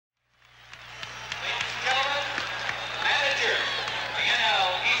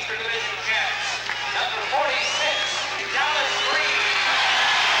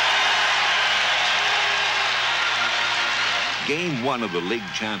Game 1 of the League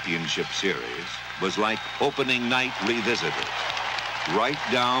Championship Series was like opening night revisited, right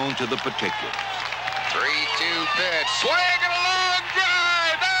down to the particulars. 3-2 pitch, swing and a long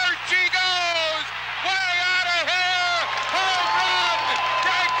drive, there she goes, way out of here, home run,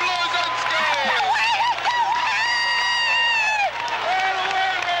 Dick Ruthven.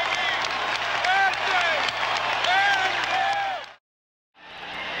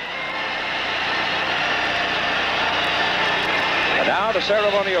 And now the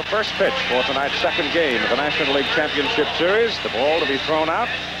ceremonial first pitch for tonight's second game of the National League Championship Series. The ball to be thrown out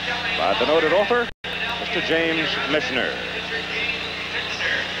by the noted author, Mr. James Michener.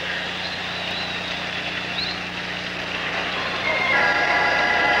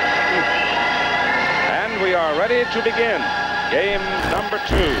 And we are ready to begin game number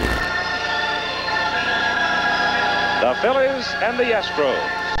 2. The Phillies and the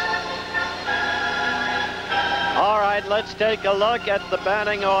Astros. All right, let's take a look at the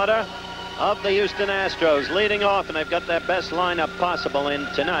batting order of the Houston Astros. Leading off, and they've got their best lineup possible in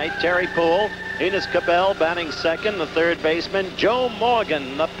tonight. Terry Poole, Enos Cabell batting second, the third baseman. Joe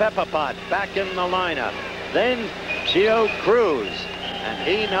Morgan, the pepper pot, back in the lineup. Then Gio Cruz, and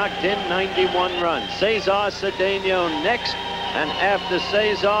he knocked in 91 runs. Cesar Cedeno next, and after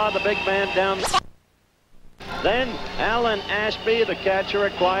Cesar, the big man down. Then Alan Ashby, the catcher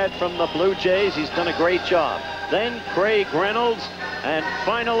acquired from the Blue Jays. He's done a great job. Then Craig Reynolds, and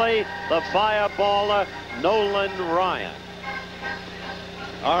finally the fireballer Nolan Ryan.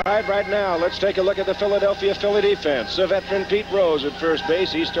 All right, right now, let's take a look at the Philadelphia Philly defense. The veteran Pete Rose at first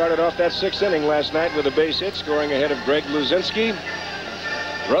base. He started off that 6th inning last night with a base hit, scoring ahead of Greg Luzinski.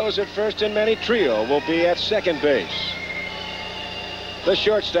 Rose at first, and Manny Trio will be at second base. The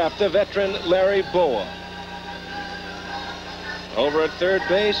shortstop, the veteran Larry Bowa. Over at third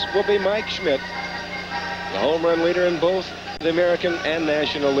base will be Mike Schmidt, the home run leader in both the American and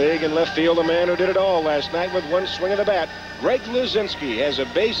National League. In left field, a man who did it all last night with one swing of the bat. Greg Luzinski has a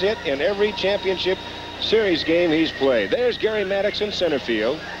base hit in every championship series game he's played. There's Gary Maddox in center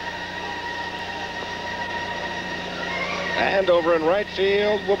field. And over in right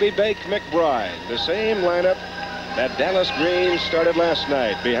field will be Bake McBride. The same lineup that Dallas Green started last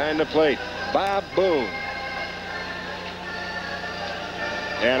night. Behind the plate, Bob Boone.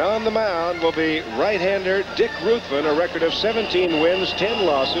 And on the mound will be right-hander Dick Ruthven, a record of 17 wins, 10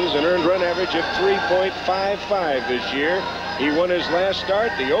 losses, an earned run average of 3.55 this year. He won his last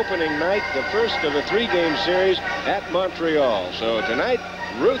start, the opening night, the first of a 3-game series at Montreal. So tonight,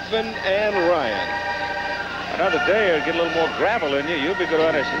 Ruthven and Ryan. Another day, you'll get a little more gravel in you. You'll be good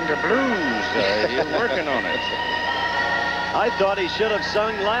on it in the blues. You're working on it. I thought he should have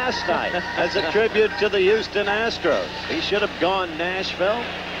sung last night as a tribute to the Houston Astros. He should have gone Nashville.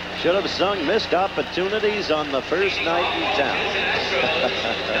 Should have sung Missed Opportunities on the first night in town.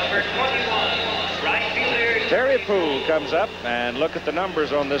 Number 21, right fielder Terry Poole comes up, and look at the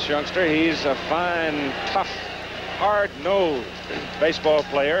numbers on this youngster. He's a fine, tough, hard-nosed baseball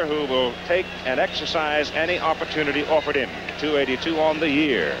player who will take and exercise any opportunity offered him. 282 on the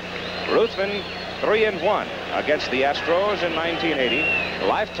year. Ruthven, 3-1 against the Astros in 1980.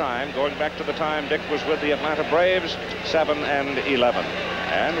 Lifetime, going back to the time Dick was with the Atlanta Braves, 7-11.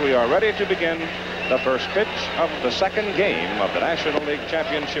 And we are ready to begin the first pitch of the second game of the National League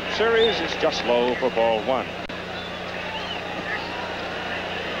Championship Series. It's just low for ball 1.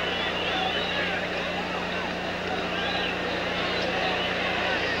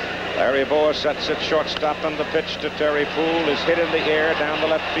 Larry Bowa sets it shortstop, and the pitch to Terry Poole is hit in the air down the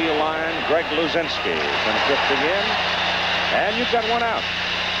left field line. Greg Luzinski comes drifting in, and you've got one out.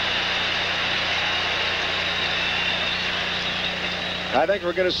 I think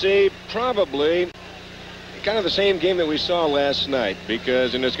we're going to see probably kind of the same game that we saw last night,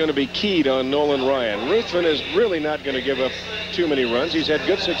 and it's going to be keyed on Nolan Ryan. Ruthven is really not going to give up too many runs. He's had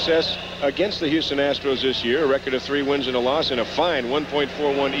good success against the Houston Astros this year, a record of 3 wins and a loss and a fine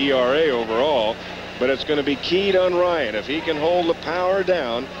 1.41 ERA overall. But it's going to be keyed on Ryan. If he can hold the power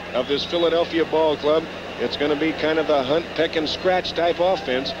down of this Philadelphia ball club, it's going to be kind of the hunt, peck, and scratch type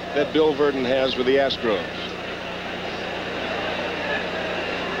offense that Bill Verdon has with the Astros.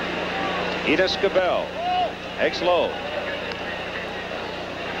 Enos Cabell takes low.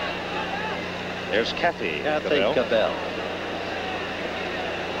 There's Kathy Cabell.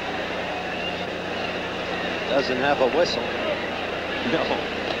 Doesn't have a whistle. No.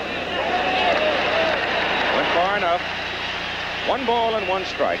 Went far enough. 1 ball and 1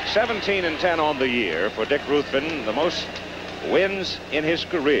 strike. 17-10 on the year for Dick Ruthven, the most wins in his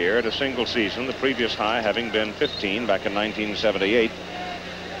career at a single season, the previous high having been 15 back in 1978.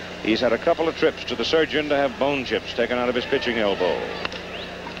 He's had a couple of trips to the surgeon to have bone chips taken out of his pitching elbow.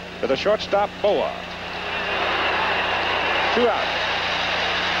 To the shortstop, Boa. 2 out.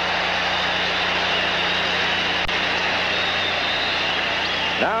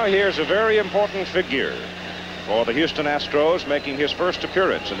 Now here's a very important figure for the Houston Astros, making his first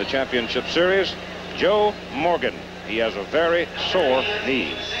appearance in the championship series, Joe Morgan. He has a very sore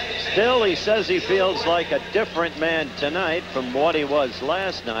knee. Still, he says he feels like a different man tonight from what he was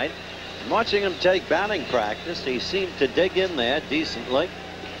last night. Watching him take batting practice, he seemed to dig in there decently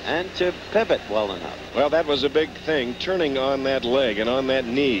and to pivot well enough. Well, that was a big thing, turning on that leg and on that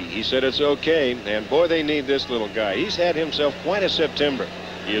knee. He said it's okay, and boy, they need this little guy. He's had himself quite a September.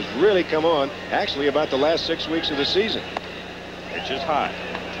 He has really come on, actually, about the last 6 weeks of the season. Pitch is high.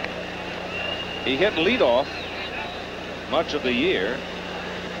 He hit leadoff much of the year.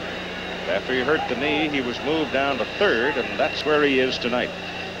 After he hurt the knee, he was moved down to third, and that's where he is tonight.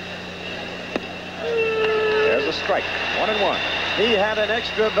 There's a strike. 1-1. He had an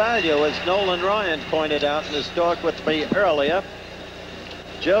extra value, as Nolan Ryan pointed out in his talk with me earlier.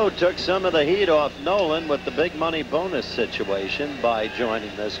 Joe took some of the heat off Nolan with the big money bonus situation by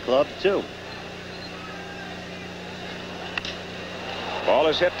joining this club, too. Ball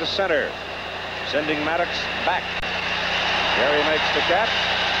is hit to center, sending Maddox back. Gary makes the catch,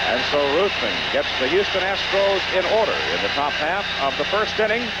 and so Ruthven gets the Houston Astros in order in the top half of the first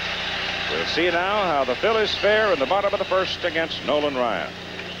inning. We'll see now how the Phillies fare in the bottom of the first against Nolan Ryan.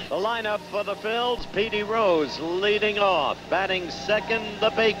 The lineup for the Phils: Petey Rose leading off. Batting second, the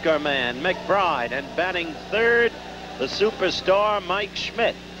Baker man, McBride. And batting third, the superstar, Mike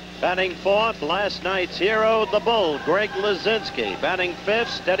Schmidt. Batting fourth, last night's hero, the Bull, Greg Luzinski. Batting fifth,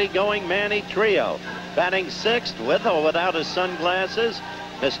 steady-going Manny Trio. Batting sixth, with or without his sunglasses,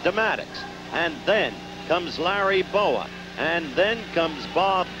 Mr. Maddox. And then comes Larry Boa. And then comes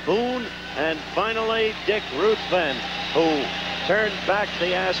Bob Boone. And finally, Dick Ruthven, who turned back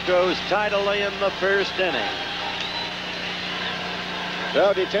the Astros tidily in the first inning.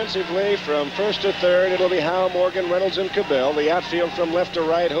 So defensively, from first to third, it'll be Howe, Morgan, Reynolds, and Cabell. The outfield from left to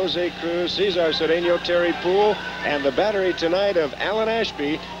right, Jose Cruz, Cesar Cedeno, Terry Poole, and the battery tonight of Alan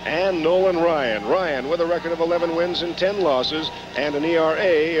Ashby and Nolan Ryan. Ryan with a record of 11 wins and 10 losses and an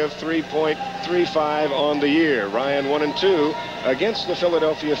ERA of 3.35 on the year. Ryan 1-2 against the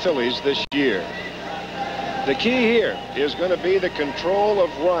Philadelphia Phillies this year. The key here is going to be the control of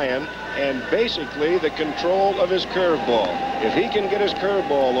Ryan and basically the control of his curveball. If he can get his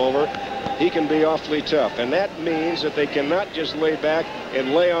curveball over, he can be awfully tough. And that means that they cannot just lay back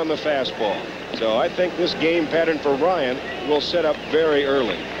and lay on the fastball. So I think this game pattern for Ryan will set up very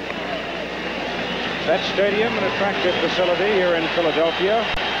early. That stadium, an attractive facility here in Philadelphia.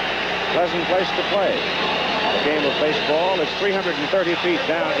 Pleasant place to play. A game of baseball is 330 feet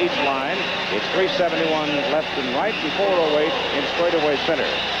down each line. It's 371 left and right and 408 in straightaway center.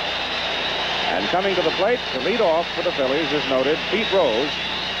 And coming to the plate to lead off for the Phillies is noted Pete Rose,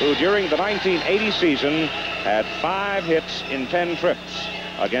 who during the 1980 season had 5 hits in 10 trips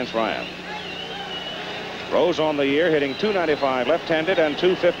against Ryan. Rose on the year hitting .295 left-handed and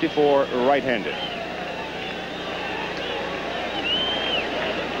 .254 right-handed.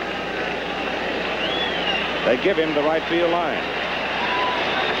 They give him the right field line.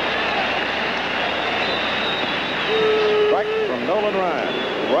 Strike from Nolan Ryan.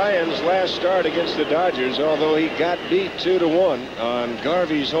 Ryan's last start against the Dodgers, although he got beat 2-1 on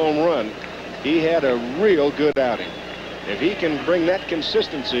Garvey's home run, he had a real good outing. If he can bring that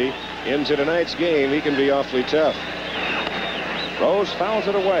consistency into tonight's game, he can be awfully tough. Rose fouls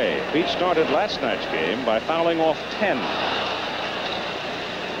it away. Pete started last night's game by fouling off 10.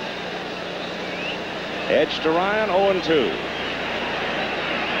 Edge to Ryan, 0-2.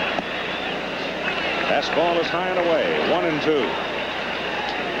 Fastball is high and away, 1-2.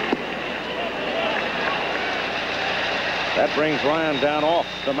 That brings Ryan down off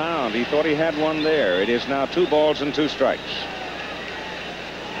the mound. He thought he had one there. It is now 2 balls and 2 strikes.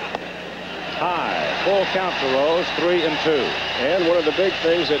 High, full count to Rose, 3-2. And one of the big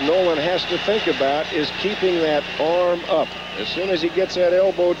things that Nolan has to think about is keeping that arm up. As soon as he gets that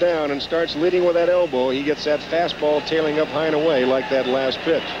elbow down and starts leading with that elbow, he gets that fastball tailing up high and away like that last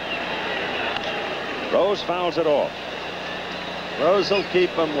pitch. Rose fouls it off. Rose will keep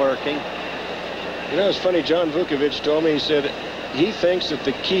him working. You know, it's funny, John Vukovich told me, he said he thinks that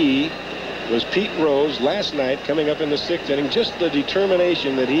the key was Pete Rose last night coming up in the 6th inning. Just the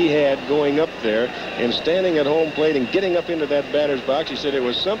determination that he had going up there and standing at home plate and getting up into that batter's box. He said it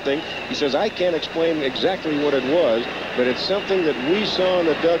was something. He says, I can't explain exactly what it was, but it's something that we saw in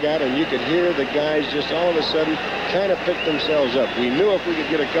the dugout, and you could hear the guys just all of a sudden kind of pick themselves up. We knew if we could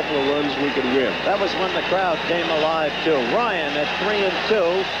get a couple of runs, we could win. That was when the crowd came alive, too. Ryan at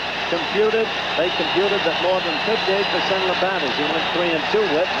 3-2. They computed that more than 58% of the batters he went 3-2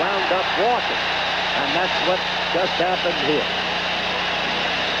 with wound up walking. And that's what just happened here.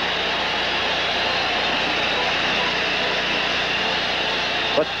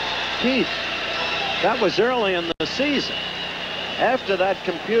 But, Keith, that was early in the season. After that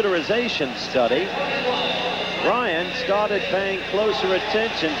computerization study, Ryan started paying closer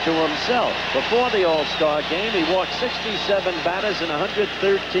attention to himself. Before the All-Star game, he walked 67 batters in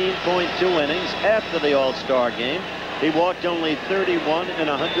 113.2 innings. After the All-Star game, he walked only 31 in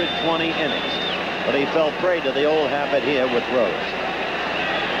 120 innings. But he fell prey to the old habit here with Rose.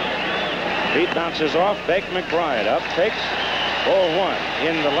 Pete bounces off. Beck McBride up, takes ball 1.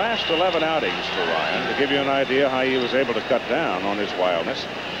 In the last 11 outings for Ryan, to give you an idea how he was able to cut down on his wildness,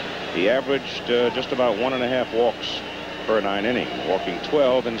 he averaged just about 1.5 walks per 9 inning, walking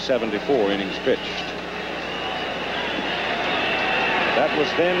 12 in 74 innings pitched. That was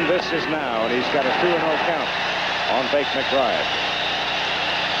then, this is now, and he's got a 2-0 count on Beck McBride.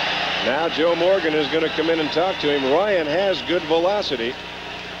 Now Joe Morgan is going to come in and talk to him. Ryan has good velocity.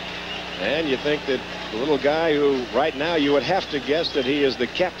 And you think that the little guy who right now you would have to guess that he is the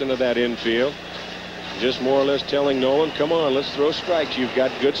captain of that infield, just more or less telling Nolan, come on, let's throw strikes. You've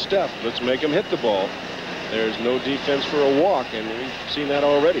got good stuff. Let's make him hit the ball. There's no defense for a walk, and we've seen that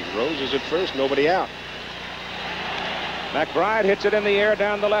already. Rose is at first, nobody out. McBride hits it in the air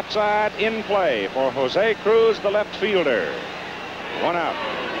down the left side. In play for Jose Cruz, the left fielder. 1 out.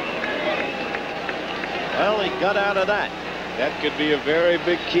 Well, he got out of that. That could be a very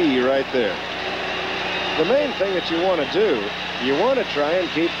big key right there. The main thing that you want to do, you want to try and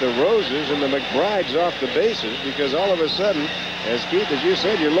keep the Roses and the McBrides off the bases, because all of a sudden, as Keith, as you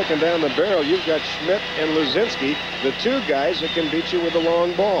said, you're looking down the barrel, you've got Schmidt and Luzinski, the 2 guys that can beat you with a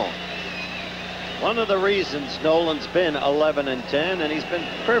long ball. One of the reasons Nolan's been 11-10, and he's been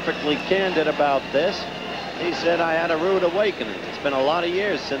perfectly candid about this, he said, I had a rude awakening. It's been a lot of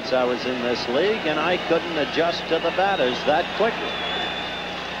years since I was in this league, and I couldn't adjust to the batters that quickly.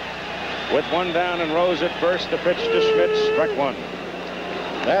 With 1 down and Rose at first, the pitch to Schmidt, strike 1.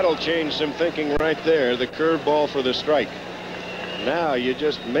 That'll change some thinking right there. The curveball for the strike. Now you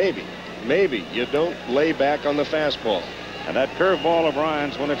just maybe you don't lay back on the fastball. And that curveball of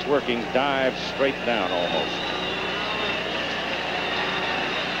Ryan's, when it's working, dives straight down almost.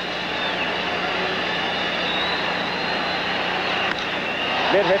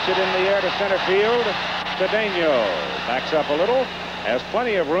 Schmidt hits it in the air to center field. Cedeno backs up a little, has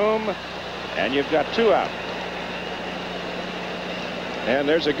plenty of room, and you've got 2 out. And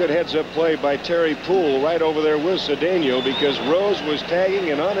there's a good heads-up play by Terry Poole right over there with Cedeno, because Rose was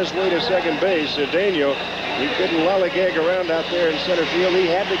tagging, and on his way to second base, Cedeno, he couldn't lollygag around out there in center field. He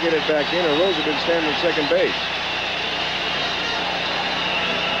had to get it back in, or Rose had been standing at second base.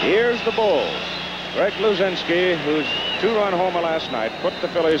 Here's the bull. Greg Luzinski, whose 2-run homer last night, put the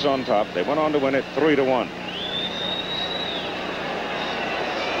Phillies on top. They went on to win it 3-1.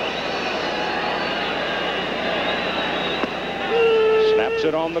 Snaps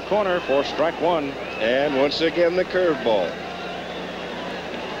it on the corner for strike 1. And once again, the curveball.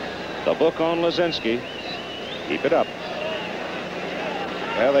 The book on Luzinski. Keep it up.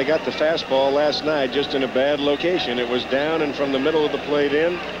 Well, they got the fastball last night just in a bad location. It was down and from the middle of the plate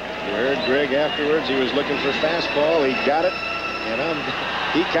in. You heard Greg afterwards. He was looking for fastball. He got it, and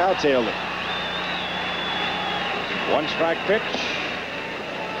he cowtailed it. 1 strike pitch.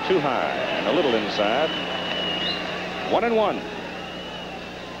 Too high and a little inside. 1-1.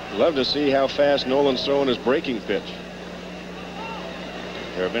 Love to see how fast Nolan's throwing his breaking pitch.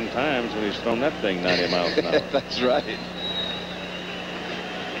 There have been times when he's thrown that thing 90 miles an hour. That's right.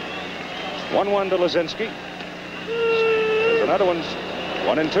 1-1 to Luzinski. There's another one's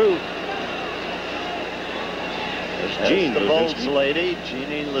 1-2. There's Gene the Luzinski. Bulls lady,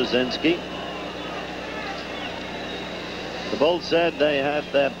 Jeannie Luzinski. The Bulls said they had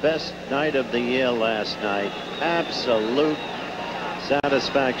their best night of the year last night. Absolute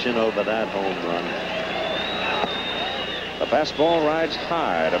satisfaction over that home run. The fastball rides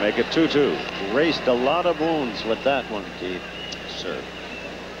high to make it 2-2. Erased a lot of wounds with that one, Keith. Sir.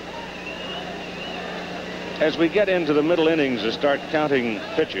 As we get into the middle innings to start counting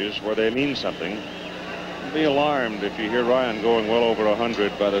pitches where they mean something, Be alarmed if you hear Ryan going well over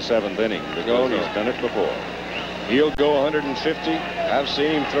 100 by the 7th inning, because he's done it before. He'll go 150. I've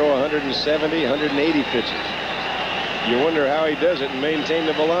seen him throw 170, 180 pitches. You wonder how he does it and maintain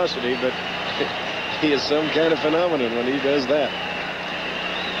the velocity, but he is some kind of phenomenon when he does that.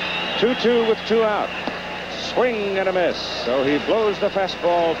 2-2 with 2 out. Swing and a miss. So he blows the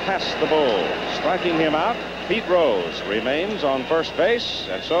fastball past the bull. Striking him out, Pete Rose remains on first base,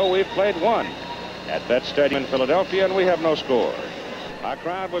 and so we've played 1 at that stadium in Philadelphia, and we have no score. Our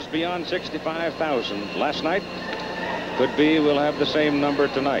crowd was beyond 65,000 last night. Could be we'll have the same number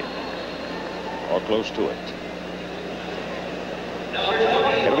tonight, or close to it.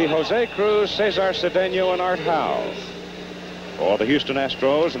 It'll be Jose Cruz, Cesar Cedeno, and Art Howe for the Houston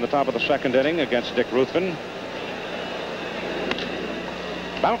Astros in the top of the 2nd inning against Dick Ruthven.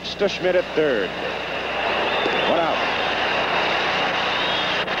 Bounce to Schmidt at 3rd. 1 out.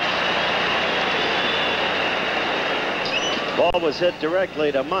 Ball was hit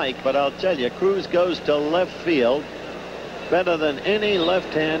directly to Mike, but I'll tell you, Cruz goes to left field better than any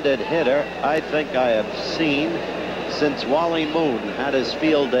left-handed hitter I think I have seen since Wally Moon had his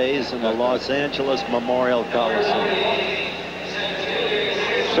field days in the Los Angeles Memorial Coliseum.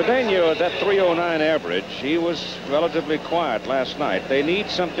 Cedeno at that 309 average. He was relatively quiet last night. They need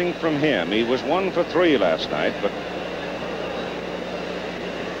something from him. He was 1 for 3 last night, but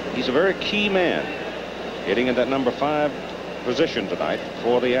he's a very key man, hitting in that number 5 position tonight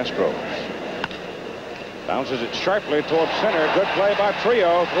for the Astros. Bounces it sharply towards center. Good play by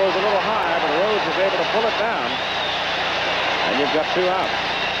Trio. Throws a little high, but Rose is able to pull it down. And you've got 2 out.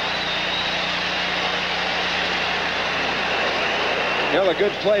 Well, a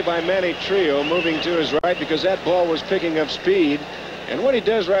good play by Manny Trio, moving to his right because that ball was picking up speed. And what he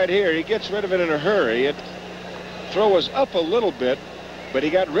does right here, he gets rid of it in a hurry. It throw was up a little bit, but he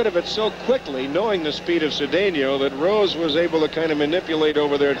got rid of it so quickly, knowing the speed of Cedeno, that Rose was able to kind of manipulate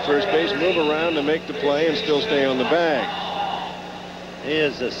over there at first base, move around to make the play, and still stay on the bag. He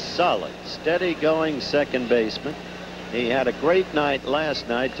is a solid, steady-going second baseman. He had a great night last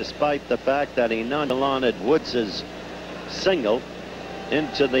night, despite the fact that he nonchalanted Woods' single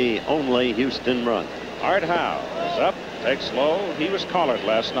into the only Houston run. Art Howe is up, takes low. He was collared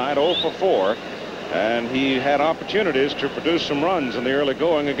last night, 0 for 4, and he had opportunities to produce some runs in the early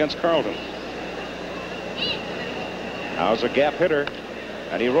going against Carlton. How's a gap hitter,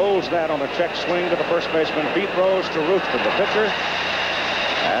 and he rolls that on a check swing to the first baseman, Pete Rose, to Ruthven, the pitcher.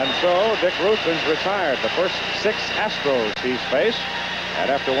 And so Dick Ruthven's retired the first 6 Astros he's faced,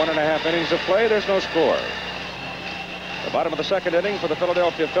 and after 1.5 innings of play, there's no score. The bottom of the 2nd inning for the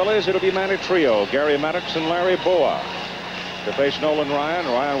Philadelphia Phillies, it'll be Manny Trio, Gary Maddox, and Larry Boa to face Nolan Ryan.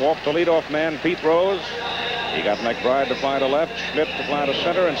 Ryan walked the leadoff man, Pete Rose. He got McBride to fly to left, Schmidt to fly to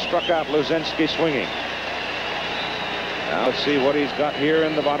center, and struck out Luzinski swinging. Now let's see what he's got here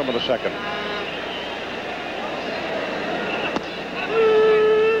in the bottom of the 2nd.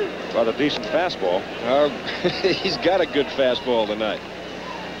 Rather decent fastball. He's got a good fastball tonight.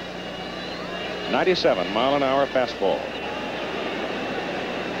 97-mile-an-hour fastball.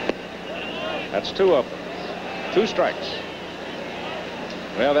 That's 2 of them. 2 strikes.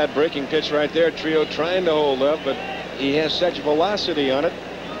 Well, that breaking pitch right there, Trio trying to hold up, but he has such velocity on it.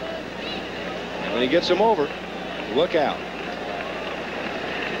 And when he gets him over, look out.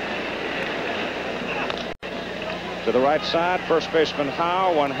 To the right side, first baseman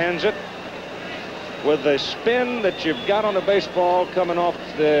Howe one-hands it. With the spin that you've got on a baseball coming off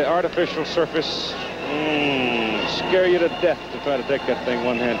the artificial surface, scare you to death to try to take that thing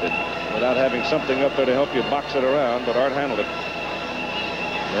one-handed without having something up there to help you box it around, but Art handled it.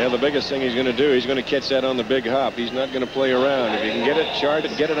 Well, the biggest thing he's going to do, he's going to catch that on the big hop. He's not going to play around. If you can get it, chart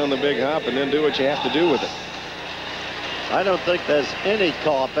it, get it on the big hop, and then do what you have to do with it. I don't think there's any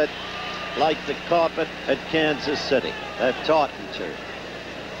carpet like the carpet at Kansas City. They've taught him to.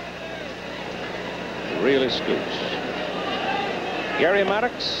 Really scoots. Gary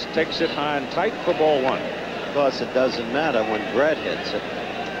Maddox takes it high and tight for ball 1. Of course, it doesn't matter when Brett hits it.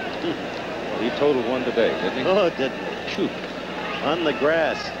 Well, he totaled 1 today, didn't he? Oh, didn't he? Shoot. On the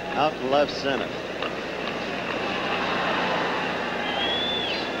grass, out in left center.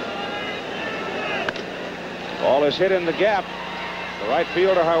 Ball is hit in the gap. The right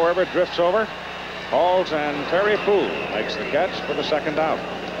fielder, however, drifts over, falls, and Terry Poole makes the catch for the 2nd out.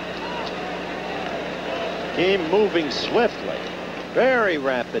 Team moving swiftly. Very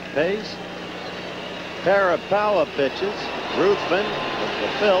rapid pace. Pair of power pitches. Ruthven with the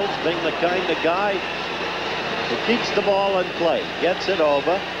Phillies being the kind of guy who keeps the ball in play. Gets it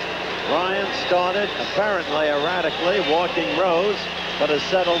over. Ryan started apparently erratically walking Rose, but has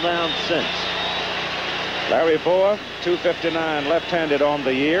settled down since. Larry Boa, 259 left-handed on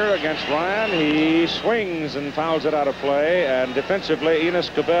the year against Ryan. He swings and fouls it out of play, and defensively Enos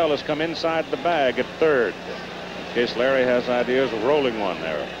Cabell has come inside the bag at third, in case Larry has ideas of rolling one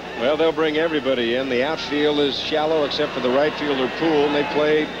there. Well, they'll bring everybody in. The outfield is shallow except for the right fielder Poole, and they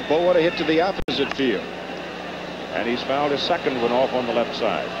play Boa to hit to the opposite field. And he's fouled his second one off on the left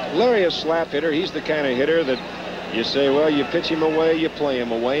side. Larry is a slap hitter. He's the kind of hitter that you say, well, you pitch him away, you play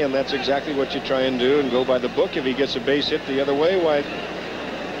him away, and that's exactly what you try and do and go by the book. If he gets a base hit the other way, why,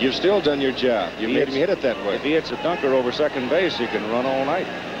 you've still done your job. You made him hit it that way. If he hits a dunker over second base, he can run all night.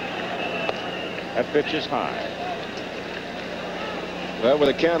 That pitch is high. Well, with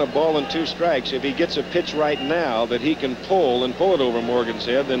a count of 2 strikes, if he gets a pitch right now that he can pull and pull it over Morgan's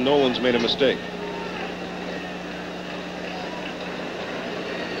head, then Nolan's made a mistake.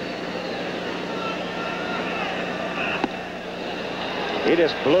 He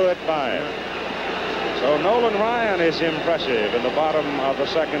just blew it by him. So Nolan Ryan is impressive in the bottom of the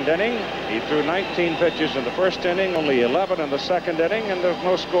second inning. He threw 19 pitches in the first inning, only 11 in the second inning, and there's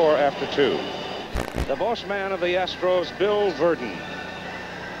no score after 2. The boss man of the Astros, Bill Verdon,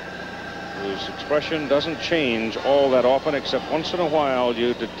 whose expression doesn't change all that often, except once in a while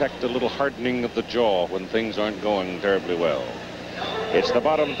you detect a little hardening of the jaw when things aren't going terribly well. It's the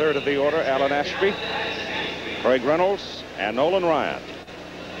bottom third of the order. Alan Ashby, Craig Reynolds, and Nolan Ryan.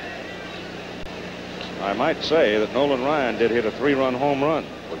 I might say that Nolan Ryan did hit a 3-run home run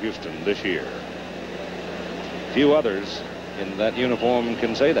for Houston this year. Few others in that uniform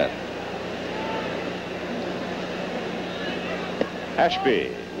can say that. Ashby,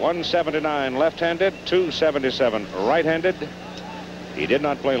 179 left-handed, 277 right-handed. He did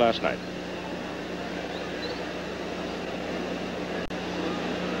not play last night.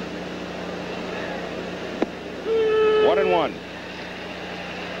 One and one.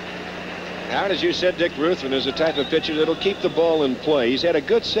 Now, as you said, Dick Ruthven is the type of pitcher that'll keep the ball in play. He's had a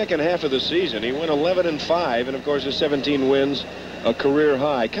good second half of the season. He went 11-5, and of course his 17 wins, a career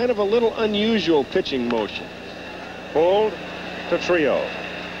high. Kind of a little unusual pitching motion. Pulled to Trio.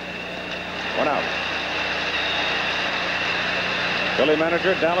 1 out. Philly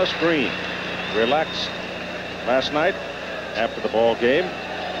manager Dallas Green relaxed last night after the ball game.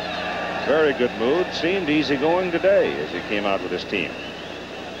 Very good mood. Seemed easygoing today as he came out with his team.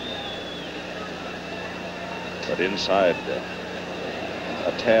 But inside,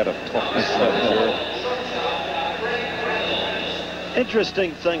 a tad of talk.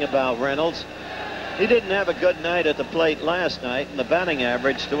 Interesting thing about Reynolds, he didn't have a good night at the plate last night, and the batting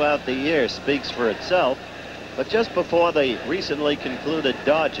average throughout the year speaks for itself. But just before the recently concluded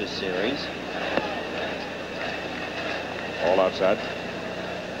Dodgers series, All outside.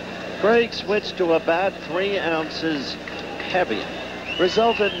 Craig switched to a bat 3 ounces heavier,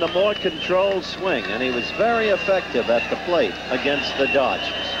 resulted in a more controlled swing, and he was very effective at the plate against the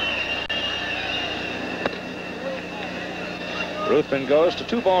Dodgers. Ruthven goes to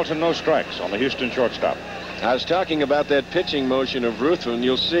 2 balls and no strikes on the Houston shortstop. I was talking about that pitching motion of Ruthven.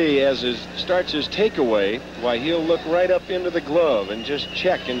 You'll see as he starts his takeaway, why he'll look right up into the glove and just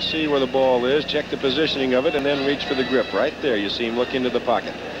check and see where the ball is, check the positioning of it, and then reach for the grip. Right there, you see him look into the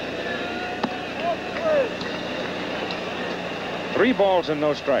pocket. 3 balls and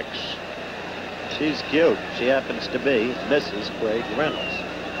no strikes. She's cute. She happens to be Mrs. Craig Reynolds.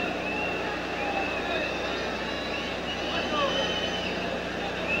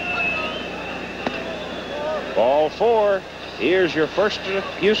 Ball 4. Here's your first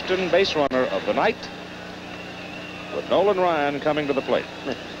Houston base runner of the night, with Nolan Ryan coming to the plate.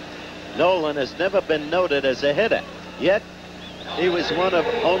 Nolan has never been noted as a hitter, yet he was one of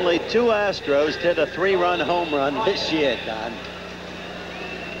only 2 Astros to hit a 3-run home run this year, Don.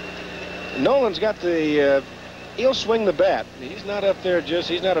 Nolan's got the, he'll swing the bat. He's not up there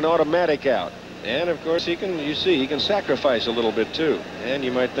he's not an automatic out. And of course he can sacrifice a little bit too. And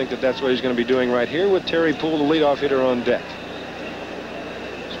you might think that that's what he's going to be doing right here with Terry Poole, the leadoff hitter, on deck.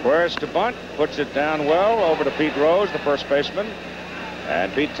 Squares to bunt, puts it down well over to Pete Rose, the first baseman.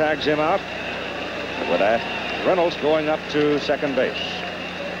 And Pete tags him out with Reynolds going up to second base.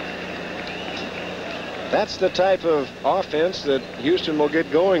 That's the type of offense that Houston will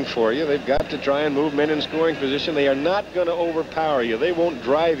get going for you. They've got to try and move men in scoring position. They are not going to overpower you. They won't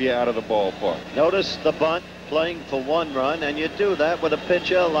drive you out of the ballpark. Notice the bunt, playing for 1 run, and you do that with a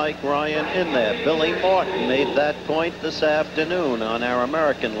pitcher like Ryan in there. Billy Martin made that point this afternoon on our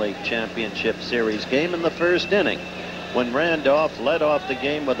American League Championship Series game in the first inning, when Randolph led off the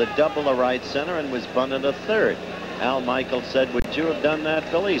game with a double to right center and was bunted to third. Al Michaels said, would you have done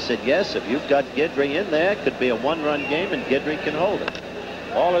that, Billy? He said, yes, if you've got Guidry in there, it could be a 1-run game and Guidry can hold it.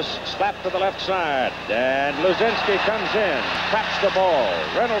 Ball is slapped to the left side, and Luzinski comes in, traps the ball.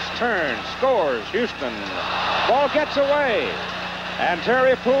 Reynolds turns, scores. Houston. Ball gets away, and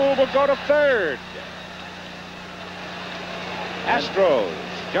Terry Poole will go to third. Astros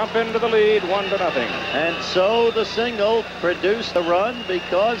jump into the lead, 1-0. And so the single produced the run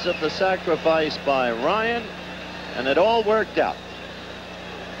because of the sacrifice by Ryan, and it all worked out.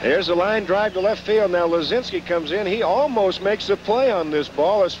 Here's a line drive to left field. Now Luzinski comes in. He almost makes a play on this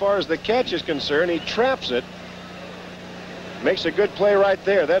ball as far as the catch is concerned. He traps it. Makes a good play right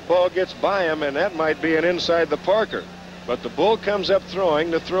there. That ball gets by him, and that might be an inside the Parker. But the Bull comes up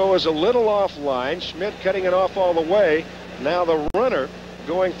throwing. The throw is a little offline. Schmidt cutting it off all the way. Now the runner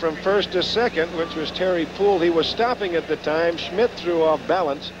going from first to second, which was Terry Poole. He was stopping at the time. Schmidt threw off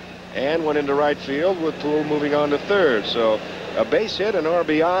balance and went into right field with Poole moving on to third. So a base hit, an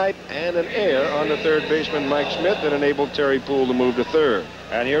RBI, and an error on the third baseman Mike Schmidt that enabled Terry Poole to move to third.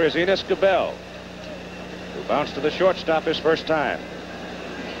 And here is Enos Cabell, who bounced to the shortstop his first time.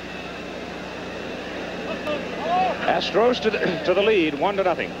 Astros to the lead,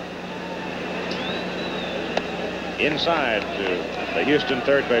 1-0. Inside to the Houston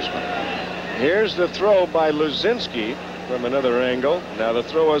third baseman. Here's the throw by Luzinski from another angle. Now the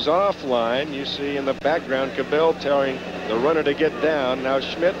throw is offline. You see in the background Cabell telling the runner to get down. Now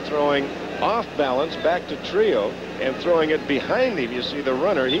Schmidt throwing off balance back to Trio and throwing it behind him. You see the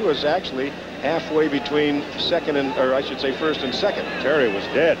runner. He was actually halfway between second and, or I should say first and second. Terry was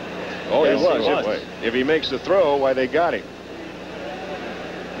dead. Oh, yes, he was. If he makes the throw, why, they got him.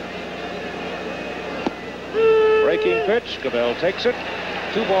 Breaking pitch. Cabell takes it.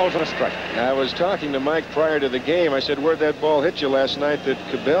 2 balls and a strike. I was talking to Mike prior to the game. I said, where'd that ball hit you last night that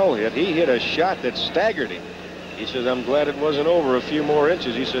Cabell hit? He hit a shot that staggered him. He said, I'm glad it wasn't over a few more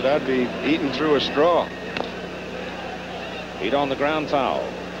inches. He said, I'd be eating through a straw. Feet on the ground, foul.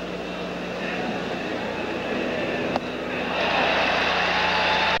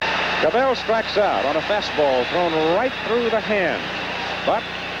 Cabell strikes out on a fastball thrown right through the hand. But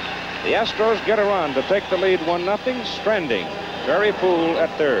the Astros get a run to take the lead 1-0, stranding Terry Poole at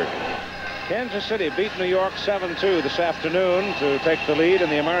third. Kansas City beat New York 7-2 this afternoon to take the lead in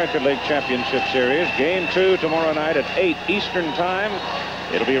the American League Championship Series. Game 2 tomorrow night at 8 Eastern Time.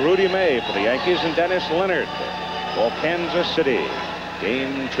 It'll be Rudy May for the Yankees and Dennis Leonard for Kansas City.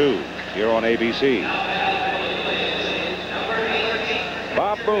 Game 2 here on ABC.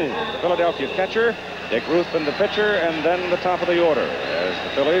 Bob Boone, the Philadelphia catcher. Dick Ruthven, the pitcher, and then the top of the order, as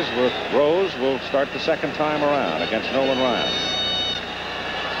the Phillies with Rose will start the second time around against Nolan Ryan.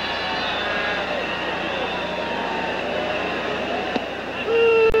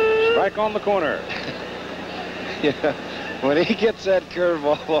 Strike on the corner. Yeah, when he gets that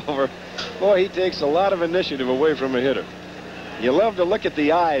curveball over, boy, he takes a lot of initiative away from a hitter. You love to look at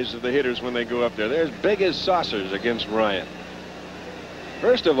the eyes of the hitters when they go up there. They're as big as saucers against Ryan.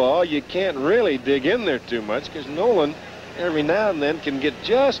 First of all, you can't really dig in there too much because Nolan every now and then can get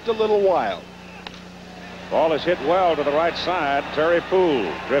just a little wild. Ball is hit well to the right side. Terry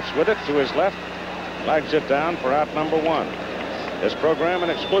Poole drifts with it to his left, flags it down for out number 1. This program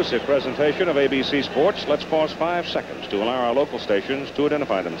an exclusive presentation of ABC Sports. Let's pause 5 seconds to allow our local stations to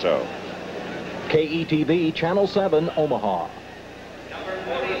identify themselves. KETV Channel 7 Omaha.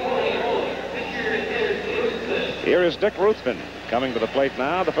 Here is Dick Ruthven coming to the plate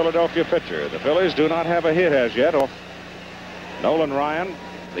now, the Philadelphia pitcher. The Phillies do not have a hit as yet off Nolan Ryan.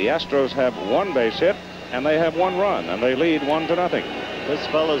 The Astros have 1 base hit, and they have 1 run, and they lead 1-0. This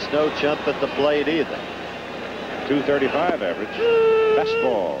fella's no chump at the plate either. .235 average.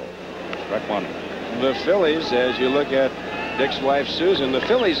 Fastball. Strike 1. The Phillies, as you look at Dick's wife Susan, the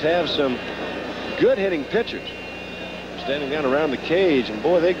Phillies have some good hitting pitchers standing down around the cage, and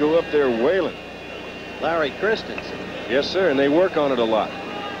boy, they go up there wailing. Larry Christensen. Yes, sir, and they work on it a lot.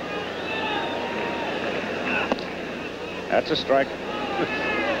 That's a strike.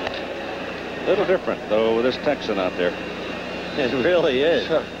 A little different, though, with this Texan out there. It really is.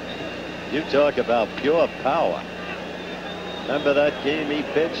 You talk about pure power. Remember that game he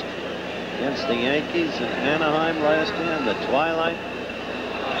pitched against the Yankees in Anaheim last year in the twilight?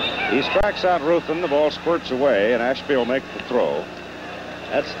 He strikes out Ruthven. The ball squirts away, and Ashby will make the throw.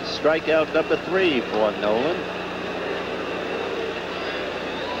 That's strikeout number 3 for Nolan.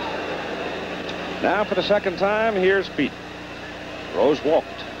 Now for the second time, here's Pete. Rose walked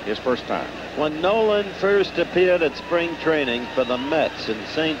his first time. When Nolan first appeared at spring training for the Mets in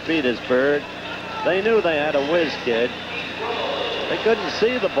St. Petersburg, they knew they had a whiz kid. They couldn't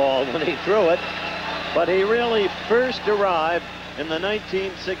see the ball when he threw it, but he really first arrived in the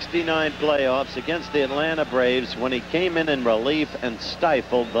 1969 playoffs against the Atlanta Braves when he came in relief and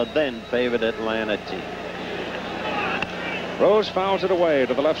stifled the then favored Atlanta team. Rose fouls it away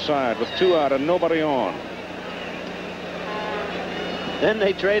to the left side with 2 out and nobody on. Then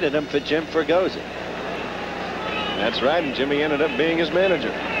they traded him for Jim Fregosi. That's right, and Jimmy ended up being his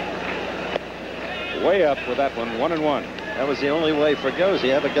manager. Way up with that one, 1-1. That was the only way Fregosi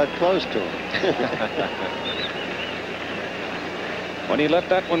ever got close to him. When he let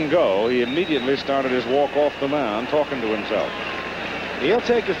that one go, he immediately started his walk off the mound, talking to himself. He'll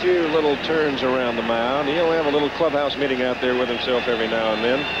take a few little turns around the mound. He'll have a little clubhouse meeting out there with himself every now and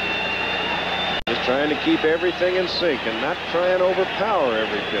then. Just trying to keep everything in sync and not try and overpower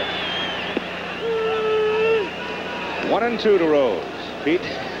every pitch. 1-2 to Rose. Pete.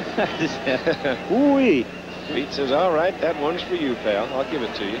 Ooh-wee. Pete says, all right, that one's for you, pal. I'll give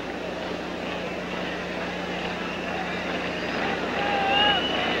it to you.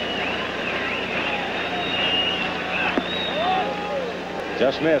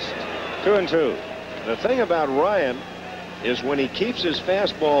 Just missed. 2-2. The thing about Ryan is when he keeps his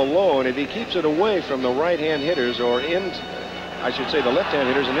fastball low, and if he keeps it away from the right-hand hitters or I should say the left-hand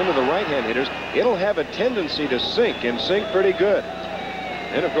hitters and into the right-hand hitters, it'll have a tendency to sink and sink pretty good.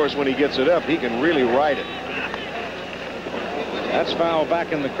 And of course, when he gets it up, he can really ride it. That's foul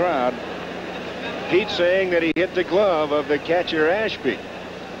back in the crowd. Pete saying that he hit the glove of the catcher Ashby.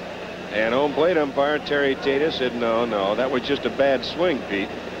 And home plate umpire Terry Tata said, no, that was just a bad swing, Pete.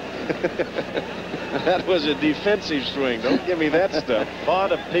 That was a defensive swing. Don't give me that stuff.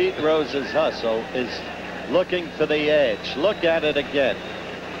 Part of Pete Rose's hustle is looking for the edge. Look at it again.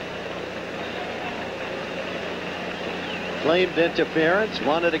 Claimed interference,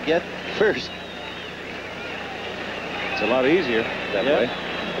 wanted to get first. It's a lot easier that way.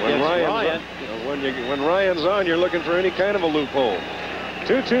 When Ryan's on, you're looking for any kind of a loophole.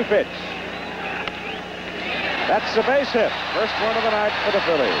 2-2 pitch. That's the base hit. First one of the night for the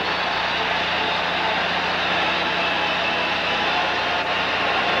Phillies.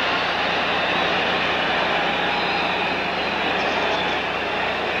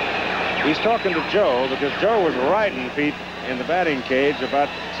 He's talking to Joe because Joe was riding Pete in the batting cage about,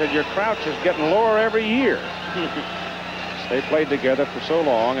 said your crouch is getting lower every year. They played together for so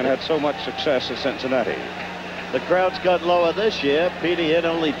long and had so much success at Cincinnati. The crouch got lower this year. Petey hit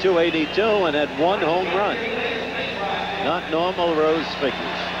only .282 and had 1 home run. Not normal Rose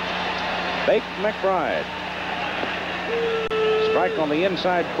figures. Bake McBride. Strike on the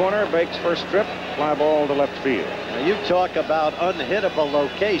inside corner. Bake's first trip. Fly ball to left field. Now you talk about unhittable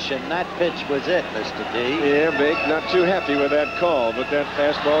location. That pitch was it, Mr. D. Yeah, Bake not too happy with that call, but that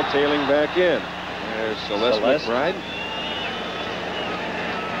fastball tailing back in. There's Celeste McBride.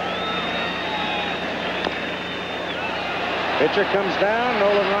 Pitcher comes down.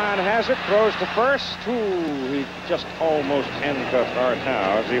 Nolan Ryan has it. Throws to first. Ooh, he just almost handcuffed Art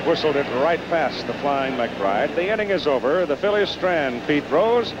Howe as he whistled it right past the flying McBride. The inning is over. The Phillies strand Pete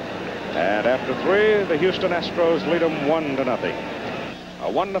Rose. And after 3, the Houston Astros lead them 1-0.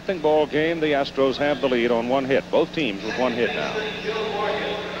 A 1-0 ball game. The Astros have the lead on 1 hit. Both teams with 1 hit now.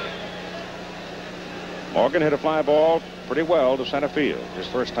 Morgan hit a fly ball pretty well to center field. His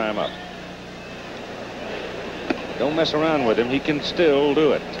first time up. Don't mess around with him. He can still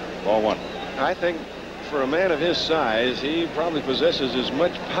do it. Ball 1. I think for a man of his size, he probably possesses as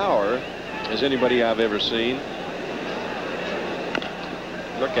much power as anybody I've ever seen.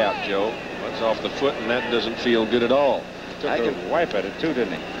 Look out, Joe. That's off the foot, and that doesn't feel good at all. Took a wipe at it, too,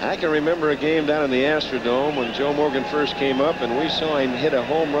 didn't he? I can remember a game down in the Astrodome when Joe Morgan first came up, and we saw him hit a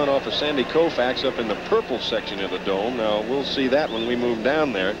home run off of Sandy Koufax up in the purple section of the dome. Now, we'll see that when we move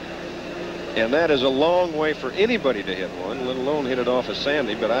down there. And that is a long way for anybody to hit one, let alone hit it off of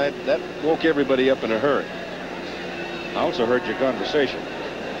Sandy. But that woke everybody up in a hurry. I also heard your conversation.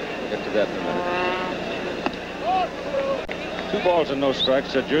 We'll get to that in a minute. 2 balls and no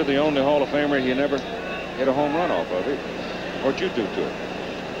strikes. Said you're the only Hall of Famer he never hit a home run off of it. What'd you do to it?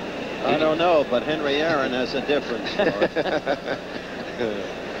 I don't know, but Henry Aaron has a different story.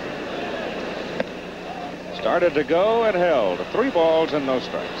 Started to go and held. 3 balls and no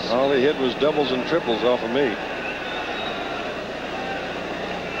strikes. All he hit was doubles and triples off of me.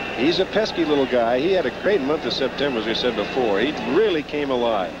 He's a pesky little guy. He had a great month of September, as we said before. He really came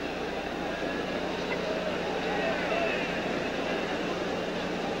alive.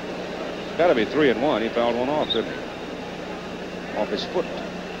 Got to be 3-1. He fouled one off, didn't he? Off his foot.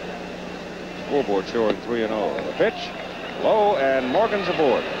 Scoreboard showing 3-0. The pitch, low, and Morgan's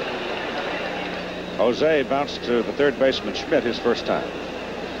aboard. Jose bounced to the third baseman Schmidt his first time.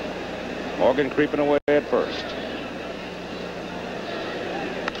 Morgan creeping away at first.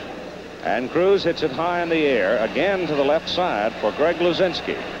 And Cruz hits it high in the air again to the left side for Greg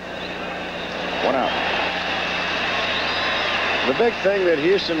Luzinski. 1 out. The big thing that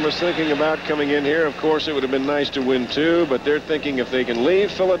Houston was thinking about coming in here, of course, it would have been nice to win 2, but they're thinking if they can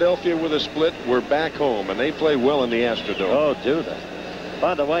leave Philadelphia with a split, we're back home, and they play well in the Astrodome. Oh, do they?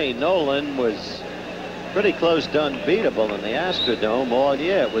 By the way, Nolan was pretty close to unbeatable in the Astrodome all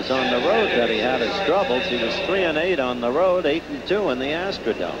year. It was on the road that he had his troubles. He was 3-8 on the road, 8-2 in the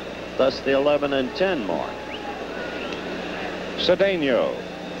Astrodome. Thus the 11-10 mark. Cedeno.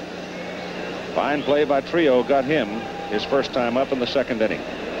 Fine play by Trio got him his first time up in the 2nd inning.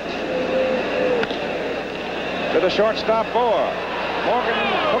 To the shortstop, Boa. Morgan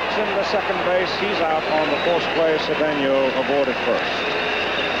hooks into second base. He's out on the force play. Cedeno aboard at first.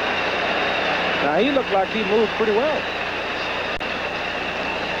 Now, he looked like he moved pretty well.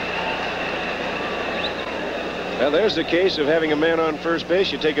 Now, there's the case of having a man on first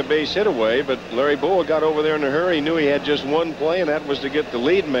base. You take a base hit away, but Larry Boa got over there in a hurry. He knew he had just one play, and that was to get the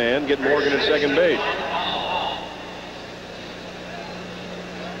lead man, get Morgan at second base.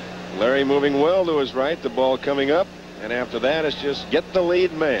 Larry moving well to his right, the ball coming up, and after that it's just get the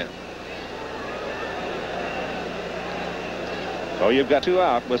lead man. So you've got 2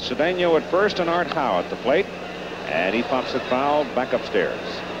 out with Cedeno at first and Art Howe at the plate, and he pops it foul back upstairs.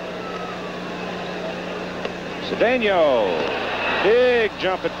 Cedeno, big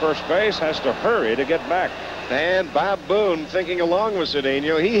jump at first base, has to hurry to get back. And Bob Boone thinking along with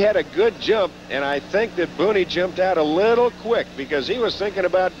Cedeno. He had a good jump, and I think that Booney jumped out a little quick because he was thinking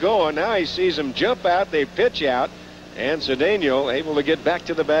about going. Now he sees him jump out, they pitch out, and Cedeno able to get back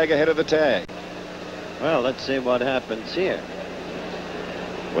to the bag ahead of the tag. Well, let's see what happens here.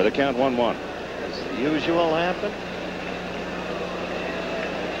 With a count 1-1. Does the usual happen?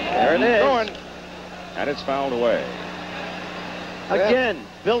 There it is. Going. And it's fouled away. Again,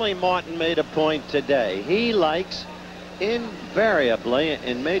 Billy Martin made a point today. He likes, invariably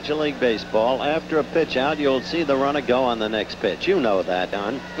in Major League Baseball, after a pitch out, you'll see the runner go on the next pitch. You know that,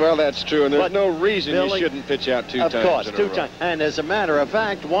 Don. Well, that's true, and there's But no reason Billy, you shouldn't pitch out 2 times Of course, in a 2 row. times. And as a matter of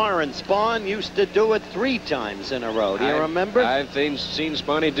fact, Warren Spahn used to do it 3 times in a row. Do you remember? I've seen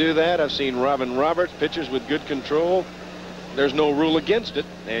Spahny do that. I've seen Robin Roberts, pitchers with good control. There's no rule against it,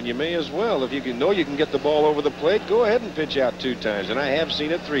 and you may as well. If you know you can get the ball over the plate, go ahead and pitch out 2 times, and I have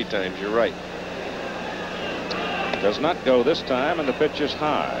seen it 3 times. You're right. Does not go this time, and the pitch is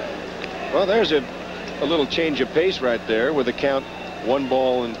high. Well, there's a little change of pace right there with a count 1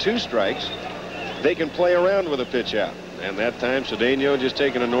 ball and 2 strikes. They can play around with a pitch out, and that time Cedeno just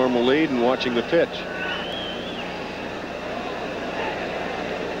taking a normal lead and watching the pitch.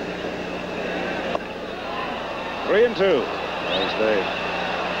 Three and 2. As they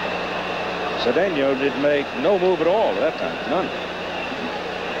Cedeno did make no move at all that time. None.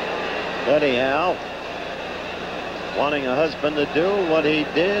 Anyhow, wanting a husband to do what he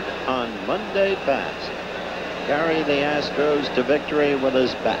did on Monday past. Carry the Astros to victory with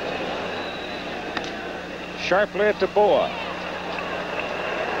his bat. Sharply at the Boa.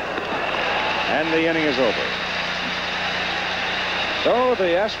 And the inning is over. So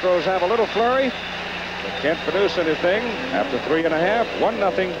the Astros have a little flurry. They can't produce anything after 3.5.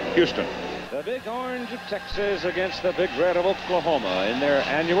 1-0 Houston. The Big Orange of Texas against the Big Red of Oklahoma in their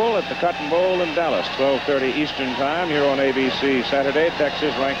annual at the Cotton Bowl in Dallas. 12:30 Eastern time here on ABC Saturday.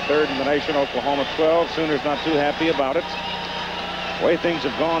 Texas ranked 3rd in the nation. Oklahoma 12. Sooners not too happy about it. The way things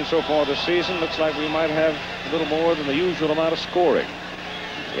have gone so far this season, looks like we might have a little more than the usual amount of scoring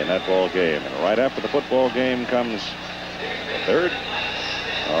in that ball game. And right after the football game comes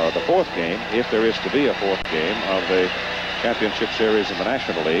the 4th game, if there is to be a 4th game of the championship series in the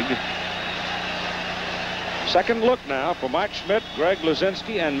National League. Second look now for Mike Schmidt, Greg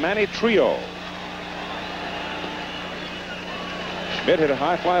Luzinski, and Manny Trio. Schmidt hit a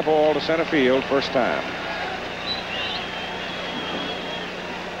high fly ball to center field first time.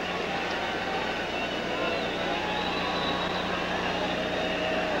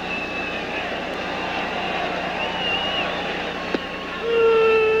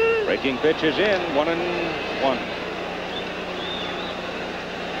 Breaking pitch is in, 1-1.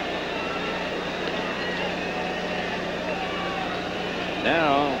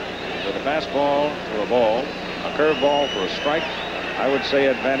 Now, with a fastball for a ball, a curveball for a strike, I would say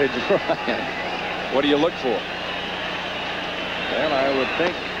advantage Ryan. What do you look for? Well, I would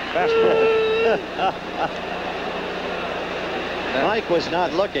think fastball. Mike was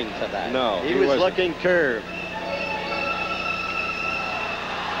not looking for that. No, he he was wasn't. looking curve.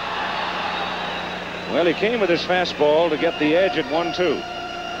 Well, he came with his fastball to get the edge at 1-2.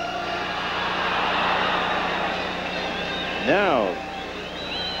 Now,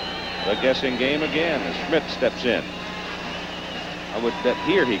 a guessing game again as Schmidt steps in. I would bet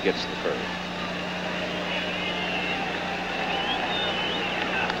here he gets the curve.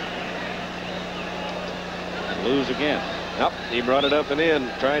 And lose again. Yep, he brought it up and in,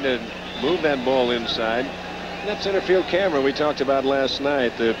 trying to move that ball inside. That center field camera we talked about last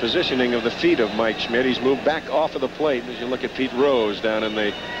night, the positioning of the feet of Mike Schmidt. He's moved back off of the plate as you look at Pete Rose down in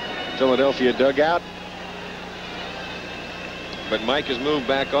the Philadelphia dugout. But Mike has moved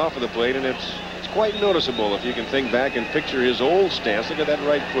back off of the plate, and it's quite noticeable if you can think back and picture his old stance. Look at that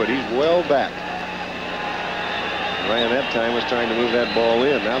right foot. He's well back. Ryan that time was trying to move that ball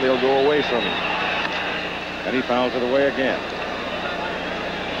in. Now they'll go away from him. And he fouls it away again.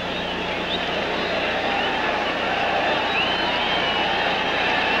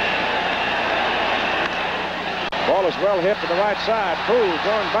 Ball is well hit to the right side. Poole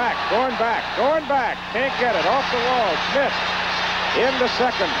going back, going back, going back. Can't get it. Off the wall. Schmidt into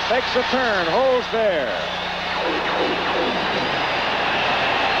second. Takes a turn. Holds there.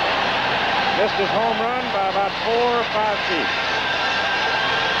 Missed his home run by about 4 or 5 feet.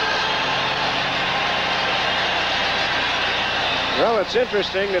 Well, it's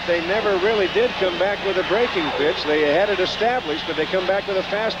interesting that they never really did come back with a breaking pitch. They had it established, but they come back with a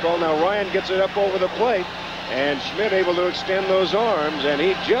fastball. Now Ryan gets it up over the plate, and Schmidt able to extend those arms, and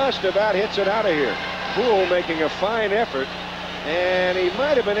he just about hits it out of here. Poole making a fine effort, and he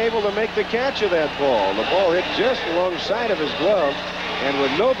might have been able to make the catch of that ball. The ball hit just alongside of his glove, and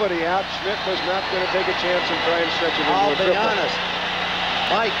with nobody out, Schmidt was not going to take a chance and try and stretch it into a triple. I'll be honest.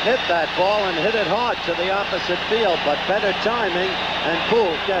 Mike hit that ball and hit it hard to the opposite field, but better timing, and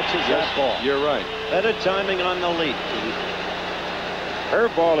Poole catches that ball. You're right. Better timing on the leap.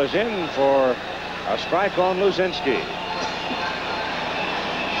 Curveball is in for a strike on Luzinski.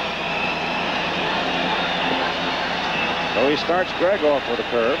 So he starts Greg off with a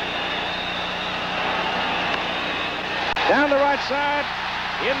curve. Down the right side.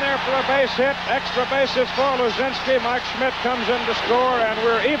 In there for a base hit. Extra bases for Luzinski. Mike Schmidt comes in to score, and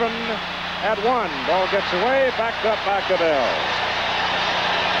we're even at 1. Ball gets away. Backed up by Cadell.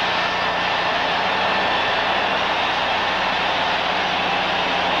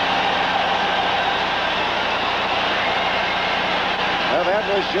 Well, that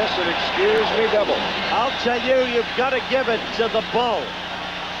was just an excuse me double. I'll tell you, you've got to give it to the bull.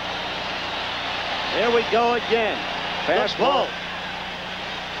 Here we go again. Fastball.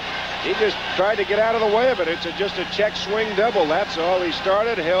 He just tried to get out of the way of it. It's just a check swing double. That's all. He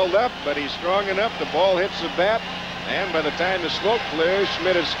started, held up, but he's strong enough. The ball hits the bat, and by the time the smoke clears,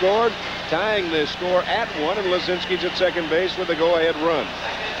 Schmidt has scored, tying the score at 1, and Luzinski's at second base with a go-ahead run.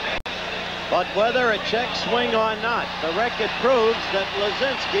 But whether a check swing or not, the record proves that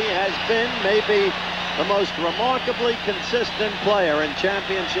Luzinski has been maybe the most remarkably consistent player in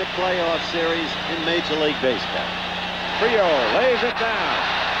championship playoff series in Major League Baseball. Trio lays it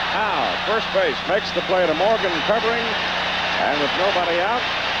down. Now, first base makes the play to Morgan covering, and with nobody out,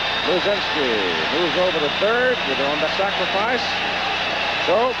 Luzinski moves over to third with on the sacrifice.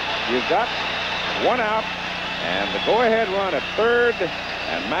 So you've got 1 out, and the go-ahead run at third,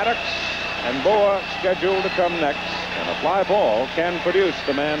 and Maddox and Boa scheduled to come next, and a fly ball can produce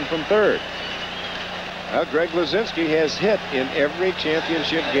the man from third. Well, Greg Luzinski has hit in every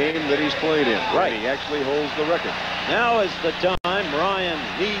championship game that he's played in. Right. He actually holds the record. Now is the time Ryan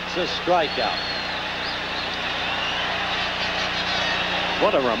needs a strikeout.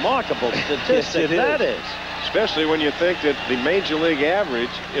 What a remarkable statistic that is. Especially when you think that the Major League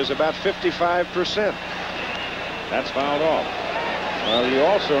average is about 55%. That's fouled off. Well, you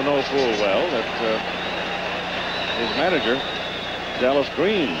also know full well that his manager, Dallas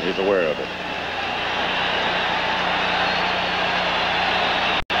Green, is aware of it.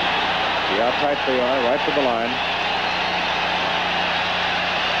 See how tight they are, right to the line.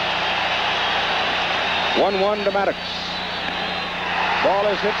 1-1 to Maddox. Ball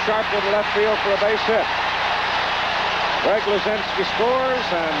is hit sharply to left field for a base hit. Greg Luzinski scores,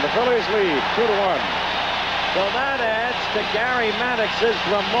 and the Phillies lead 2-1. So that adds to Gary Maddox's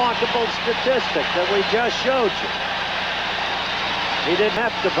remarkable statistic that we just showed you. He didn't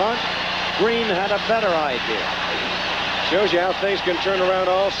have to bunt. Green had a better idea. Shows you how things can turn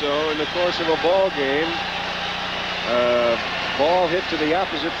around also in the course of a ball game. Ball hit to the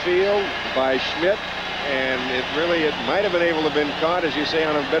opposite field by Schmidt, and it might have been able to have been caught, as you say,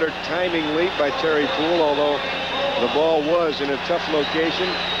 on a better timing leap by Terry Poole, although the ball was in a tough location.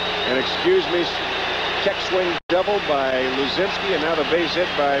 And excuse me, check swing double by Luzinski, and now the base hit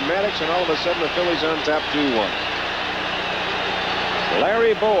by Maddox, and all of a sudden the Phillies on top 2-1.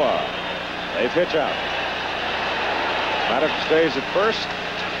 Larry Boa, they pitch out. Maddox stays at first.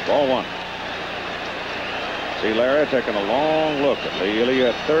 Ball one. See Larry taking a long look at Lee Ely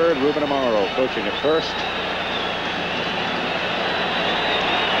at third. Ruben Amaro coaching at first.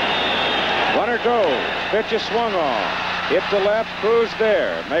 Runner goes. Pitch is swung on. Hit to left. Cruz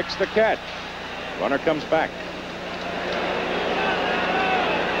there. Makes the catch. Runner comes back.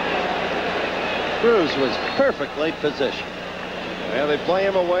 Cruz was perfectly positioned. Well, they play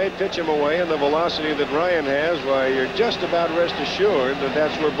him away, pitch him away, and the velocity that Ryan has, why, you're just about rest assured that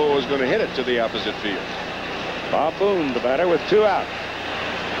that's where Bo is going to hit it to the opposite field. Bob Boone, the batter, with 2 out.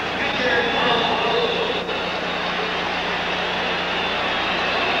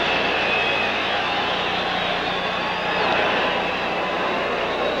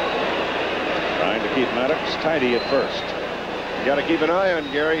 Trying to keep Maddox tidy at first. You got to keep an eye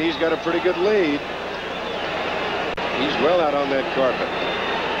on Gary. He's got a pretty good lead. He's well out on that carpet.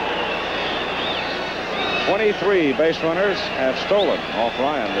 23 base runners have stolen off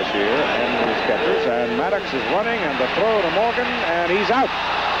Ryan this year and his catchers. And Maddox is running, and the throw to Morgan, and he's out.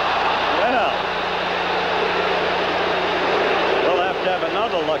 Well, we'll have to have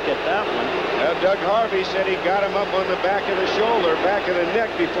another look at that one. Now, Doug Harvey said he got him up on the back of the shoulder, back of the neck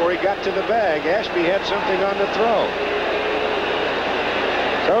before he got to the bag. Ashby had something on the throw.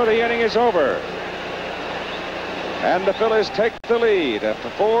 So the inning is over. And the Phillies take the lead after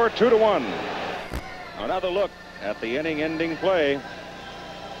 4, 2-1. Another look at the inning-ending play.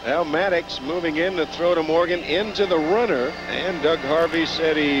 Now Maddox moving in to throw to Morgan into the runner, and Doug Harvey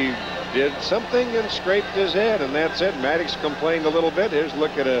said he did something and scraped his head, and that's it. Maddox complained a little bit. Here's a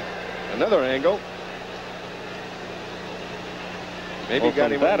look at another angle. Maybe well,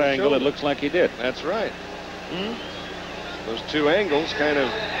 got from him that on the angle, shoulder. it looks like he did. That's right. Those two angles kind of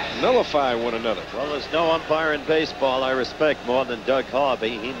nullify one another. Well, there's no umpire in baseball I respect more than Doug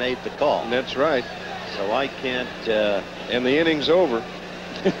Harvey. He made the call. That's right. So I can't. And the inning's over.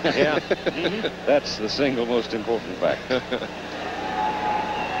 Yeah. That's the single most important fact.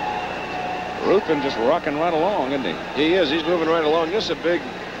 Ruthven just rocking right along, isn't he? He is. He's moving right along. This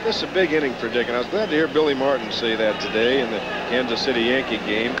is a big inning for Dick, and I was glad to hear Billy Martin say that today in the Kansas City Yankee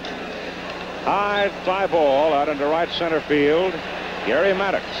game. High fly ball out into right center field. Gary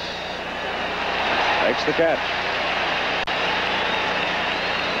Maddox makes the catch.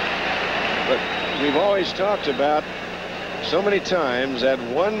 But we've always talked about so many times that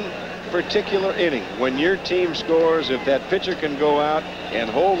one particular inning, when your team scores, if that pitcher can go out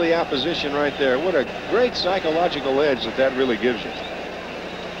and hold the opposition right there, what a great psychological edge that really gives you.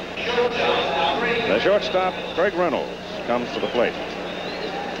 The shortstop, Craig Reynolds, comes to the plate.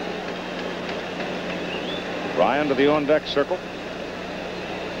 Ryan to the on-deck circle.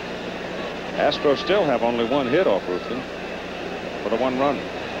 Astros still have only 1 hit off Ruthven for the 1 run.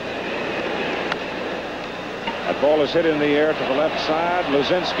 That ball is hit in the air to the left side.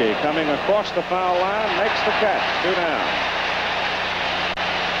 Luzinski coming across the foul line makes the catch. 2 down.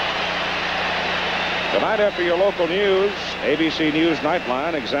 Tonight after your local news, ABC News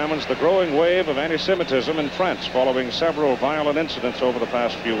Nightline examines the growing wave of anti-Semitism in France following several violent incidents over the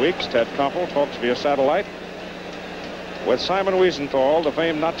past few weeks. Ted Koppel talks via satellite with Simon Wiesenthal, the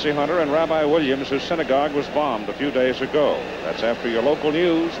famed Nazi hunter, and Rabbi Williams, whose synagogue was bombed a few days ago. That's after your local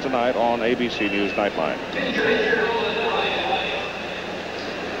news tonight on ABC News Nightline.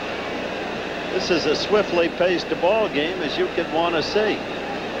 This is a swiftly paced ball game as you could want to see.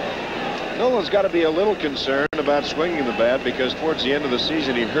 Nolan's got to be a little concerned about swinging the bat because towards the end of the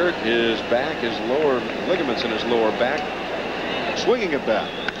season he hurt his back, his lower ligaments in his lower back, swinging a bat.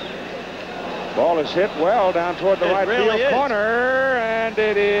 Ball is hit well down toward the right really field corner, and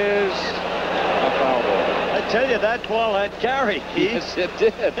it is a foul ball. I tell you, that ball had carry, Keith. Yes, it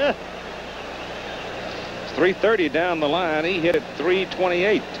did. It's 330 down the line. He hit it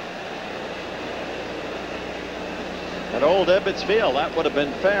 328. At old Ebbets Field, that would have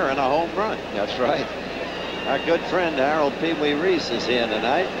been fair in a home run. That's right. Our good friend Harold Pee Wee Reese is here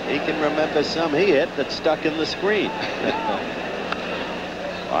tonight. He can remember some he hit that stuck in the screen.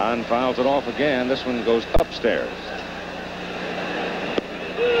 Ryan fouls it off again. This one goes upstairs.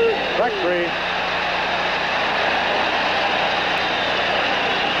 Strike 3.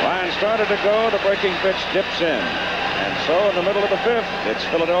 Ryan started to go. The breaking pitch dips in. And so in the middle of the 5th, it's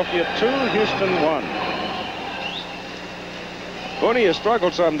Philadelphia 2, Houston 1. Booney has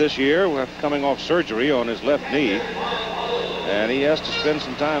struggled some this year with coming off surgery on his left knee. And he has to spend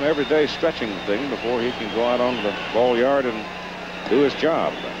some time every day stretching the thing before he can go out onto the ball yard and do his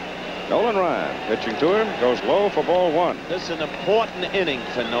job. Nolan Ryan pitching to him, goes low for ball 1. This is an important inning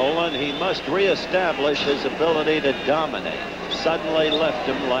for Nolan. He must reestablish his ability to dominate. Suddenly left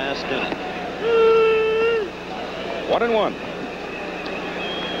him last inning. 1-1.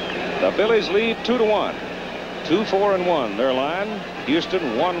 The Phillies lead 2-1. 2-4-1 their line.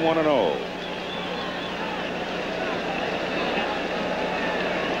 Houston 1-1-0.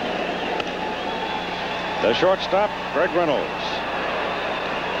 The shortstop, Greg Reynolds,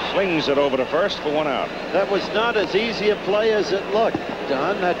 slings it over to first for 1 out. That was not as easy a play as it looked,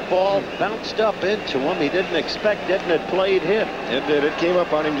 Don. That ball bounced up into him. He didn't expect it, and it played him. It did. It came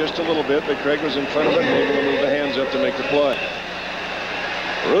up on him just a little bit, but Craig was in front of it and able to move the hands up to make the play.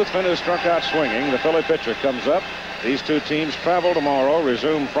 Ruthven, who struck out swinging. The Philly pitcher comes up. These two teams travel tomorrow,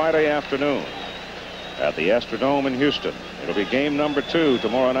 resume Friday afternoon at the Astrodome in Houston. It'll be game number 2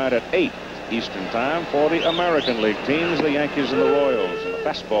 tomorrow night at 8 Eastern time for the American League teams, the Yankees and the Royals. And the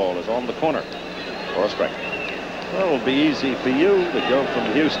fastball is on the corner for a strike. Well, it'll be easy for you to go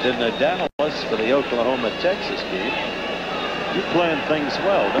from Houston to Dallas for the Oklahoma-Texas game. You plan things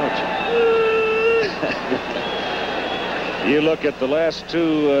well, don't you? You look at the last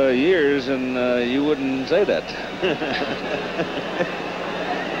 2 years and you wouldn't say that.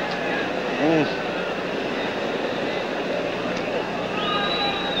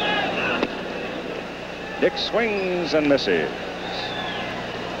 Dick swings and misses.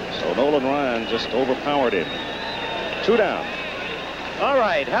 So Nolan Ryan just overpowered him. 2 down. All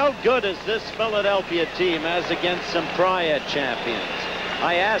right, how good is this Philadelphia team as against some prior champions?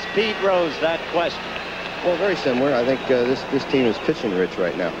 I asked Pete Rose that question. Well, very similar. I think this team is pitching rich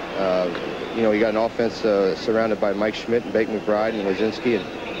right now. You know, you got an offense surrounded by Mike Schmidt and Bake McBride and Lazinski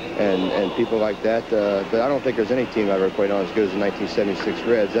and people like that. But I don't think there's any team I've ever played on as good as the 1976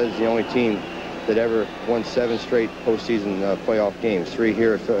 Reds. That is the only team that ever won 7 straight postseason playoff games. 3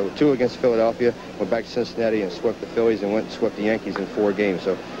 here, 2 against Philadelphia, went back to Cincinnati and swept the Phillies, and went and swept the Yankees in 4 games.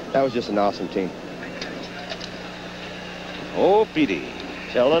 So that was just an awesome team. Oh, Petey.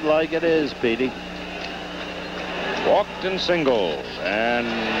 Tell it like it is, Petey. Walked in singles, and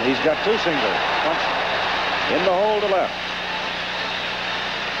he's got 2 singles. In the hole to left.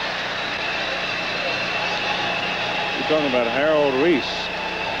 You're talking about Harold Reese.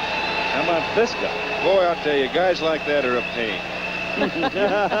 How about this guy? Boy, I'll tell you, guys like that are a pain. They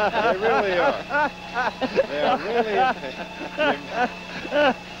really are. They are really a pain.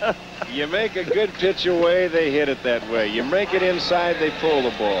 You make a good pitch away, they hit it that way. You make it inside, they pull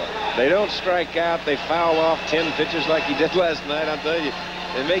the ball. They don't strike out, they foul off 10 pitches like he did last night. I'll tell you,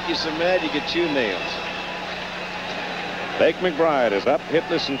 they make you so mad you could chew nails. Bake McBride is up,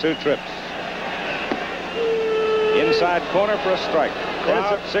 hitless in 2 trips. Inside corner for a strike.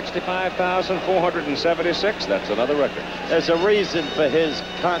 Crowd 65,476. That's another record. There's a reason for his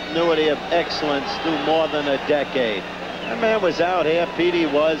continuity of excellence through more than a decade. That man was out here, Petey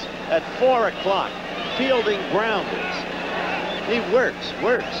was, at 4 o'clock, fielding grounders. He works.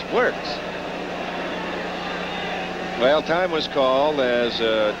 Well, time was called as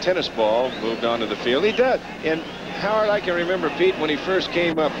a tennis ball moved onto the field. He did. And Howard, I can remember, Pete, when he first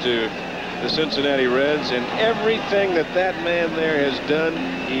came up to the Cincinnati Reds, and everything that man there has done,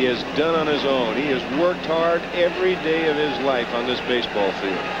 he has done on his own. He has worked hard every day of his life on this baseball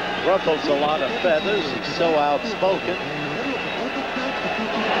field. Ruffles a lot of feathers. He's so outspoken,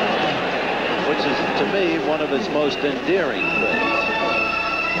 which is, to me, one of his most endearing traits.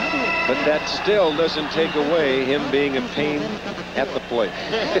 But that still doesn't take away him being a pain at the plate.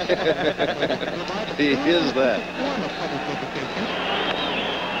 He is that.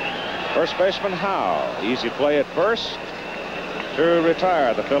 First baseman Howe. Easy play at first to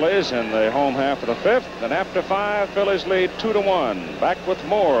retire the Phillies in the home half of the 5th. And after 5, Phillies lead 2-1. Back with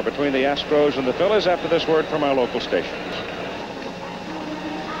more between the Astros and the Phillies after this word from our local stations.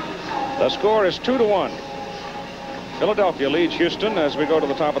 The score is 2-1. Philadelphia leads Houston as we go to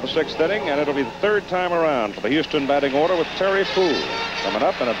the top of the 6th inning, and it'll be the 3rd time around for the Houston batting order with Terry Poole coming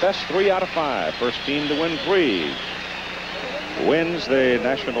up in a best 3 out of 5. First team to win 3 wins the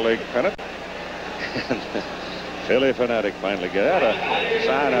National League pennant. Philly Fanatic finally get out a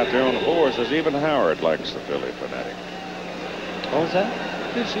sign out there on the board says even Howard likes the Philly Fanatic. What was that?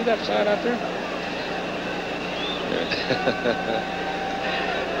 Did you see that sign out there?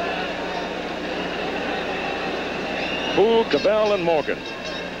 Poole, Cabell, and Morgan.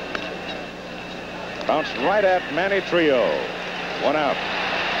 Bounced right at Manny Trio. 1 out.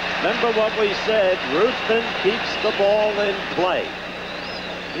 Remember what we said, Ruthven keeps the ball in play.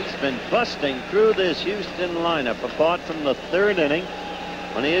 He's been busting through this Houston lineup, apart from the 3rd inning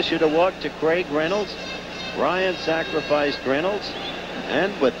when he issued a walk to Craig Reynolds. Ryan sacrificed Reynolds,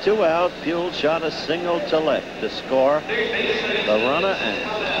 and with 2 out, Puel shot a single to left to score the runner, and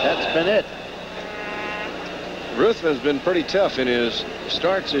that's been it. Ruthven's been pretty tough in his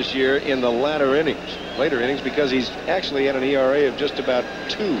starts this year in the later innings, because he's actually had an ERA of just about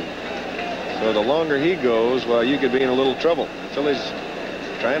 2 So the longer he goes, well, you could be in a little trouble. The Phillies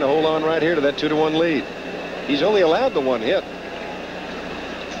trying to hold on right here to that 2-1 lead. He's only allowed the 1 hit.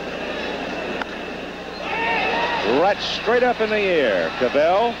 Right straight up in the air.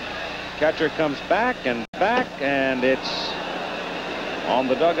 Cabell. Catcher comes back, and it's on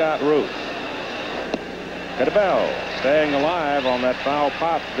the dugout roof. Cabell staying alive on that foul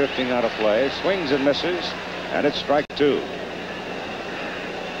pop, drifting out of play. Swings and misses, and it's strike 2.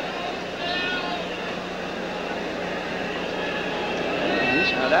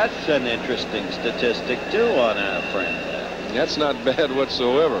 Now that's an interesting statistic too on our friend. That's not bad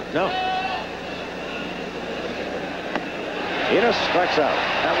whatsoever. No. Enos strikes out.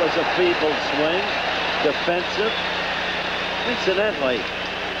 That was a feeble swing. Defensive. Incidentally,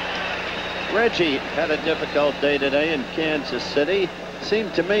 Reggie had a difficult day today in Kansas City.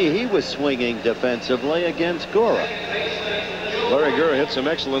 Seemed to me he was swinging defensively against Gura. Larry Gura hit some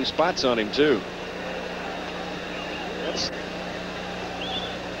excellent spots on him too.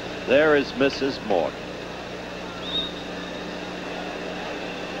 There is Mrs. Morgan.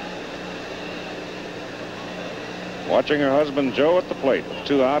 Watching her husband Joe at the plate with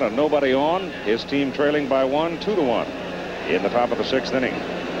 2 out and nobody on. His team trailing by 1, 2-1 in the top of the 6th inning.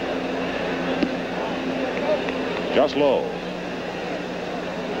 Just low.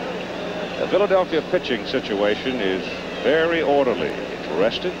 The Philadelphia pitching situation is very orderly. It's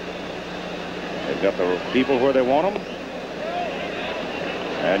rested. They've got the people where they want them.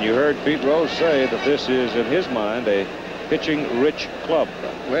 And you heard Pete Rose say that this is, in his mind, a pitching-rich club.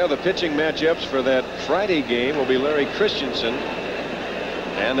 Well, the pitching matchups for that Friday game will be Larry Christensen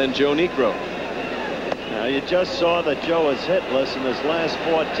and then Joe Niekro. Now, you just saw that Joe is hitless in his last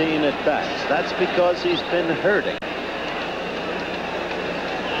 14 at-bats. That's because he's been hurting.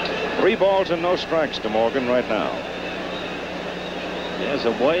 3 balls and no strikes to Morgan right now. He has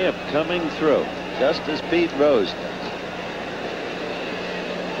a way of coming through, just as Pete Rose does.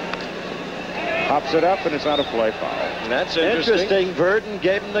 Pops it up, and it's not a play foul. That's interesting. Burton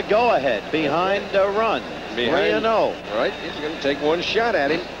gave him the go-ahead behind a run. 3-0. Right. He's going to take one shot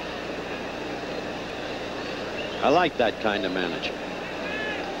at him. I like that kind of manager.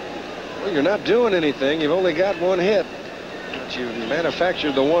 Well, you're not doing anything. You've only got 1 hit. But you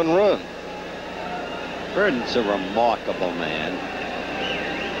manufactured the 1 run. Burton's a remarkable man.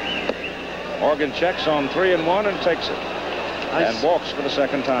 Morgan checks on 3-1 and takes it. And walks for the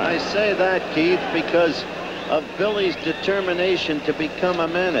 2nd time. I say that, Keith, because of Billy's determination to become a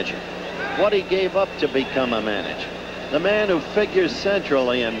manager. What he gave up to become a manager. The man who figures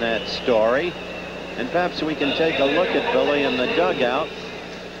centrally in that story, and perhaps we can take a look at Billy in the dugout,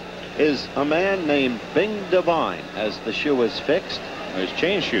 is a man named Bing Devine, as the shoe is fixed. His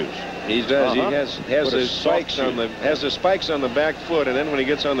chain shoes. He does. He has his spikes on the back foot, and then when he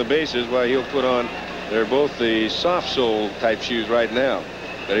gets on the bases, well, he'll put on. They're both the soft sole type shoes right now.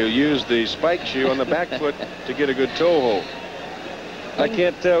 But he'll use the spike shoe on the back foot to get a good toe hold. I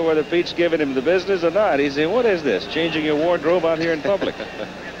can't tell whether Pete's giving him the business or not. He's saying, what is this? Changing your wardrobe out here in public?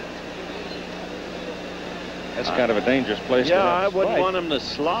 That's kind of a dangerous place to have I wouldn't want him to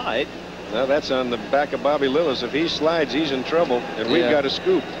slide. Now that's on the back of Bobby Lillis. If he slides, he's in trouble, and we've got a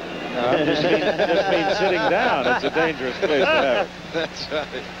scoop. Just means sitting down. It's a dangerous place to have. That's right.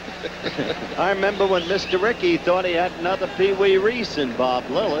 I remember when Mr. Rickey thought he had another Pee Wee Reese in Bob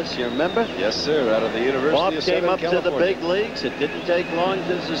Lillis. You remember? Yes, sir. Out of the University Bob of came Southern up California. to the big leagues. It didn't take long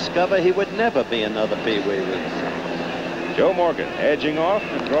to discover he would never be another Pee Wee Reese. Joe Morgan edging off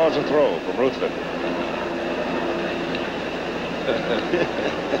and draws a throw from Ruthven.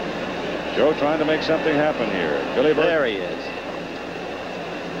 Joe trying to make something happen here. Billy Burton. There he is.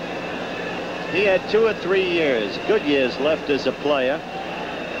 He had 2 or 3 years, good years left as a player.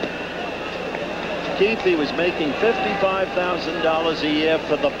 Keith, he was making $55,000 a year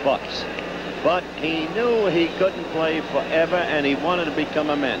for the Bucks. But he knew he couldn't play forever, and he wanted to become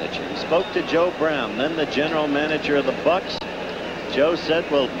a manager. He spoke to Joe Brown, then the general manager of the Bucks. Joe said,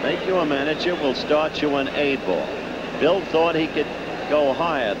 we'll make you a manager. We'll start you an A ball. Bill thought he could go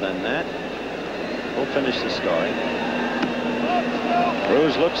higher than that. We'll finish the story.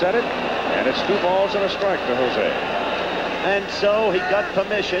 Cruz looks at it, and it's 2 balls and a strike to Jose. And so he got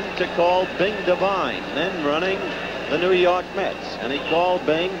permission to call Bing Devine, then running the New York Mets. And he called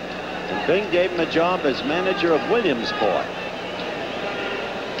Bing, and Bing gave him a job as manager of Williamsport.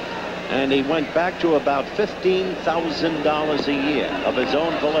 And he went back to about $15,000 a year of his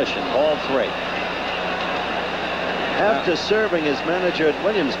own volition, all 3. After serving as manager at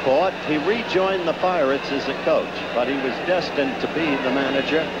Williamsport, he rejoined the Pirates as a coach, but he was destined to be the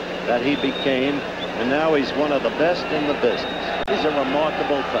manager that he became, and now he's one of the best in the business. He's a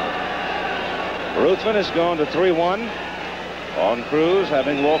remarkable fellow. Ruthven has gone to 3-1 on Cruz,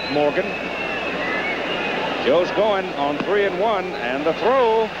 having walked Morgan. Joe's going on 3-1, and the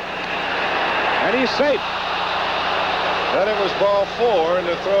throw, and he's safe. Then it was ball 4, and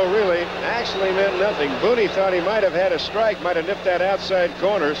the throw really actually meant nothing. Booney thought he might have had a strike, might have nipped that outside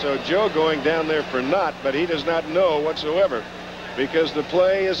corner, so Joe going down there for not, but he does not know whatsoever because the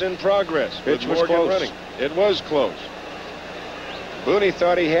play is in progress. Pitch was Morgan close. running. It was close. Booney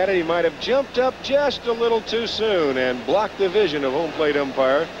thought he had it. He might have jumped up just a little too soon and blocked the vision of home plate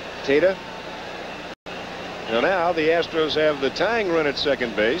umpire Tata. Now the Astros have the tying run at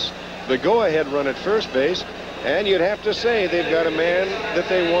second base, the go-ahead run at first base, and you'd have to say they've got a man that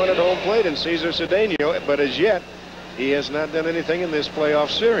they want at home plate in Cesar Cedeno, but as yet he has not done anything in this playoff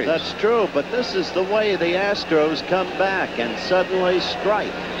series. That's true, but this is the way the Astros come back and suddenly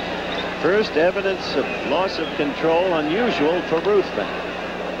strike. First evidence of loss of control, unusual for Ruthven.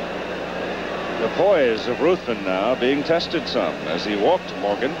 The poise of Ruthven now being tested some as he walked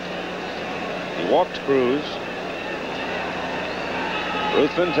Morgan. He walked Cruz.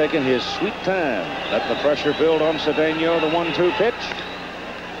 Ruthven taking his sweet time, letting the pressure build on Cedeno. The 1-2 pitch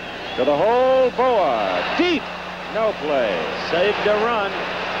to the hole. Boa deep, no play, Saved a run.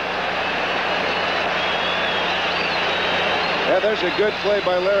 Yeah, there's a good play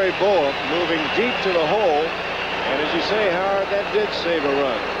by Larry Boa, moving deep to the hole, and as you say, Howard, that did save a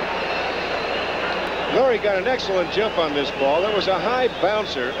run. Larry got an excellent jump on this ball. That was a high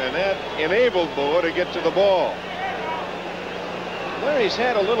bouncer, and that enabled Boa to get to the ball. Larry's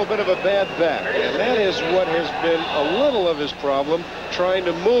had a little bit of a bad back, and that is what has been a little of his problem, trying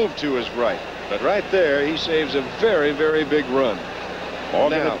to move to his right. But right there, he saves a very, very big run.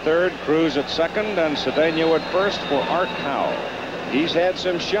 Morgan at third, Cruz at second, and Cedeno at first for Art Howell. He's had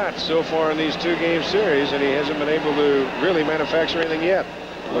some shots so far in these two-game series, and he hasn't been able to really manufacture anything yet.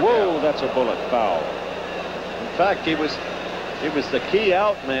 Whoa, that's a bullet foul. In fact, he was the key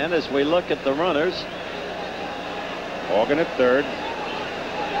out man as we look at the runners. Morgan at third,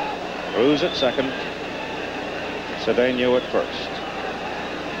 Cruz at second, Cedeno at first.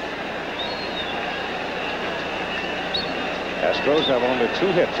 Astros have only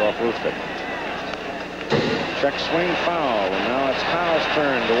 2 hits off Ruthven. Check swing foul, and now it's Howe's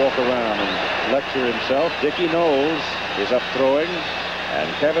turn to walk around and lecture himself. Dickie Knowles is up throwing, and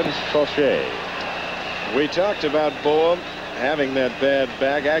Kevin Crochet. We talked about Boa having that bad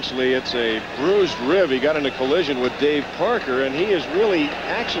back. Actually, it's a bruised rib. He got in a collision with Dave Parker, and he is really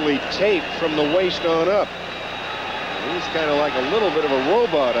actually taped from the waist on up. He's kind of like a little bit of a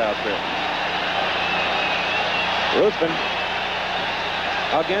robot out there. Ruthven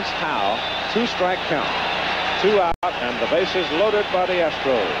against Howe. 2-strike count. 2 out, and the bases loaded by the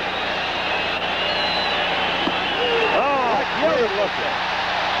Astros. Oh, good looking.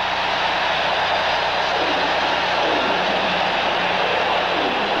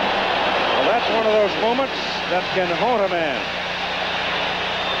 Well, that's one of those moments that can haunt a man.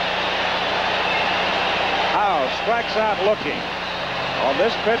 Howe strikes out looking. On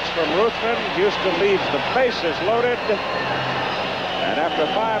this pitch from Ruthven, Houston leads the bases loaded. And after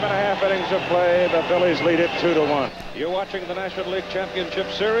 5.5 innings of play, the Phillies lead it 2-1. You're watching the National League Championship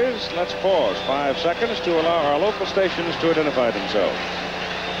Series. Let's pause 5 seconds to allow our local stations to identify themselves.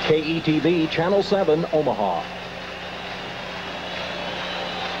 KETV Channel 7, Omaha.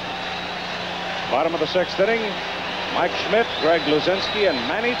 Bottom of the 6th inning, Mike Schmidt, Greg Luzinski, and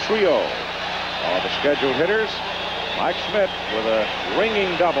Manny Trio are the scheduled hitters. Mike Schmidt with a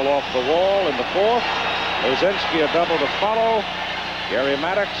ringing double off the wall in the 4th. Luzinski a double to follow. Gary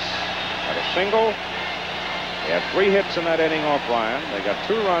Maddox had a single. He had 3 hits in that inning off Ryan. They got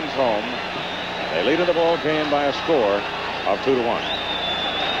 2 runs home. They lead in the ball game by a score of 2-1.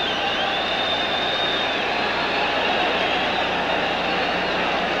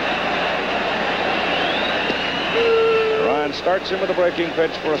 Ryan starts him with a breaking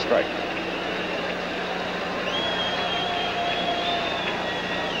pitch for a strike.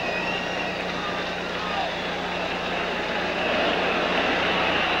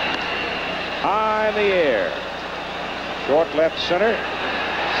 High in the air. Short left center.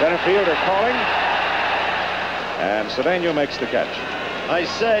 Center fielder calling. And Cedeno makes the catch. I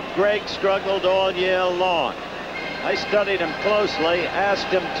said Greg struggled all year long. I studied him closely, asked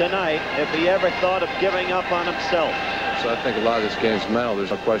him tonight if he ever thought of giving up on himself. So I think a lot of this game's mental.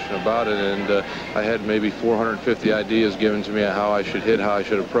 There's no question about it. And I had maybe 450 ideas given to me on how I should hit, how I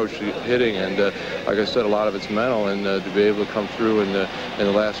should approach hitting. And like I said, a lot of it's mental. And to be able to come through in the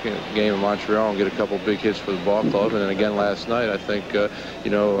last game in Montreal and get a couple big hits for the ball club, and then again last night, I think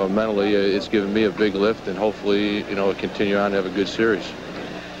mentally it's given me a big lift, and hopefully continue on to have a good series.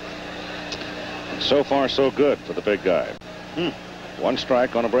 so far so good for the big guy. One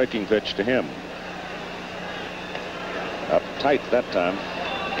strike on a breaking pitch to him. Up tight that time.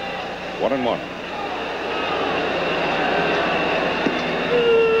 1-1.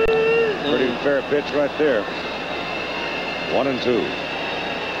 Pretty fair pitch right there. 1-2.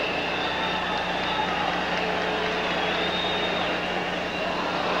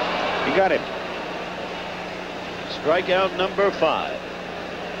 He got him. Strikeout number 5.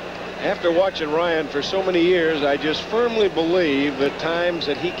 After watching Ryan for so many years, I just firmly believe that times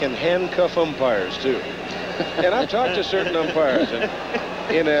that he can handcuff umpires too. And I've talked to certain umpires, and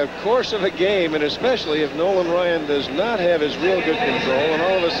in a course of a game, and especially if Nolan Ryan does not have his real good control, and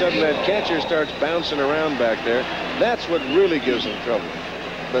all of a sudden that catcher starts bouncing around back there, that's what really gives him trouble.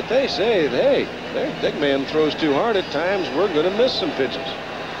 But they say, hey, that big man throws too hard at times. We're going to miss some pitches.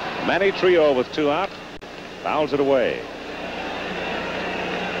 Manny Trio with 2 out. Fouls it away.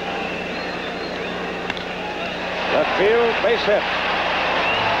 Left field, base hit.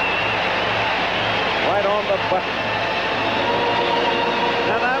 Right on the button.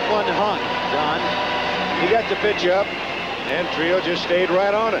 Now that one hung, John. He got the pitch up, and Trio just stayed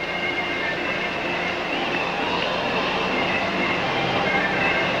right on it.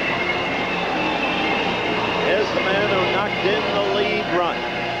 Here's the man who knocked in the lead run.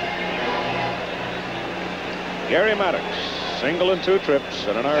 Gary Maddox, single and 2 trips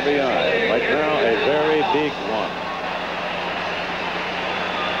and an RBI. Right now, a very big one.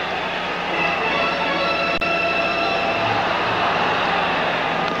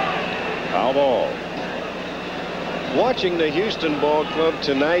 Foul ball. Watching the Houston Ball Club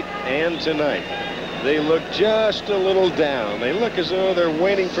tonight, they look just a little down. They look as though they're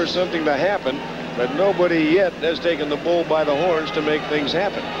waiting for something to happen, but nobody yet has taken the bull by the horns to make things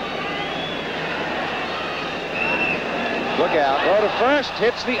happen. Look out. Throw to first,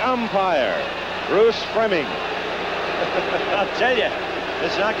 hits the umpire, Bruce Fleming. I'll tell you,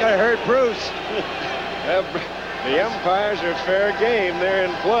 it's not going to hurt Bruce. The umpires are fair game. They're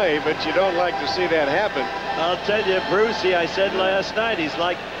in play, but you don't like to see that happen. I'll tell you, Brucey, I said last night, he's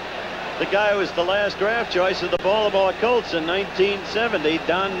like the guy who was the last draft choice of the Baltimore Colts in 1970,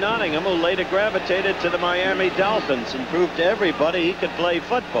 Don Nottingham, who later gravitated to the Miami Dolphins and proved to everybody he could play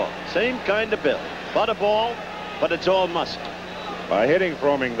football. Same kind of build. Butterball, but it's all muscle. By hitting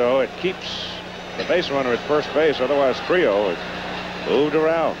Fromming, though, it keeps the base runner at first base. Otherwise, Trio is moved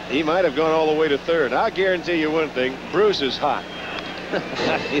around. He might have gone all the way to third. I'll guarantee you one thing. Bruce is hot.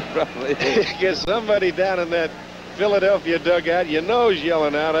 He probably is. Get somebody down in that Philadelphia dugout, you know, he's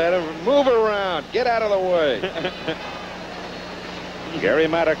yelling out at him, move around, get out of the way. Gary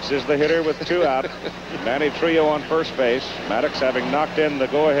Maddox is the hitter with 2 out. Manny Trio on first base. Maddox having knocked in the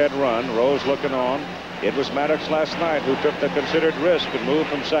go-ahead run. Rose looking on. It was Maddox last night who took the considered risk and moved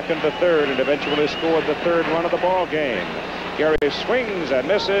from second to third and eventually scored the 3rd run of the ball game. Gary swings and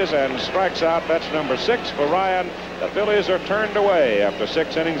misses and strikes out. That's number 6 for Ryan. The Phillies are turned away after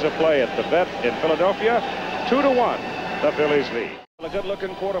 6 innings of play at the vet in Philadelphia. 2-1, the Phillies lead. The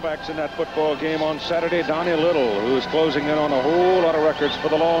good-looking quarterbacks in that football game on Saturday. Donnie Little, who's closing in on a whole lot of records for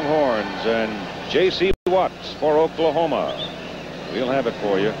the Longhorns, and J.C. Watts for Oklahoma. We'll have it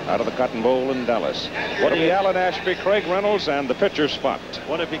for you out of the Cotton Bowl in Dallas. What'll be Alan Ashby, Craig Reynolds, and the pitcher spot?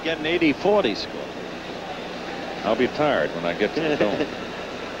 What if you get an 80-40 score? I'll be tired when I get to the dome.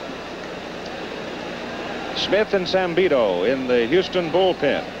 Smith and Zambito in the Houston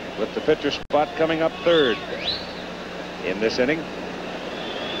bullpen with the pitcher spot coming up 3rd in this inning.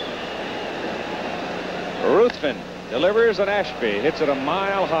 Ruthven delivers, and Ashby hits it a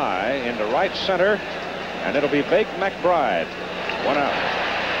mile high into right center, and it'll be Bake McBride. 1 out.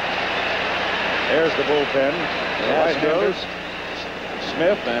 There's the bullpen. The right-handers,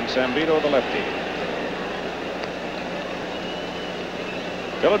 Smith and Zambito, the lefty.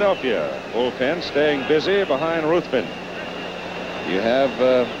 Philadelphia bullpen staying busy behind Ruthven. You have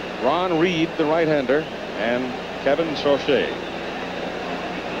Ron Reed, the right-hander, and Kevin Sauché.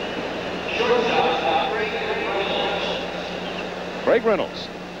 Craig Reynolds.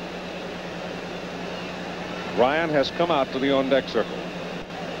 Ryan has come out to the on-deck circle.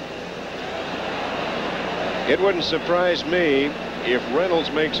 It wouldn't surprise me if Reynolds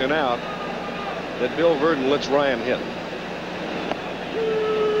makes an out that Bill Verdon lets Ryan hit.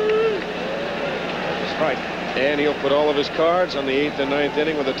 That's right. And he'll put all of his cards on the 8th and 9th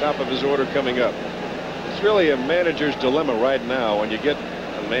inning with the top of his order coming up. It's really a manager's dilemma right now when you get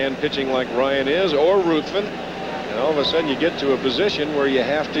a man pitching like Ryan is, or Ruthven, and all of a sudden you get to a position where you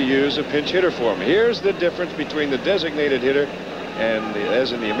have to use a pinch hitter for him. Here's the difference between the designated hitter and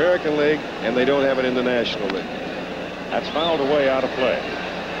as in the American League, and they don't have it in the National League. That's fouled away out of play.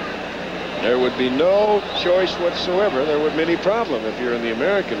 There would be no choice whatsoever. There wouldn't be any problem if you're in the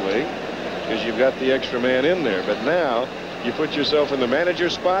American League, because you've got the extra man in there. But now you put yourself in the manager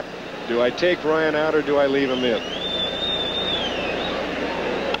spot. Do I take Ryan out or do I leave him in?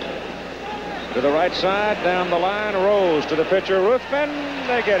 To the right side, down the line, Rose to the pitcher, Ruthven.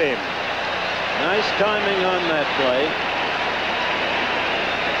 They get him. Nice timing on that play.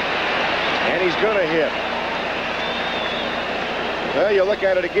 And he's going to hit. Well, you look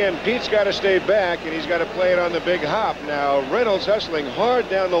at it again. Pete's got to stay back, and he's got to play it on the big hop. Now, Reynolds hustling hard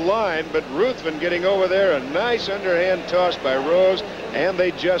down the line, but Ruthven getting over there. A nice underhand toss by Rose, and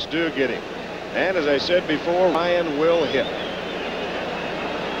they just do get him. And as I said before, Ryan will hit.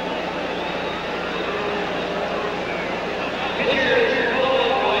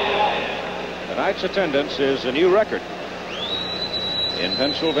 Tonight's attendance is a new record in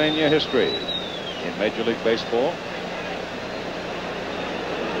Pennsylvania history in Major League Baseball.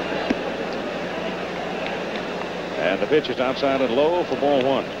 And the pitch is outside and low for ball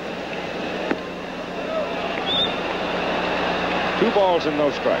one. 2 balls and no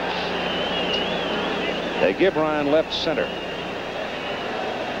strikes. They give Ryan left center.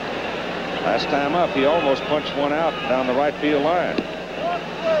 Last time up, he almost punched one out down the right field line.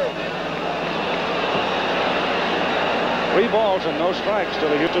 3 balls and no strikes to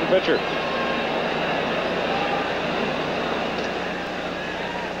the Houston pitcher.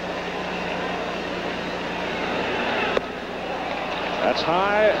 That's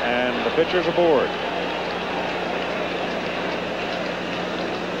high, and the pitcher's aboard.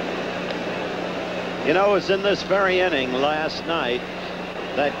 You know, it was in this very inning last night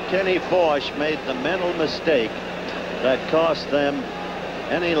that Kenny Forsch made the mental mistake that cost them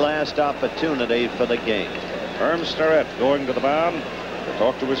any last opportunity for the game. Herm Starrett going to the mound to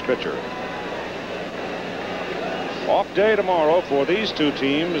talk to his pitcher. Off day tomorrow for these two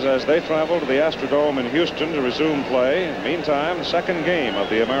teams as they travel to the Astrodome in Houston to resume play. Meantime, second game of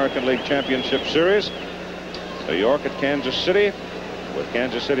the American League Championship Series. New York at Kansas City, with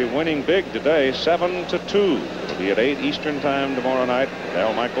Kansas City winning big today, 7-2. It'll be at 8 Eastern time tomorrow night.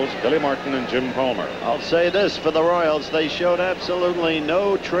 Al Michaels, Billy Martin, and Jim Palmer. I'll say this for the Royals: they showed absolutely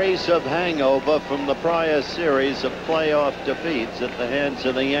no trace of hangover from the prior series of playoff defeats at the hands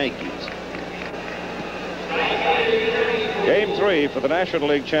of the Yankees. Game 3 for the National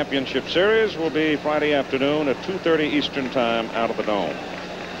League Championship Series will be Friday afternoon at 2:30 Eastern time out of the Dome.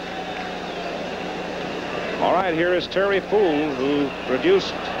 All right, here is Terry Poole, who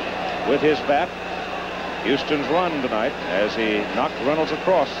produced with his bat Houston's run tonight as he knocked Reynolds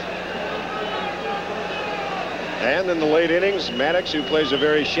across. And in the late innings, Maddox, who plays a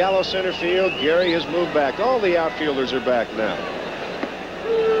very shallow center field. Gary has moved back. All the outfielders are back now.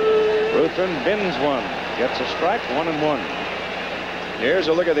 Ruthven bins one, gets a strike, 1-1. Here's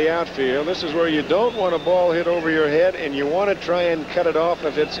a look at the outfield. This is where you don't want a ball hit over your head, and you want to try and cut it off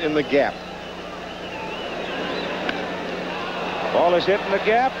if it's in the gap. Ball is hit in the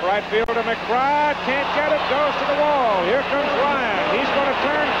gap. Right fielder McBride can't get it. Goes to the wall. Here comes Ryan. He's going to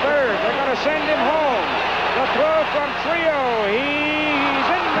turn third. They're going to send him home. The throw from Trio. He's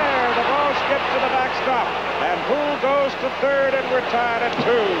in there. The ball skips to the backstop. And Poole goes to third, and we're tied at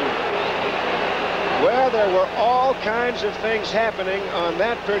 2. Well, there were all kinds of things happening on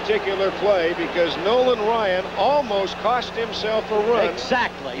that particular play because Nolan Ryan almost cost himself a run.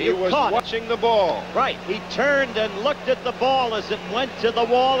 Exactly. He was watching the ball. Right. He turned and looked at the ball as it went to the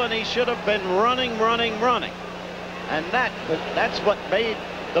wall, and he should have been running. And that's what made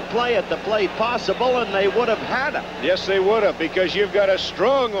the play at the plate possible, and they would have had him. Yes, they would have, because you've got a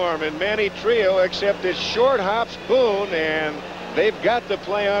strong arm in Manny Trio, except it's short hops Boone, and they've got the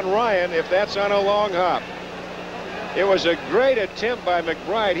play on Ryan if that's on a long hop. It was a great attempt by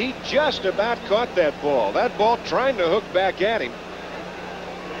McBride. He just about caught that ball. That ball trying to hook back at him.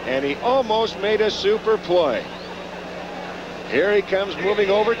 And he almost made a super play. Here he comes moving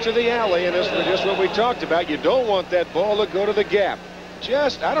over to the alley, and this is just what we talked about. You don't want that ball to go to the gap.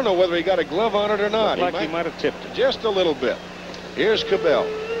 I don't know whether he got a glove on it or not. Looked like he might have tipped it. Just a little bit. Here's Cabell.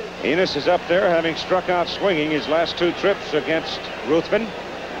 Enos is up there, having struck out swinging his last 2 trips against Ruthven.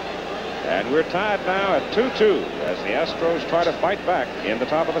 And we're tied now at 2-2 as the Astros try to fight back in the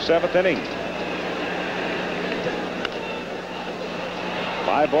top of the 7th inning.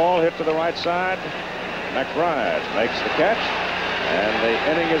 Fly ball hit to the right side. McBride makes the catch, and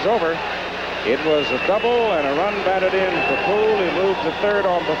the inning is over. It was a double and a run batted in for Poole. He moved to third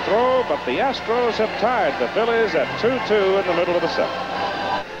on the throw, but the Astros have tied the Phillies at 2-2 in the middle of the 7th.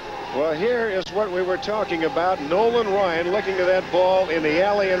 Well, here is what we were talking about. Nolan Ryan looking at that ball in the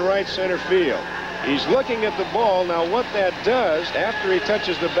alley in right center field. He's looking at the ball. Now what that does, after he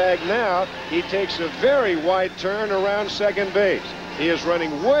touches the bag now, he takes a very wide turn around second base. He is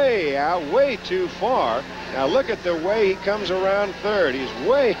running way out, way too far. Now look at the way he comes around third. He's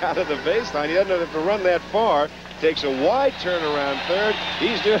way out of the baseline. He doesn't have to run that far. Takes a wide turn around third.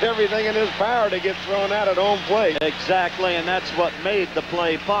 He's doing everything in his power to get thrown out at home plate. Exactly, and that's what made the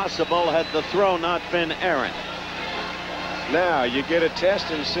play possible had the throw not been errant. Now you get a test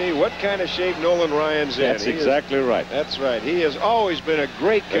and see what kind of shape Nolan Ryan's in. That's exactly right. That's right. He has always been a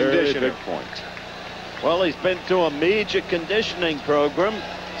great conditioner. Very good point. Well, he's been through a major conditioning program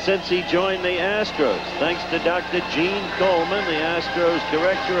since he joined the Astros, thanks to Dr. Gene Coleman, the Astros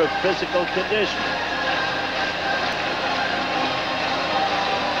Director of Physical Conditioning.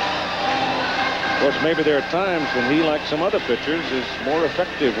 Of course, maybe there are times when he, like some other pitchers, is more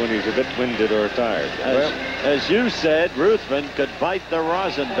effective when he's a bit winded or tired. As you said, Ruthven could bite the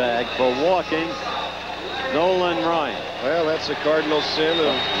rosin bag for walking Nolan Ryan. Well, that's a cardinal sin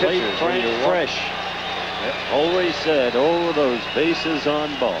of Late pitchers. Frank Fresh. Yep. Always said, oh, those bases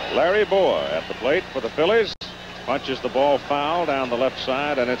on ball. Larry Boa at the plate for the Phillies. Punches the ball foul down the left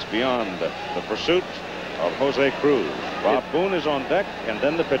side, and it's beyond the pursuit of Jose Cruz. Bob Boone is on deck, and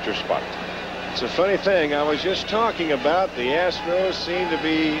then the pitcher spot. It's a funny thing. I was just talking about the Astros seem to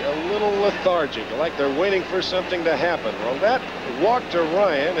be a little lethargic, like they're waiting for something to happen. Well, that walk to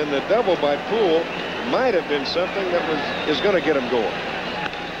Ryan and the double by Poole might have been something that is going to get him going.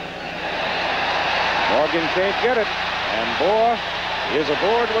 Morgan can't get it, and Boa is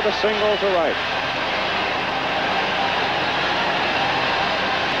aboard with a single to right.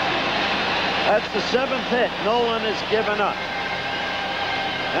 That's the 7th hit Nolan has given up.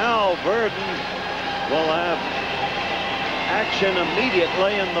 Now Burden will have action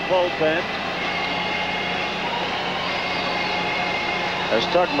immediately in the bullpen. There's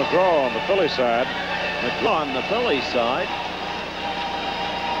Tug McGraw on the Philly side. McGraw on the Philly side.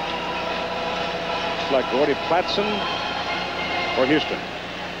 It's like Gordy Platson for Houston.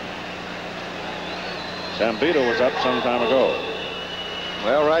 Zambito was up some time ago.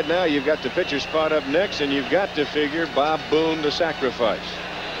 Well, right now you've got the pitcher spot up next, and you've got to figure Bob Boone to sacrifice.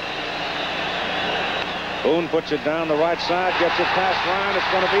 Boone puts it down the right side, gets it past Ryan. It's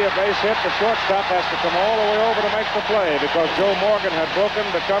going to be a base hit. The shortstop has to come all the way over to make the play because Joe Morgan had broken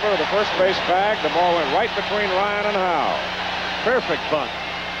the cover of the first base bag. The ball went right between Ryan and Howe. Perfect bunt.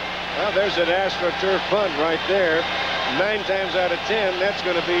 Well, there's an AstroTurf bunt right there. 9 times out of 10, that's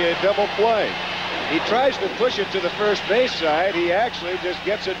going to be a double play. He tries to push it to the first base side. He actually just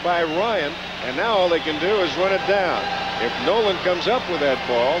gets it by Ryan, and now all they can do is run it down. If Nolan comes up with that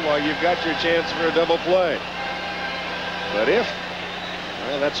ball, well, you've got your chance for a double play. But if,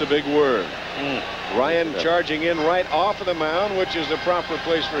 well, that's a big word. Ryan charging in right off of the mound, which is the proper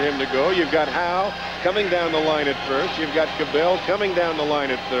place for him to go. You've got Howe coming down the line at first. You've got Cabell coming down the line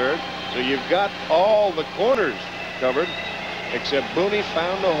at third. So you've got all the corners covered, except Booney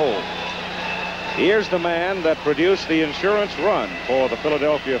found the hole. Here's the man that produced the insurance run for the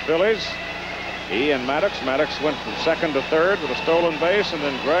Philadelphia Phillies. He and Maddox. Maddox went from second to third with a stolen base, and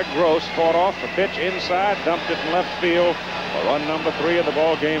then Greg Gross fought off a pitch inside, dumped it in left field for run number 3 of the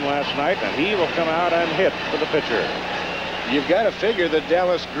ball game last night, and he will come out and hit for the pitcher. You've got to figure that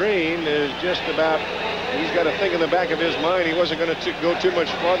Dallas Green is just about, he's got to think in the back of his mind he wasn't going to go too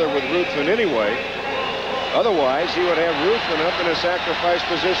much farther with Ruthven anyway. Otherwise, he would have Ruthven up in a sacrifice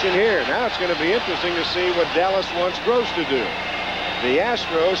position here. Now it's going to be interesting to see what Dallas wants Gross to do. The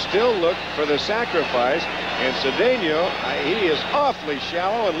Astros still look for the sacrifice, and Cedeno, he is awfully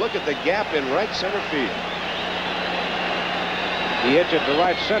shallow, and look at the gap in right center field. He hits it to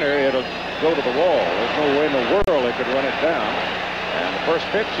right center, it'll go to the wall. There's no way in the world they could run it down. And the first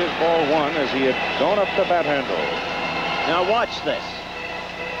pitch is ball 1 as he had gone up the bat handle. Now watch this.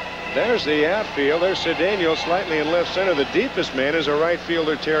 There's the outfield. There's Cedeno slightly in left center. The deepest man is a right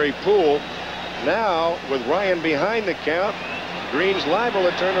fielder, Terry Poole. Now, with Ryan behind the count, Green's liable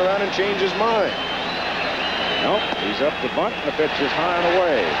to turn around and change his mind. Nope, he's up to bunt, and the pitch is high and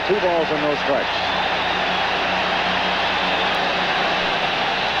away. 2 balls and no strikes.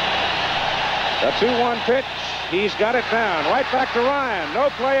 The 2-1 pitch. He's got it down. Right back to Ryan. No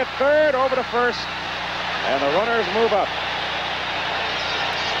play at third, over to first, and the runners move up.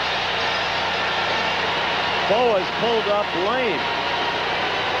 Boa's pulled up lane.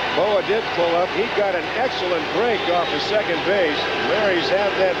 Boa did pull up. He got an excellent break off of second base. Larry's had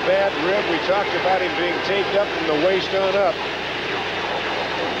that bad rib. We talked about him being taped up from the waist on up.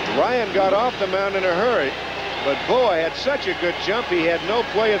 Ryan got off the mound in a hurry, but Boa had such a good jump he had no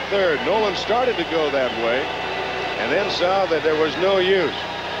play at third. Nolan started to go that way and then saw that there was no use.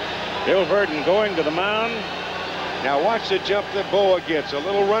 Bill Verdon going to the mound. Now watch the jump that Boa gets. A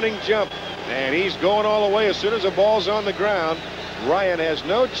little running jump. And he's going all the way as soon as the ball's on the ground. Ryan has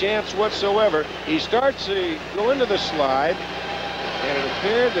no chance whatsoever. He starts to go into the slide. And it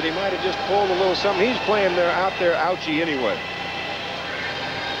appeared that he might have just pulled a little something. He's playing there out there ouchie anyway.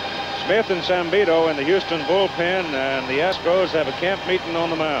 Smith and Zambito in the Houston bullpen, and the Astros have a camp meeting on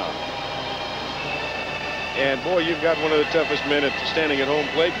the mound. And boy, you've got one of the toughest men standing at home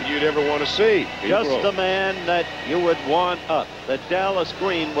plate that you'd ever want to see. Just the man that you would want up, that Dallas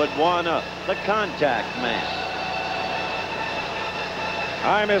Green would want up, the contact man.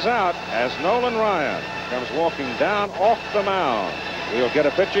 Time is out as Nolan Ryan comes walking down off the mound. We'll get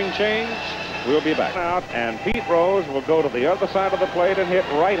a pitching change. We'll be back out, and Pete Rose will go to the other side of the plate and hit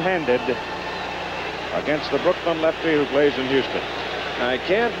right-handed against the Brooklyn lefty who plays in Houston. I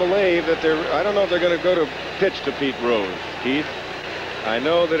can't believe that I don't know if they're going to go to pitch to Pete Rose, Keith. I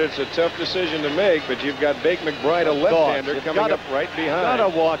know that it's a tough decision to make, but you've got Bake McBride, a left-hander, coming up right behind.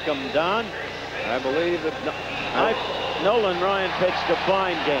 Gotta walk him, Don. I believe that. Nolan Ryan pitched a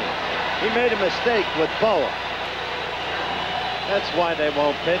fine game. He made a mistake with Boa. That's why they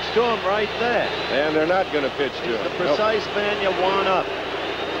won't pitch to him right there. And they're not going to pitch to him. The precise man you want up.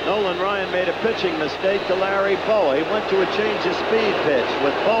 Nolan Ryan made a pitching mistake to Larry Boa. He went to a change of speed pitch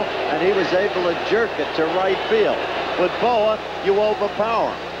with Boa, and he was able to jerk it to right field. With Boa, you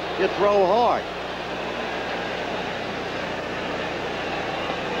overpower him. You throw hard.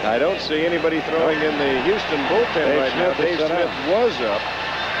 I don't see anybody throwing in the Houston bullpen right now. Dave Smith was up.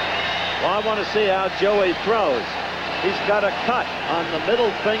 Well, I want to see how Joey throws. He's got a cut on the middle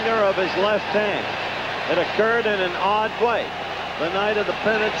finger of his left hand. It occurred in an odd way the night of the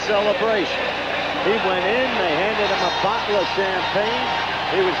pennant celebration. He went in, they handed him a bottle of champagne.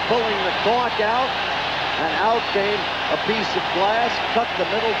 He was pulling the cork out, and out came a piece of glass, cut the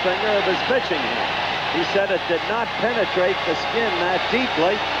middle finger of his pitching hand. He said it did not penetrate the skin that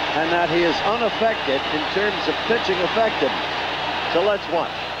deeply, and that he is unaffected in terms of pitching effectiveness. So let's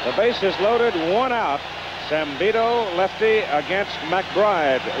watch. The base is loaded, one out. Zambito, lefty, against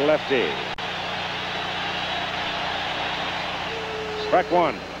McBride, lefty. Strike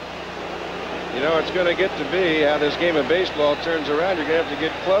one. You know, it's going to get to be how this game of baseball turns around. You're going to have to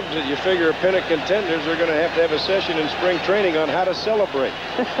get clubs that you figure are pennant contenders are going to have a session in spring training on how to celebrate.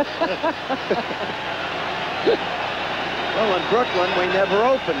 Well, in Brooklyn, we never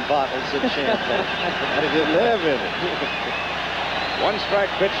opened bottles of champagne. They didn't have any. One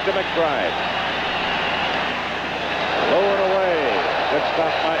strike pitch to McBride. Lowered away. Good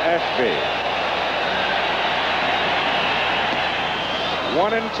stop by Ashby.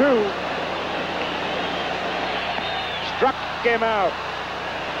 1-2. Struck him out.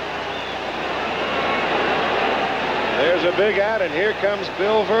 There's a big out, and here comes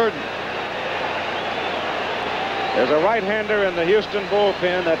Bill Verdon. There's a right-hander in the Houston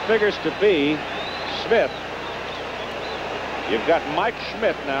bullpen that figures to be Smith. You've got Mike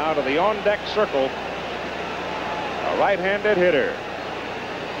Schmidt now to the on-deck circle. A right-handed hitter.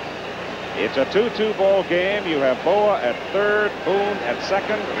 It's a 2-2 ball game. You have Boa at third, Boone at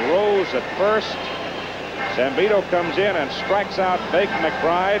second, Rose at first. Zambito comes in and strikes out Bake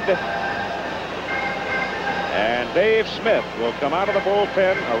McBride. And Dave Smith will come out of the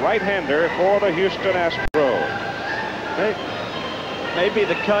bullpen, a right-hander for the Houston Astros. Maybe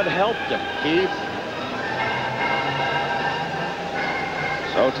the cut helped him, Keith.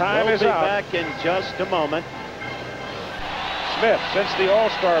 So time is out. We'll be back in just a moment. Smith, since the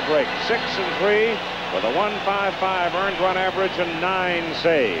All-Star break, 6-3 with a 1.55 earned run average and 9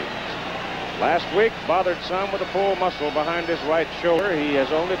 saves. Last week, bothered some with a pulled muscle behind his right shoulder. He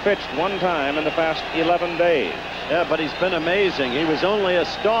has only pitched one time in the past 11 days. Yeah, but he's been amazing. He was only a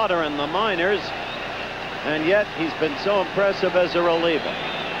starter in the minors, and yet he's been so impressive as a reliever.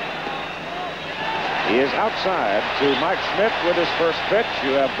 He is outside to Mike Schmidt with his first pitch.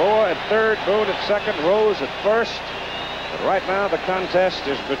 You have Boa at third, Boone at second, Rose at first. But right now the contest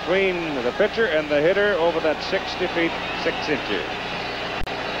is between the pitcher and the hitter over that 60 feet 6 inches.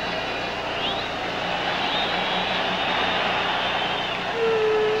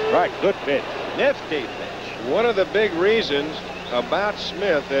 Right, good pitch. Nifty pitch. One of the big reasons about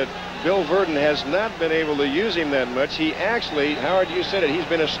Smith that Bill Verdon has not been able to use him that much. He actually, Howard, you said it, he's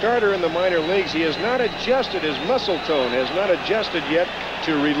been a starter in the minor leagues. He has not adjusted his muscle tone, has not adjusted yet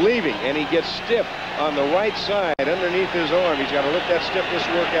to relieving, and he gets stiff on the right side underneath his arm. He's got to let that stiffness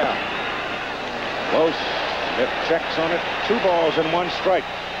work out. Close. Smith checks on it. 2 balls and 1 strike.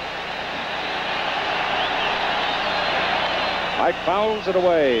 Mike fouls it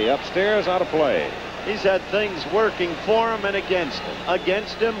away. Upstairs, out of play. He's had things working for him and against him.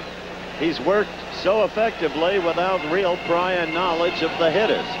 Against him, He's worked so effectively without real prior knowledge of the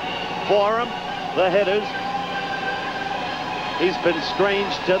hitters. For him, the hitters, he's been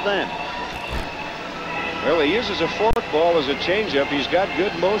strange to them. Well, he uses a forkball as a changeup. He's got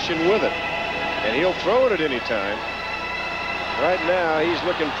good motion with it, and he'll throw it at any time. Right now, he's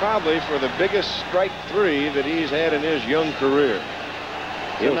looking probably for the biggest strike 3 that he's had in his young career.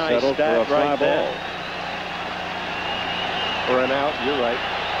 He'll nice settle for a fly right ball. there. For an out, you're right.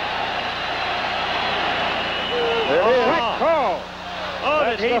 There it is. Quick call. Oh,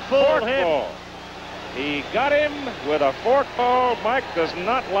 That's did he the fool fork him? ball. He got him with a fork ball. Mike does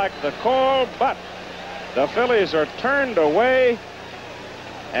not like the call, but the Phillies are turned away,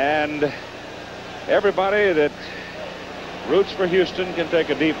 and everybody that roots for Houston can take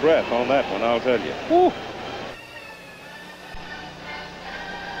a deep breath on that one, I'll tell you. Whew.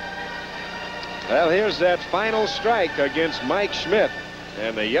 Well, here's that final strike against Mike Schmidt,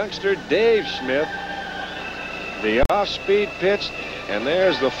 and the youngster Dave Schmidt. The off-speed pitch, and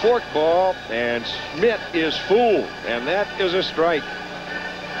there's the fork ball, and Schmidt is fooled, and that is a strike.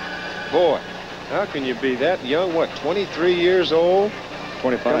 Boy, how can you be that young? What, 23 years old?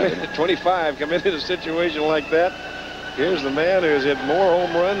 25. 25, come into a situation like that. Here's the man who has hit more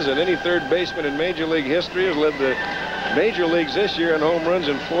home runs than any third baseman in Major League history, has led the Major Leagues this year in home runs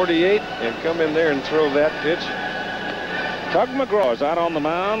in 48, and come in there and throw that pitch. Tug McGraw is out on the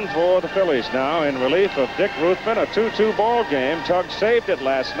mound for the Phillies now in relief of Dick Ruthven. A 2-2 ball game. Tug saved it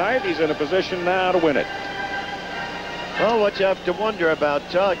last night. He's in a position now to win it. Well, what you have to wonder about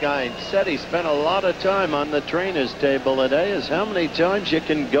Tug, I said he spent a lot of time on the trainer's table today, is how many times you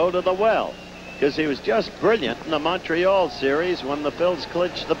can go to the well. Because he was just brilliant in the Montreal series when the Phils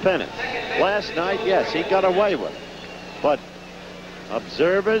clinched the pennant. Last night, yes, he got away with it. But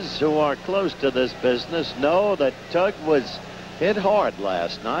observers who are close to this business know that Tug was hit hard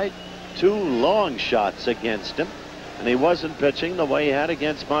last night. 2 long shots against him, and he wasn't pitching the way he had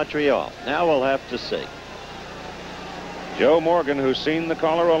against Montreal. Now we'll have to see. Joe Morgan, who's seen the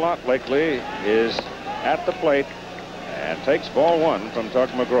caller a lot lately, is at the plate and takes ball 1 from Tug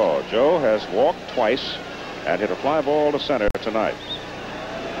McGraw. Joe has walked twice and hit a fly ball to center tonight.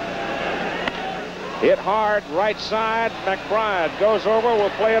 Hit hard, right side. McBride goes over,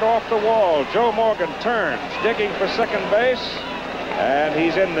 will play it off the wall. Joe Morgan turns, digging for second base, and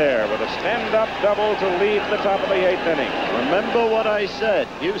he's in there with a stand-up double to lead the top of the 8th inning. Remember what I said,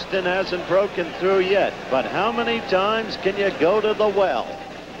 Houston hasn't broken through yet, but how many times can you go to the well?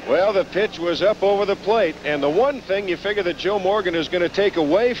 Well, the pitch was up over the plate, and the one thing you figure that Joe Morgan is going to take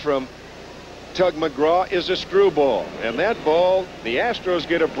away from Tug McGraw is a screwball, and that ball, the Astros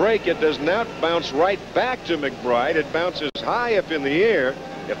get a break. It does not bounce right back to McBride. It bounces high up in the air.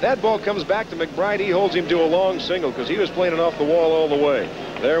 If that ball comes back to McBride, he holds him to a long single because he was playing it off the wall all the way.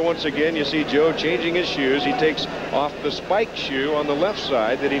 There once again you see Joe changing his shoes. He takes off the spike shoe on the left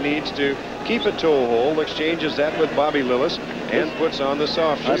side that he needs to keep a toe hold, exchanges that with Bobby Lillis, and puts on the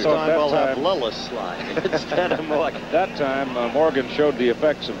soft shoe. This time we'll have Lillis slide instead of Morgan. That time Morgan showed the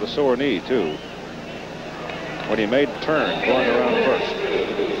effects of the sore knee too when he made the turn going around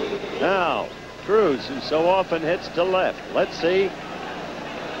first. Now Cruz, who so often hits to left. Let's see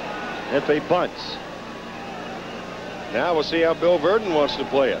if he bunts. Now we'll see how Bill Verdon wants to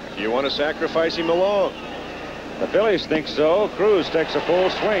play it. Do you want to sacrifice him along? The Phillies think so. Cruz takes a full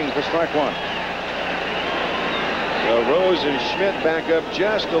swing for strike 1. So Rose and Schmidt back up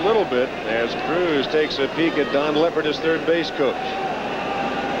just a little bit as Cruz takes a peek at Don Leppert, his third base coach.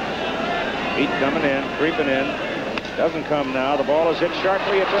 Heat coming in, creeping in. Doesn't come now. The ball is hit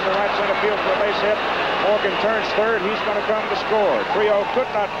sharply. It's in the right center field for a base hit. Morgan turns third. He's going to come to score. Trio could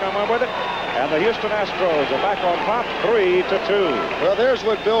not come up with it. And the Houston Astros are back on top 3-2. Well, there's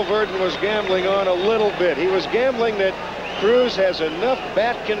what Bill Verdon was gambling on a little bit. He was gambling that Cruz has enough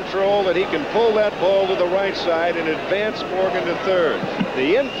bat control that he can pull that ball to the right side and advance Morgan to third.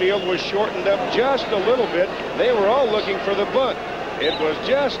 The infield was shortened up just a little bit. They were all looking for the bunt. It was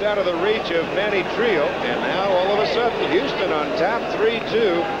just out of the reach of Manny Trio, and now all of a sudden Houston on top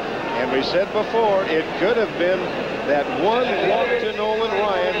 3-2. And we said before, it could have been that one walk to Nolan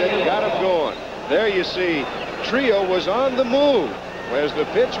Ryan that got him going. There you see, Trio was on the move as the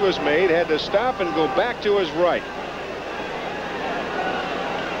pitch was made, had to stop and go back to his right.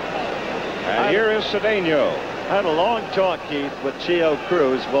 And here is Cedeno. I had a long talk, Keith, with Chio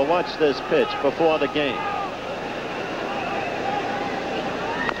Cruz. We'll watch this pitch before the game.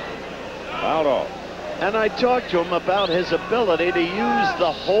 Fouled off. And I talked to him about his ability to use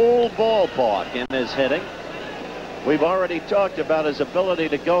the whole ballpark in his hitting. We've already talked about his ability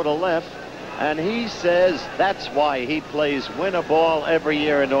to go to left. And he says that's why he plays winter ball every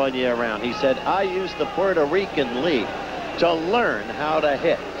year and all year round. He said, I use the Puerto Rican League to learn how to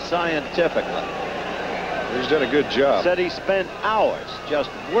hit scientifically. He's done a good job. Said he spent hours just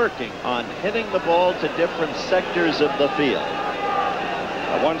working on hitting the ball to different sectors of the field.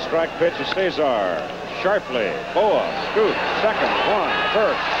 A one-strike pitch to Cesar. Sharply. Boa. Scoop. Second. One.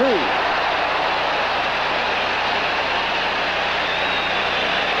 First. Two.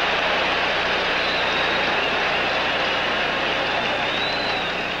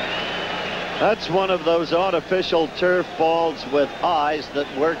 That's one of those artificial turf balls with eyes that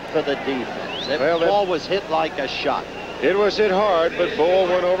work for the defense. That ball was hit like a shot. It was hit hard, but Bowl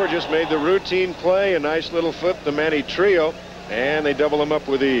went over, just made the routine play, a nice little flip, the Manny trio, and they double him up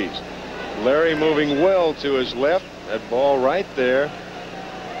with ease. Larry moving well to his left. That ball right there.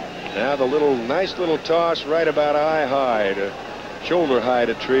 Now the nice little toss right about eye high to shoulder high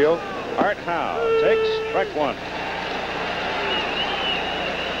to Trio. Art Howe takes strike one.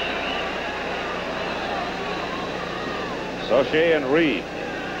 Saucier and Reed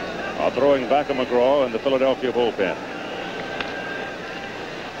are throwing back a McGraw in the Philadelphia bullpen.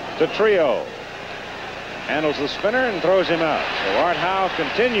 To Trio. Handles the spinner and throws him out. So Art Howe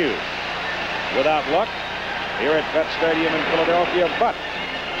continues without luck here at Vet Stadium in Philadelphia. But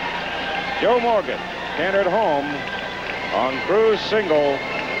Joe Morgan cantered home on Cruz's single,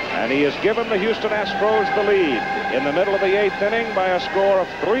 and he has given the Houston Astros the lead in the middle of the 8th inning by a score of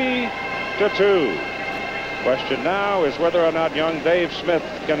 3-2. Question now is whether or not young Dave Smith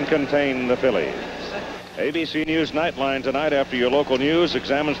can contain the Phillies. ABC News Nightline tonight, after your local news,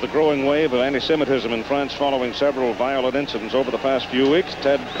 examines the growing wave of anti-Semitism in France following several violent incidents over the past few weeks.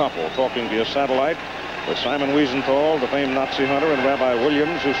 Ted Koppel talking via satellite with Simon Wiesenthal, the famed Nazi hunter, and Rabbi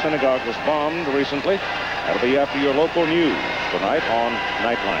Williams, whose synagogue was bombed recently. That'll be after your local news tonight on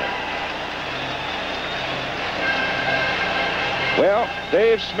Nightline. Well,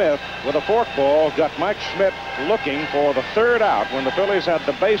 Dave Smith, with a forkball, got Mike Schmidt looking for the third out when the Phillies had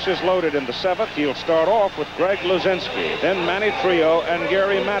the bases loaded in the 7th. He'll start off with Greg Luzinski, then Manny Trio and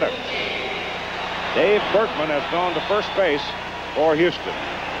Gary Maddox. Dave Bergman has gone to first base for Houston.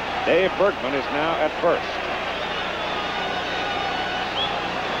 Dave Bergman is now at first.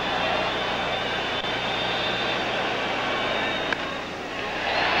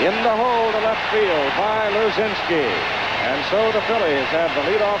 In the hole to left field by Luzinski. And so the Phillies have the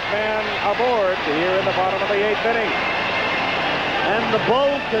leadoff man aboard here in the bottom of the 8th inning. And the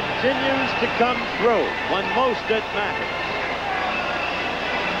ball continues to come through when most it matters.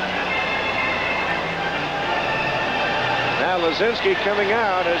 Now Luzinski coming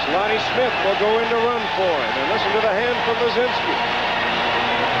out as Lonnie Smith will go in to run for him. And listen to the hand from Luzinski.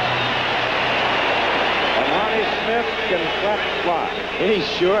 And Lonnie Smith can flat fly. He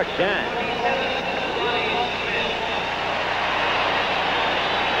sure can.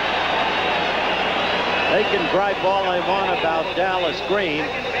 They can gripe all they want about Dallas Green.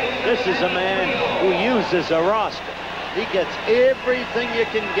 This is a man who uses a roster. He gets everything you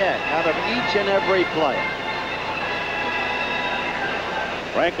can get out of each and every player.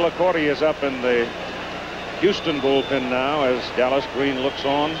 Frank LaCourte is up in the Houston bullpen now as Dallas Green looks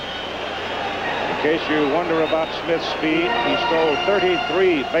on. In case you wonder about Smith's speed, he stole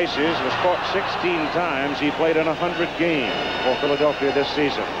 33 bases, was caught 16 times. He played in 100 games for Philadelphia this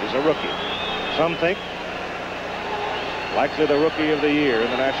season. He's a rookie. Some think likely the rookie of the year in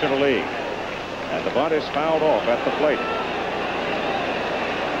the National League. And the bunt is fouled off at the plate.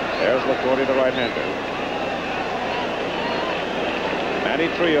 There's LaCourte, the right-hander. Manny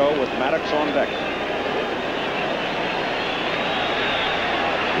Trio with Maddox on deck.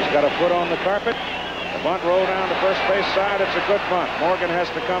 He's got a foot on the carpet. The bunt rolled down the first base side. It's a good bunt. Morgan has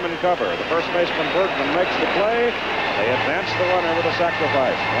to come and cover. The first baseman Bergman makes the play. They advance the runner with a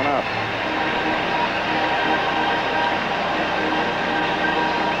sacrifice. One out.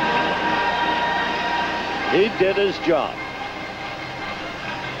 He did his job.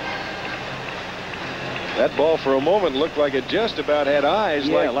 That ball for a moment looked like it just about had eyes,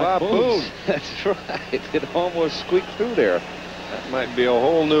 like Bob Boone. That's right. It almost squeaked through there. That might be a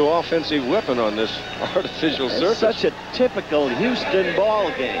whole new offensive weapon on this artificial surface. Such a typical Houston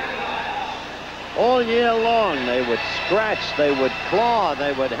ball game. All year long, they would scratch, they would claw,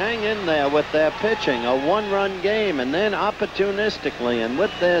 they would hang in there with their pitching. A one-run game, and then opportunistically and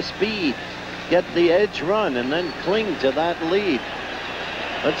with their speed, get the edge run and then cling to that lead.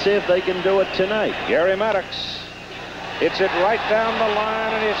 Let's see if they can do it tonight. Gary Maddox hits it right down the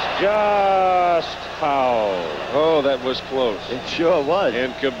line, and it's just foul. Oh, that was close. It sure was.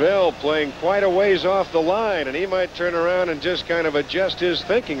 And Cabell playing quite a ways off the line, and he might turn around and just kind of adjust his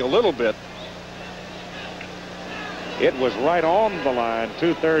thinking a little bit. It was right on the line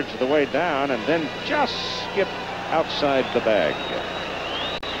 2/3 of the way down and then just skipped outside the bag.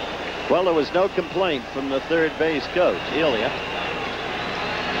 Well, there was no complaint from the third base coach, Elia.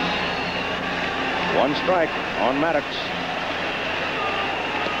 1 strike on Maddox.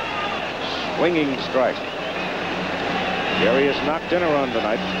 Swinging strike. Gary has knocked in a run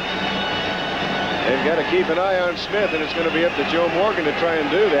tonight. They've got to keep an eye on Smith, and it's going to be up to Joe Morgan to try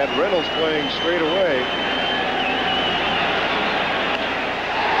and do that. Reynolds playing straight away.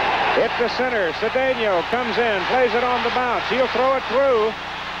 Hit to center. Cedeno comes in, plays it on the bounce. He'll throw it through.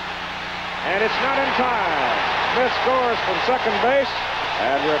 And it's not in time. Smith scores from second base,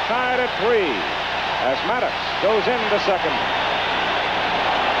 and we're tied at 3 as Maddox goes into second.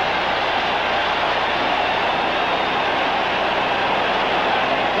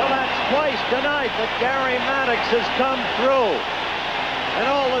 Well, that's twice tonight that Gary Maddox has come through. And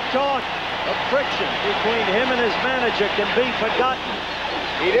all the talk of friction between him and his manager can be forgotten.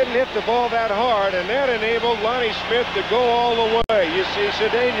 He didn't hit the ball that hard, and that enabled Lonnie Smith to go all the way. You see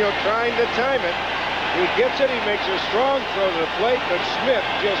Cedeno trying to time it. He gets it, he makes a strong throw to the plate, but Smith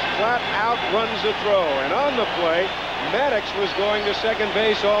just flat out runs the throw. And on the play, Maddox was going to second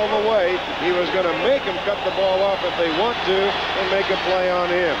base all the way. He was going to make him cut the ball off if they want to and make a play on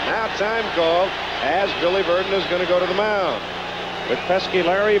him. Now time called as Billy Burton is going to go to the mound. With pesky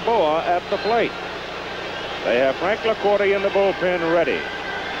Larry Boa at the plate. They have Frank LaCourte in the bullpen ready.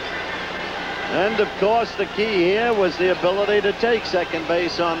 And, of course, the key here was the ability to take second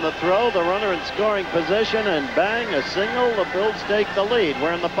base on the throw, the runner in scoring position, and bang, a single. The Bills take the lead.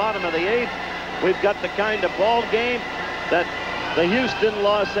 We're in the bottom of the 8th. We've got the kind of ball game that the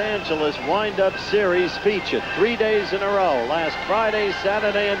Houston-Los Angeles wind-up series featured 3 days in a row, last Friday,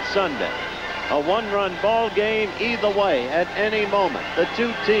 Saturday, and Sunday. A one-run ball game either way at any moment. The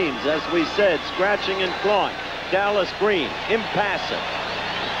two teams, as we said, scratching and clawing. Dallas Green, impassive.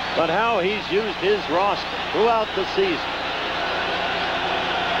 But how he's used his roster throughout the season.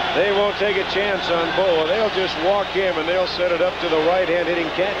 They won't take a chance on Boa. They'll just walk him, and they'll set it up to the right-hand hitting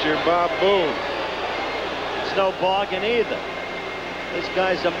catcher, Bob Boone. It's no bargain either. This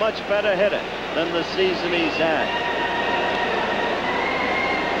guy's a much better hitter than the season he's had.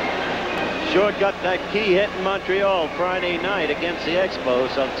 Sure got that key hit in Montreal Friday night against the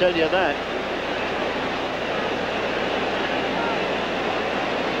Expos, I'll tell you that.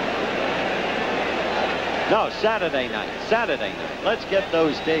 No, Saturday night. Saturday night. Let's get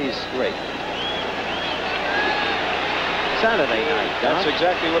those days straight. Saturday night. That's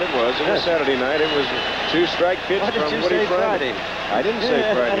exactly what it was. It was Saturday night. It was a 2-strike pitch from Woody Friday. I didn't say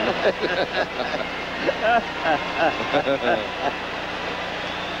Friday night.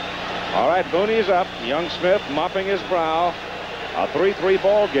 All right, Booney's up. Young Smith mopping his brow. A 3-3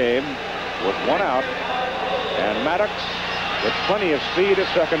 ball game with 1 out. And Maddox with plenty of speed at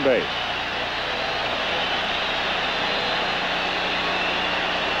second base.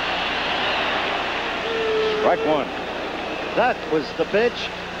 Strike 1. That was the pitch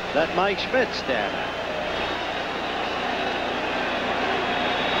that Mike Schmidt stared at.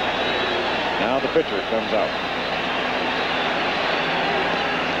 Now the pitcher comes out.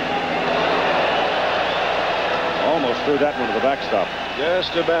 Almost threw that one to the backstop.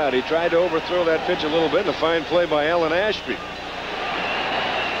 Just about. He tried to overthrow that pitch a little bit, and a fine play by Alan Ashby.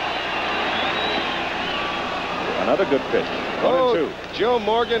 Another good pitch. 1-2. Joe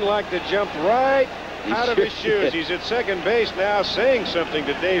Morgan liked to jump right out of his shoes. He's at second base now, saying something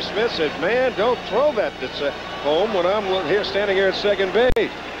to Dave Smith. Said, man, don't throw that home when I'm here standing here at second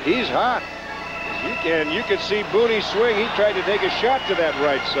base. He's hot. You could see Booney swing. He tried to take a shot to that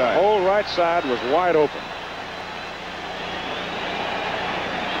right side. The whole right side was wide open.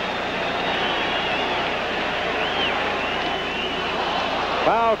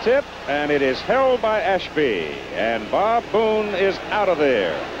 Foul tip, and it is held by Ashby. And Bob Boone is out of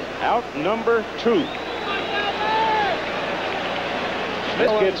there. Out number 2.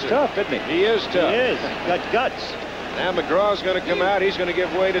 Smith gets tough, isn't he? He is tough. He is. Got guts. Now McGraw's going to come out. He's going to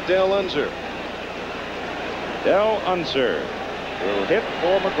give way to Del Unser. Del Unser will hit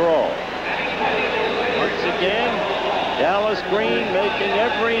for McGraw. Once again, Dallas Green making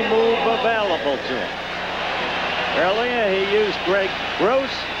every move available to him. Earlier, he used Greg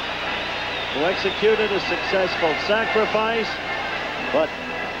Gross, who executed a successful sacrifice, but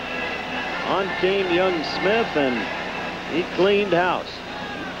on came young Smith, and he cleaned house,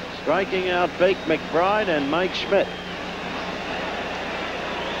 striking out Bake McBride and Mike Schmidt.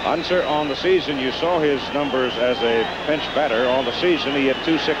 Unser on the season, you saw his numbers as a bench batter. On the season, he had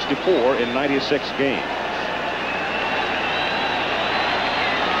 264 in 96 games.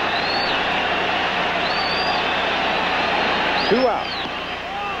 2 out.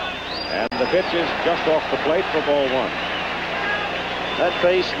 And the pitch is just off the plate for ball 1. That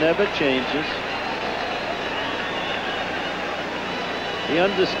base never changes. He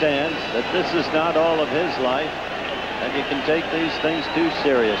understands that this is not all of his life, and you can take these things too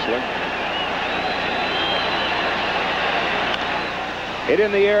seriously. Hit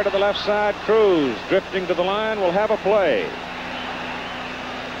in the air to the left side. Cruz drifting to the line will have a play.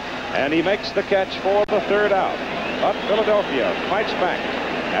 And he makes the catch for the 3rd out. But Philadelphia fights back.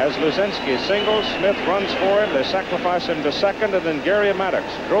 As Luzinski singles, Smith runs for him. They sacrifice him to second, and then Gary Maddox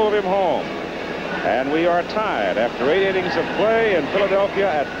drove him home. And we are tied after 8 innings of play in Philadelphia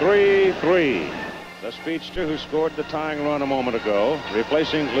at 3-3. The speedster who scored the tying run a moment ago,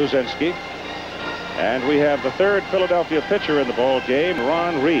 replacing Luzinski. And we have the 3rd Philadelphia pitcher in the ball game,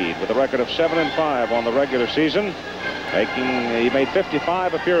 Ron Reed, with a record of 7-5 on the regular season. He made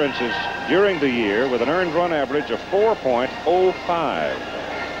 55 appearances during the year with an earned run average of 4.05.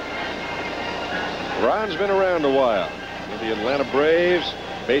 Ron's been around a while with the Atlanta Braves.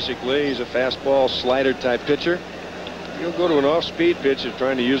 Basically, he's a fastball slider type pitcher. He'll go to an off-speed pitch of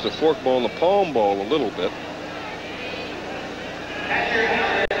trying to use the forkball and the palm ball a little bit.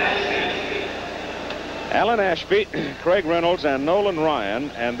 Alan Ashby, Craig Reynolds, and Nolan Ryan,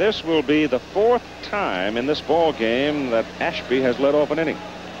 and this will be the 4th time in this ball game that Ashby has led off an inning.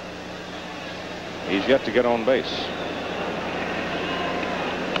 He's yet to get on base.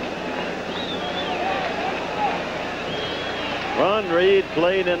 Ron Reed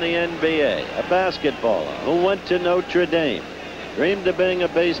played in the NBA, a basketballer who went to Notre Dame, dreamed of being a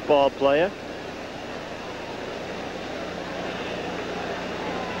baseball player.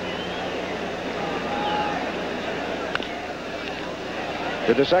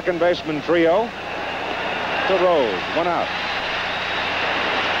 To the second baseman trio. To Rose, 1 out.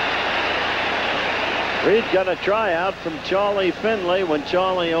 Reed got a tryout from Charlie Finley when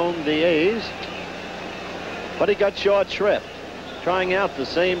Charlie owned the A's, but he got short shrift. Trying out the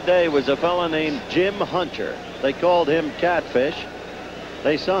same day was a fellow named Jim Hunter. They called him Catfish.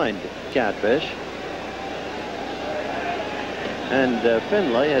 They signed Catfish. And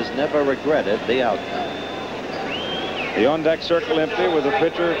Finley has never regretted the outcome. The on-deck circle empty with the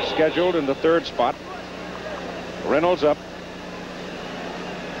pitcher scheduled in the 3rd spot. Reynolds up.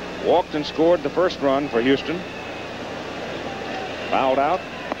 Walked and scored the 1st run for Houston. Fouled out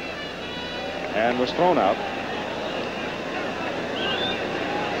and was thrown out.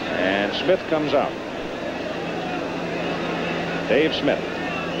 And Smith comes out. Dave Smith.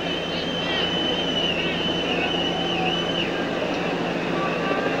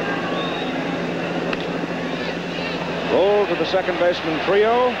 Roll to the second baseman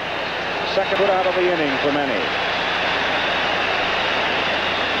trio. Second put out of the inning for many.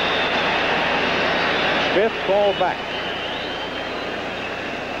 Smith called back.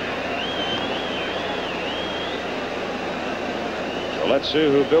 So let's see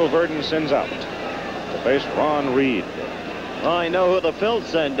who Bill Verdon sends out to face Ron Reed. Well, I know who the Phils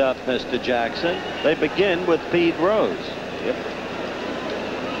send up, Mr. Jackson. They begin with Pete Rose. Yep.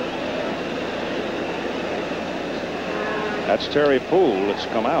 That's Terry Poole that's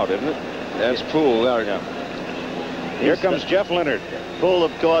come out, isn't it? That's Poole. Yeah. Here comes Jeff Leonard. Poole,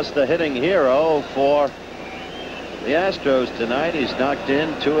 of course, the hitting hero for the Astros tonight. He's knocked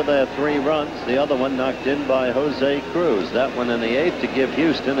in 2 of their 3 runs. The other one knocked in by Jose Cruz. That one in the 8th to give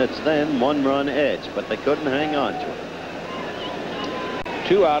Houston its then 1-run edge, but they couldn't hang on to it.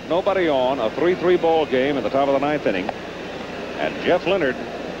 2 out, nobody on, a 3-3 ball game at the top of the 9th inning. And Jeff Leonard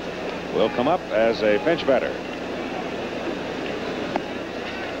will come up as a pinch batter.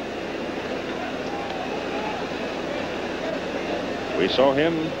 We saw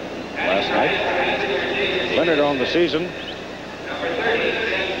him last night. Leonard on the season.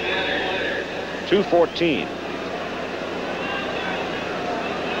 214.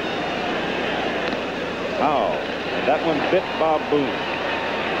 Foul. And that one bit Bob Boone.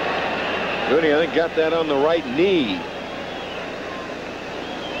 Goody, I think, got that on the right knee.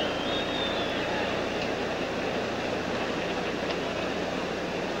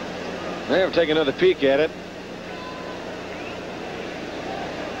 They have to take another peek at it.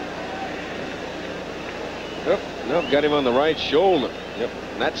 Nope, got him on the right shoulder. Yep,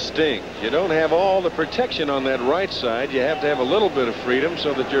 that stings. You don't have all the protection on that right side. You have to have a little bit of freedom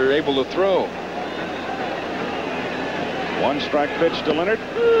so that you're able to throw. 1 strike pitch to Leonard.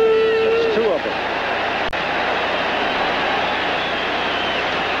 That's 2 of them.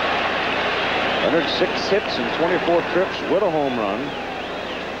 Leonard 6 hits and 24 trips with a home run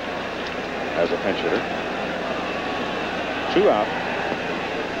as a pinch hitter. 2 out.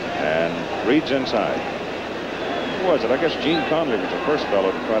 And Reed's inside. was it? I guess Gene Conley was the first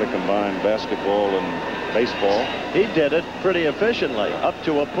fellow to try to combine basketball and baseball. He did it pretty efficiently, up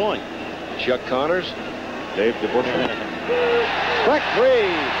to a point. Chuck Connors. Dave DeBusschere. Quick three.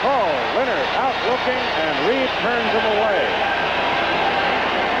 Paul Leonard out looking, and Reed turns him away.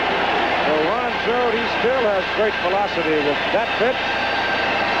 So Ron showed he still has great velocity with that pitch.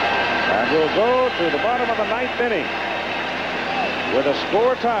 And we'll go to the bottom of the 9th inning with a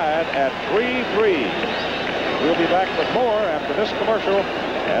score tied at 3-3. We'll be back with more after this commercial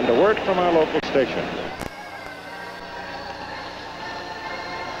and a word from our local station.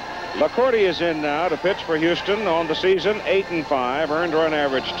 LaCourty is in now to pitch for Houston on the season. 8-5, earned run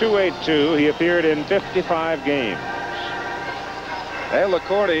average 2.82. He appeared in 55 games. And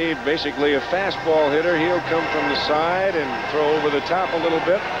LaCourty, basically a fastball hitter. He'll come from the side and throw over the top a little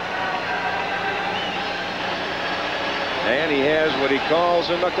bit. And he has what he calls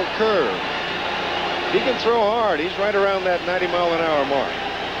a knuckle curve. He can throw hard. He's right around that 90-mile-an-hour mark.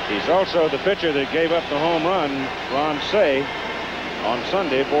 He's also the pitcher that gave up the home run, Ron Say, on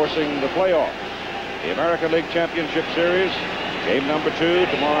Sunday, forcing the playoff. The American League Championship Series, game number 2,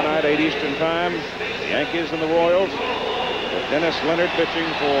 tomorrow night, 8 Eastern Time. The Yankees and the Royals, with Dennis Leonard pitching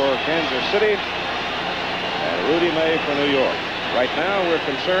for Kansas City and Rudy May for New York. Right now, we're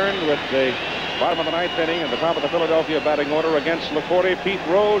concerned with the bottom of the 9th inning and the top of the Philadelphia batting order against LaCourty, Pete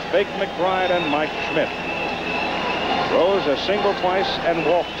Rose, Bake McBride, and Mike Schmidt. Rose has singled twice and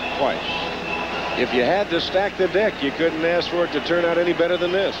walked twice. If you had to stack the deck, you couldn't ask for it to turn out any better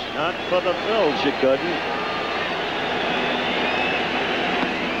than this. Not for the Phils, you couldn't.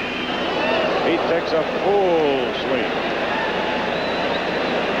 He takes a full swing.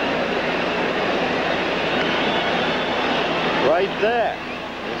 Right there.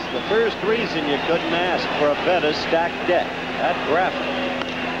 It's the first reason you couldn't ask for a better stacked deck. That graphic.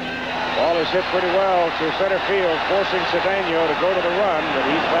 Ball is hit pretty well to center field, forcing Cedeno to go to the run, but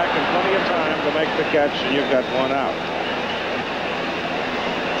he's back in plenty of time to make the catch, and you've got one out.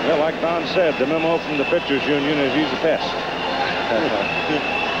 Well, like Don said, the memo from the Pitchers Union is he's a pest.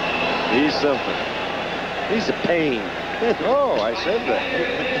 He's something. He's a pain. Oh, I said that.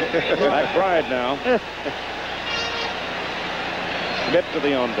 McBride now. Schmidt to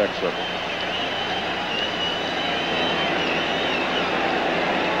the on-deck circle.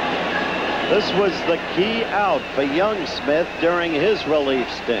 This was the key out for young Smith during his relief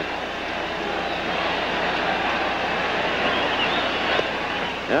stint.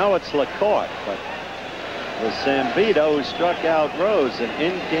 Now it's LaCourte, but it was Zambito who struck out Rose, and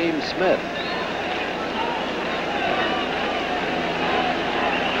in came Smith.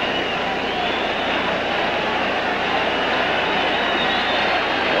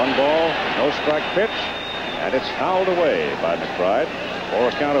 One ball, no strike pitch, and it's fouled away by McBride for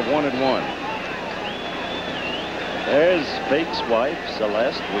a count of 1-1. There's Bake's wife,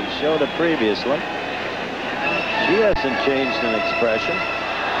 Celeste. We showed her previously. She hasn't changed in expression.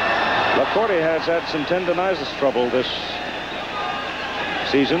 LaCourte has had some tendonitis trouble this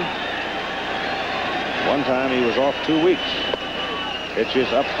season. One time he was off 2 weeks.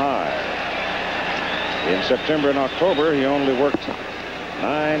 Pitches up high. In September and October, he only worked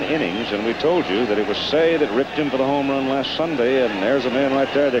 9 innings, and we told you that it was Say that ripped him for the home run last Sunday, and there's a man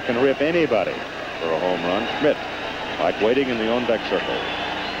right there that can rip anybody for a home run. Schmidt. Mike waiting in the on-deck circle.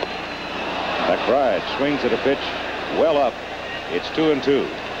 McBride swings at a pitch well up. It's 2-2.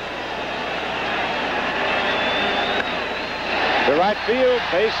 To right field,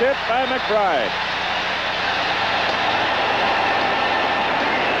 base hit by McBride.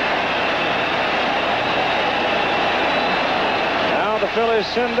 Now the Phillies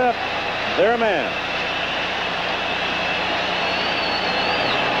send up their man.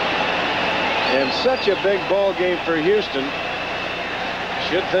 And such a big ball game for Houston.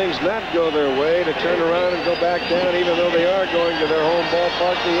 Should things not go their way, to turn around and go back down, even though they are going to their home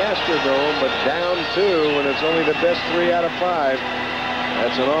ballpark, the Astrodome, but down 2 when it's only the best 3 out of 5.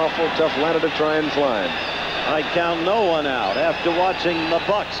 That's an awful tough ladder to try and climb. I count no one out after watching the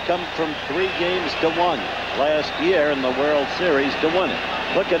Bucks come from 3 games to 1 last year in the World Series to win it.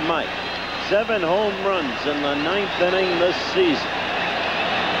 Look at Mike. 7 home runs in the 9th inning this season.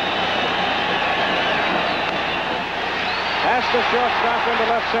 Pass the shortstop into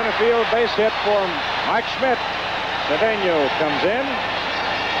left center field. Base hit for Mike Schmidt. Cedeno comes in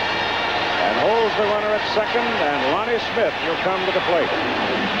and holds the runner at second, and Lonnie Smith will come to the plate.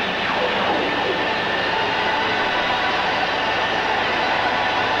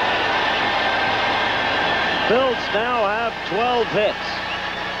 Phillies now have 12 hits.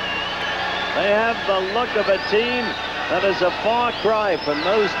 They have the look of a team that is a far cry from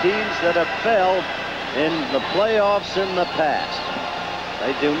those teams that have failed in the playoffs in the past.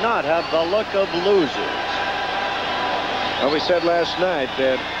 They do not have the look of losers. Well, we said last night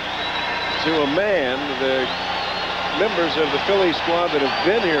that to a man, the members of the Phillies squad that have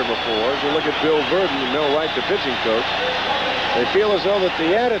been here before, as you look at Bill Verdon and Mel Wright, the pitching coach, they feel as though that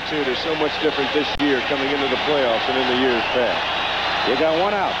the attitude is so much different this year coming into the playoffs than in the years past. You got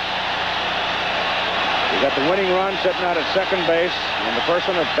one out. You got the winning run sitting out at second base in the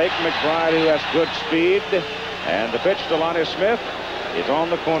person of Bake McBride, who has good speed. And the pitch to Lonnie Smith is on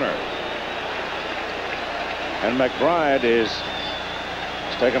the corner. And McBride is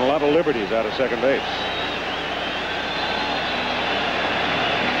taking a lot of liberties out of second base.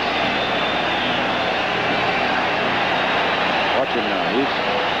 Watch him now. He's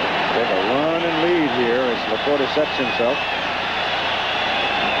taking a run and lead here as Laporta sets himself.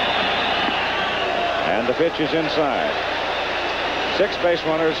 And the pitch is inside. 6 base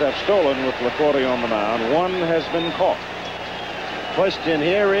runners have stolen with Laporta on the mound. 1 has been caught. Question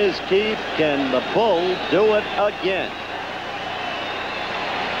here is, Keith, can the Bull do it again?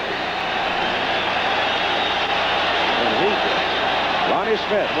 Lonnie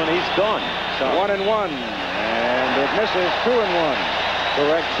Smith, when he's gone. So 1-1, and it misses. 2-1.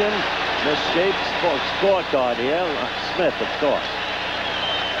 Correction, misshaped scorecard here. Smith, of course.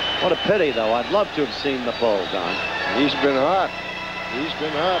 What a pity, though. I'd love to have seen the Bull, Don. He's been hot. He's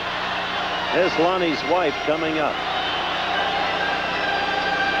been hot. There's Lonnie's wife coming up.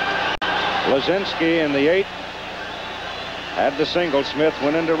 Lazinski in the 8th had the single. Smith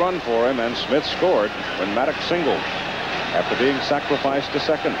went in to run for him, and Smith scored when Maddox singled after being sacrificed to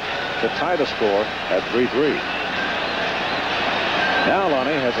second to tie the score at 3-3. Now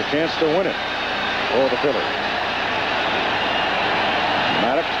Lonnie has a chance to win it for the Phillies.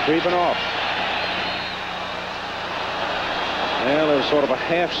 Maddox creeping off. Well, there's sort of a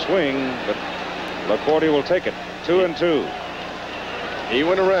half swing, but Laporta will take it. 2-2. He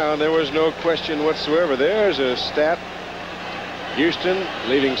went around. There was no question whatsoever. There's a stat. Houston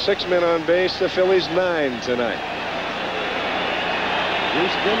leaving 6 men on base. The Phillies 9 tonight.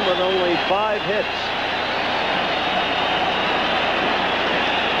 Houston with only 5 hits.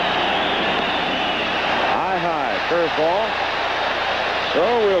 High curveball. So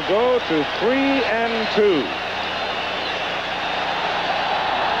we'll go to 3-2.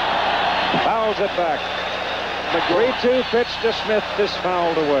 Fouls it back. The 3-2 pitch to Smith is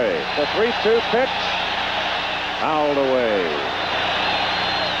fouled away. The 3-2 pitch fouled away.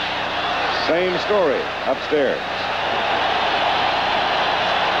 Same story upstairs.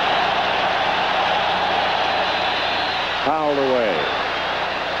 Fouled away.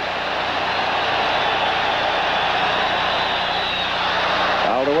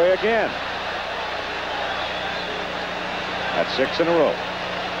 Fouled away again. That's 6 in a row.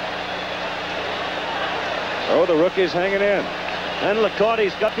 So the rookie's hanging in. And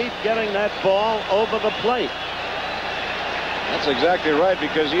Lacorte's got to keep getting that ball over the plate. That's exactly right,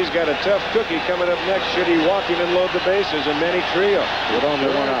 because he's got a tough cookie coming up next should he walk him and load the bases in Manny Trio. With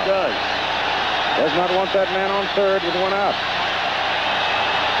only 1 out. Does. Does not want that man on third with 1 out.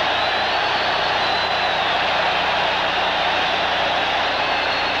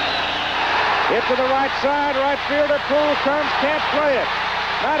 Hit to the right side. Right fielder Poole comes, can't play it.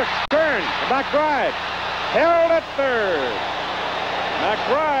 Maddox turns. McBride held at third.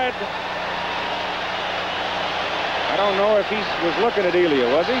 McBride. I don't know if he was looking at Elia,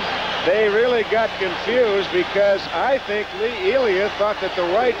 was he? They really got confused because I think Lee Elia thought that the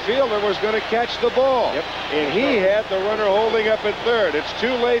right fielder was going to catch the ball. Yep. And he had the runner holding up at third. It's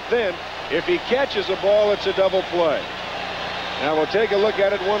too late then. If he catches a ball, it's a double play. Now we'll take a look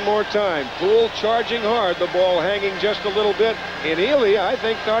at it one more time. Poole charging hard, the ball hanging just a little bit. And Elia, I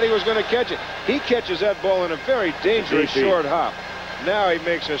think, thought he was going to catch it. He catches that ball in a very dangerous short hop. Now he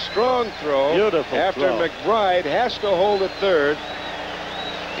makes a strong throw. Beautiful after throw. McBride has to hold at third.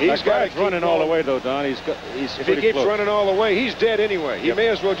 He's got to running all the way, though, Don. He's if he keeps running all the way, he's dead anyway. He may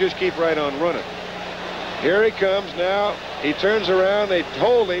as well just keep right on running. Here he comes now. He turns around. They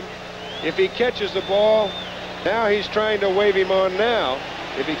hold him. If he catches the ball, now he's trying to wave him on now.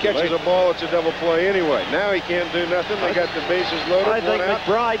 If he catches a ball, it's a double play anyway. Now he can't do nothing. They got the bases loaded. I think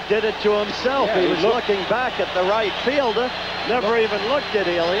McBride did it to himself. Yeah, he was looking back at the right fielder, never even looked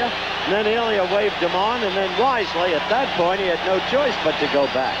at Elia. And then Elia waved him on, and then wisely, at that point, he had no choice but to go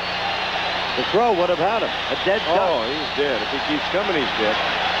back. The throw would have had him. A dead duck. Oh, he's dead. If he keeps coming, he's dead.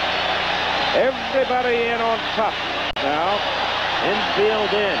 Everybody in on top now.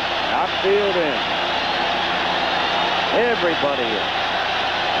 Infield in. Outfield in. Everybody in.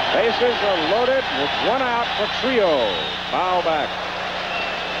 Bases are loaded with 1 out for Trio. Foul back.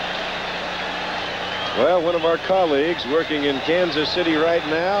 Well, one of our colleagues working in Kansas City right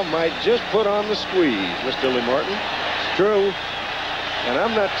now might just put on the squeeze, Mr. Lee Martin. It's true. And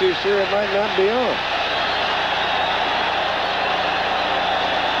I'm not too sure it might not be on.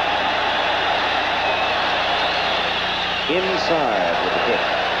 Inside with the pitch.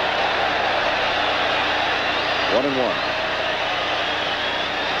 1-1.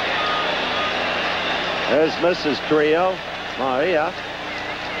 There's Mrs. Trio, Maria.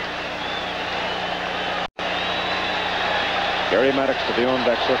 Gary Maddox to the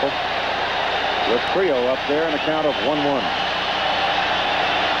on-deck circle with Trio up there in a count of 1-1.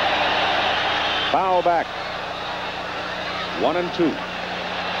 Foul back. 1-2.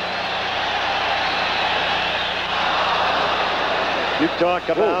 You talk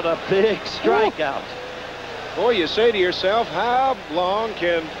about a big strikeout. Boy, you say to yourself, how long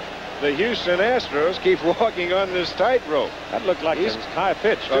can the Houston Astros keep walking on this tightrope? That looked like a high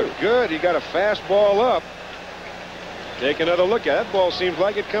pitch, too. Good. He got a fastball up. Take another look at it. That ball. Seems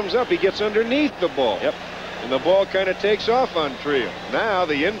like it comes up. He gets underneath the ball. Yep. And the ball kind of takes off on Trio. Now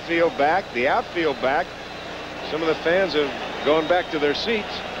the infield back, the outfield back. Some of the fans have gone back to their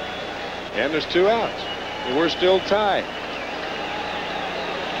seats. And there's 2 outs. And we're still tied.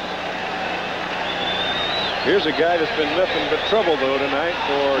 Here's a guy that's been nothing but trouble, though, tonight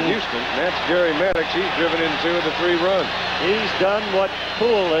for Houston. And that's Gary Maddox. He's driven in 2 of the 3 runs. He's done what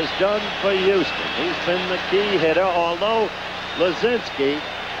Poole has done for Houston. He's been the key hitter, although Lazinski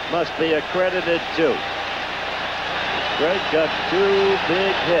must be accredited, too. Greg got 2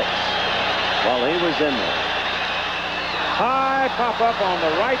 big hits while he was in there. High pop-up on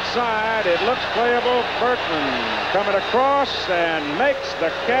the right side. It looks playable. Berkman coming across and makes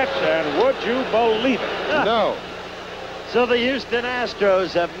the catch, and would you believe it? No. So the Houston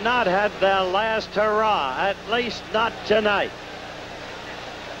Astros have not had their last hurrah, at least not tonight.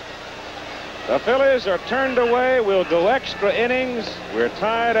 The Phillies are turned away. We'll go extra innings. We're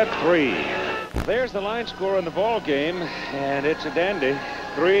tied at 3. There's the line score in the ball game, and it's a dandy.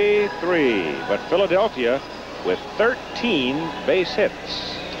 3-3. But Philadelphia with 13 base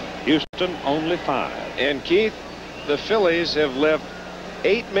hits. Houston only 5. And Keith, the Phillies have left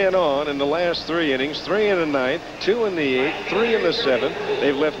 8 men on in the last 3 innings, 3 in the 9th, 2 in the 8th, 3 in the 7th.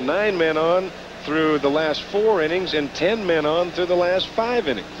 They've left 9 men on through the last 4 innings and 10 men on through the last 5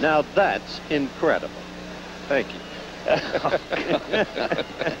 innings. Now that's incredible. Thank you.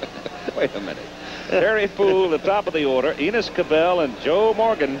 Wait a minute. Terry Poole, the top of the order, Enos Cabell and Joe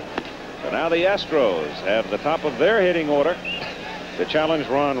Morgan. So now the Astros have the top of their hitting order to challenge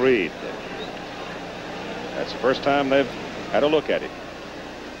Ron Reed. That's the first time they've had a look at him.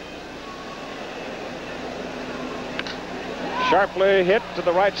 Sharply hit to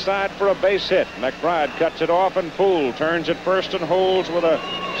the right side for a base hit. McBride cuts it off, and Poole turns it first and holds with a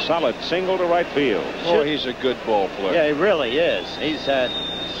solid single to right field. Boy, he's a good ball player. Yeah, he really is. He's had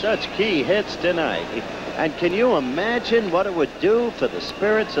such key hits tonight. And can you imagine what it would do for the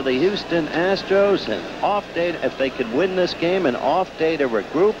spirits of the Houston Astros? An off day, if they could win this game, an off day to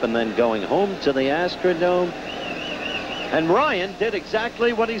regroup and then going home to the Astrodome. And Ryan did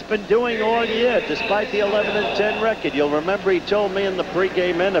exactly what he's been doing all year, despite the 11-10 record. You'll remember he told me in the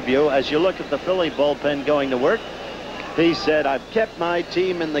pregame interview, as you look at the Philly bullpen going to work, he said, I've kept my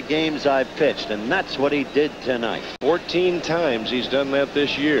team in the games I've pitched, and that's what he did tonight. 14 times he's done that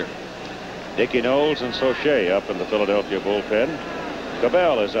this year. Dickie Knowles and Sauché up in the Philadelphia bullpen.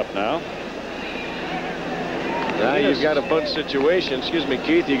 Cabell is up now. Now you've got a bunt situation. Excuse me,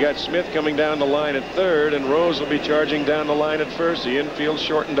 Keith. You got Smith coming down the line at third, and Rose will be charging down the line at first. The infield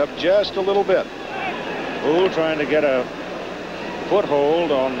shortened up just a little bit. Poole trying to get a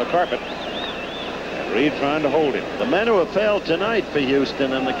foothold on the carpet. And Reed trying to hold him. The men who have failed tonight for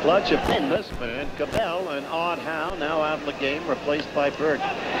Houston in the clutch have been this man, Cabell, and Odd Howe now out of the game, replaced by Berg.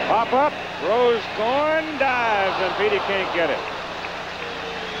 Pop up. Rose going, dives, and Petey can't get it.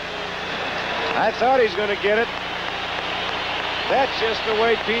 I thought he's going to get it. That's just the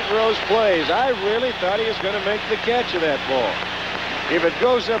way Pete Rose plays. I really thought he was going to make the catch of that ball. If it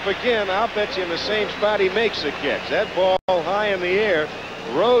goes up again, I'll bet you in the same spot he makes the catch. That ball high in the air,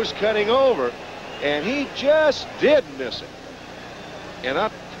 Rose cutting over, and he just did miss it. And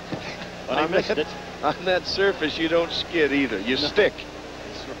on that surface, you don't skid either. You stick.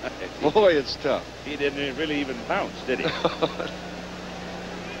 That's right. Boy, it's tough. He didn't really even pounce, did he?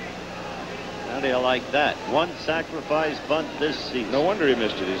 How do you like that? One sacrifice bunt this season. No wonder he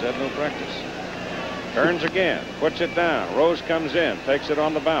missed it. He's had no practice. Turns again, puts it down. Rose comes in, takes it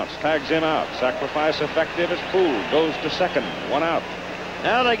on the bounce, tags him out. Sacrifice effective as Poole goes to second. 1 out.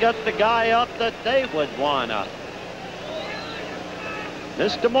 Now they got the guy up that they would want up.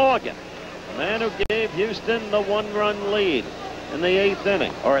 Mr. Morgan. the man who gave Houston the 1-run lead in the 8th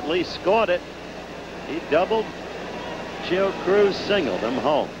inning, or at least scored it. He doubled. Gio Cruz singled him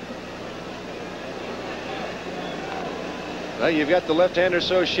home. Well, you've got the left-hander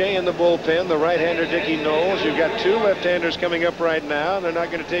Soche in the bullpen, the right-hander Dickie Knowles. You've got 2 left-handers coming up right now. They're not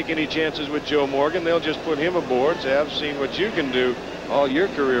going to take any chances with Joe Morgan. They'll just put him aboard. So I've seen what you can do all your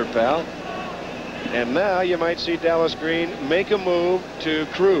career, pal. And now you might see Dallas Green make a move to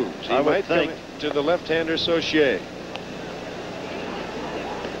Cruz. He might come to the left-hander Soche.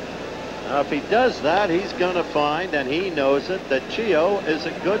 Now, if he does that, he's going to find, and he knows it, that Gio is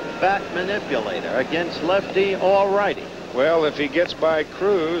a good bat manipulator against lefty or righty. Well, if he gets by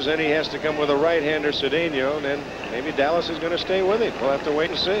Cruz, then he has to come with a right-hander Cedeno, and then maybe Dallas is going to stay with him. We'll have to wait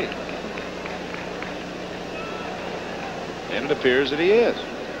and see. And it appears that he is.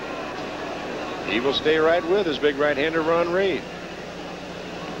 He will stay right with his big right-hander Ron Reed.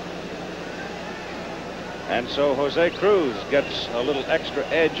 And so Jose Cruz gets a little extra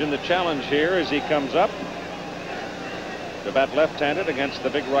edge in the challenge here as he comes up to bat left-handed against the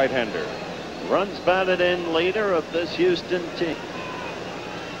big right-hander. Runs batted in leader of this Houston team.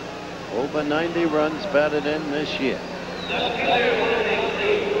 Over 90 runs batted in this year.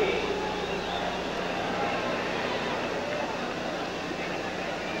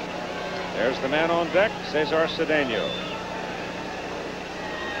 There's the man on deck, Cesar Cedeno.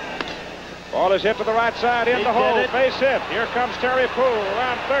 Ball is hit to the right side in the hole. Base hit. Here comes Terry Poole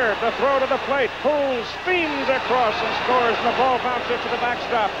around third. The throw to the plate. Poole steams across and scores, and the ball bounces to the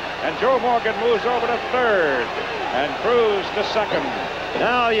backstop. And Joe Morgan moves over to third. And Cruz to second.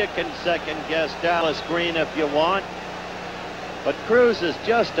 Now you can second guess Dallas Green if you want. But Cruz is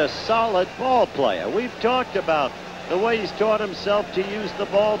just a solid ball player. We've talked about the way he's taught himself to use the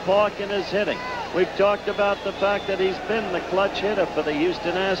ballpark in his hitting. We've talked about the fact that he's been the clutch hitter for the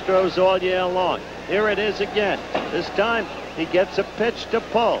Houston Astros all year long. Here it is again. This time he gets a pitch to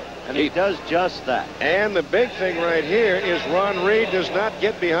pull, and he does just that. And the big thing right here is Ron Reed does not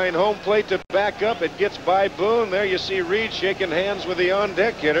get behind home plate to back up. It gets by Boone. There you see Reed shaking hands with the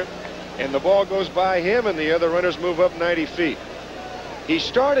on-deck hitter, and the ball goes by him, and the other runners move up 90 feet. He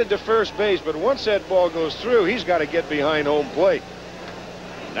started to first base, but once that ball goes through, he's got to get behind home plate.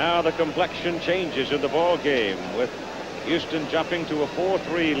 Now the complexion changes in the ball game with Houston jumping to a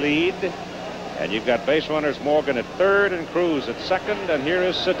 4-3 lead. And you've got base runners Morgan at third and Cruz at second. And here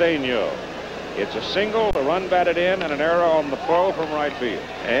is Cedeno. It's a single, a run batted in, and an error on the throw from right field.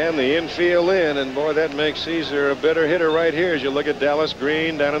 And the infield in, and boy, that makes Caesar a better hitter right here as you look at Dallas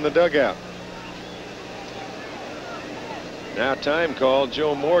Green down in the dugout. Now time called.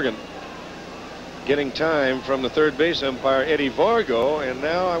 Joe Morgan getting time from the third base umpire Eddie Vargo, and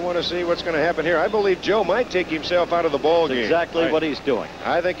now I want to see what's going to happen here. I believe Joe might take himself out of the ball game. Exactly what he's doing.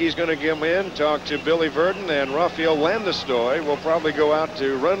 I think he's going to come in, talk to Billy Verdon, and Rafael Landestoy will probably go out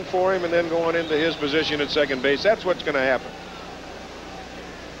to run for him and then go on into his position at second base. That's what's going to happen.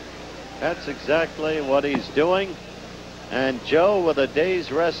 That's exactly what he's doing. And Joe, with a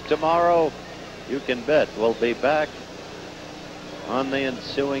day's rest tomorrow, you can bet will be back on the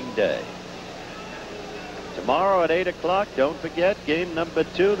ensuing day. Tomorrow at 8 o'clock, don't forget, game number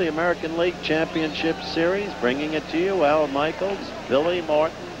 2, the American League Championship Series. Bringing it to you, Al Michaels, Billy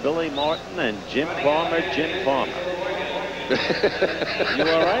Martin, and Jim Palmer. You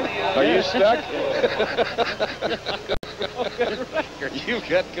all right? Are you stuck? You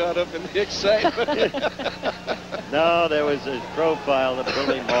got caught up in the excitement. No, there was a profile that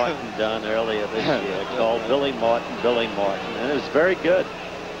Billy Martin done earlier this year called Billy Martin, and it was very good.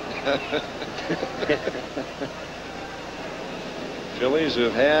 Phillies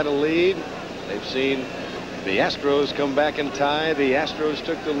have had a lead. They've seen the Astros come back and tie. The Astros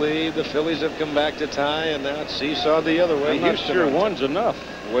took the lead. The Phillies have come back to tie, and now it's seesawed the other way. I'm not sure one's enough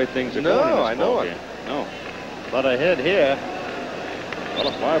the way things are going. No, I know it. No. But a hit here. Well,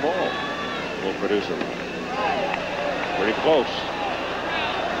 a fly ball will produce it. Pretty close.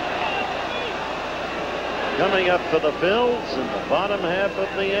 Coming up for the Phils in the bottom half of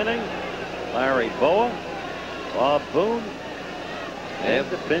the inning, Larry Boa, Bob Boone, and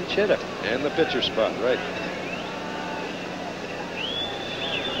the pinch hitter. And the pitcher spot, right.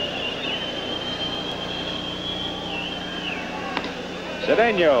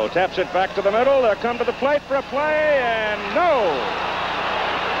 Cedeno taps it back to the middle. They'll come to the plate for a play, and no!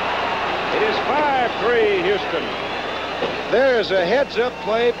 It is 5-3 Houston. There's a heads-up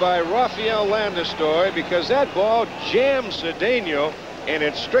play by Rafael Landestoy because that ball jammed Cedeno, and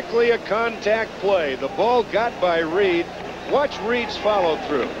it's strictly a contact play. The ball got by Reed. Watch Reed's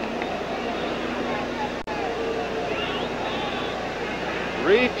follow-through.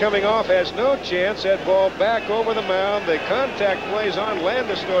 Reed coming off has no chance. That ball back over the mound. The contact plays on.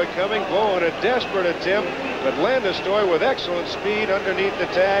 Landeskog coming, blowing a desperate attempt, but Landeskog with excellent speed underneath the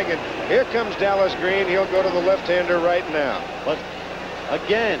tag, and here comes Dallas Green. He'll go to the left-hander right now. But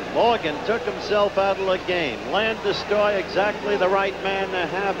again, Morgan took himself out of the game. Landeskog exactly the right man to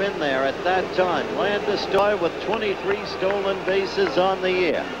have in there at that time. Landeskog with 23 stolen bases on the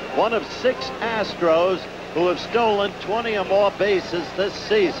year. One of 6 Astros who have stolen 20 or more bases this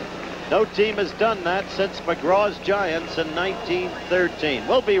season. No team has done that since McGraw's Giants in 1913.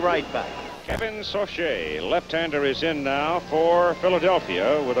 We'll be right back. Kevin Saucher, left-hander, is in now for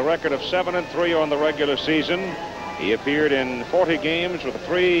Philadelphia with a record of 7-3 on the regular season. He appeared in 40 games with a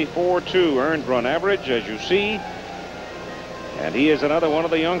 3.42 earned run average, as you see. And he is another one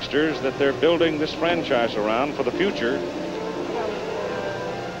of the youngsters that they're building this franchise around for the future.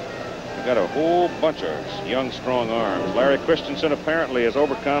 Got a whole bunch of young, strong arms. Larry Christensen apparently has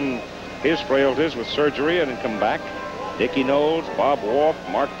overcome his frailties with surgery and come back. Dickie Knowles, Bob Wolf,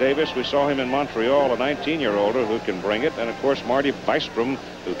 Mark Davis. We saw him in Montreal, a 19-year-older who can bring it. And, of course, Marty Bystrom,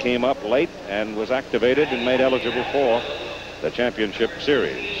 who came up late and was activated and made eligible for the championship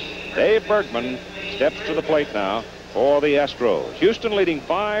series. Dave Bergman steps to the plate now for the Astros. Houston leading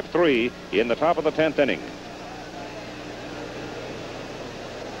 5-3 in the top of the 10th inning.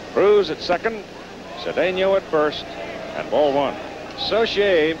 Cruz at second, Cedeno at first, and ball 1.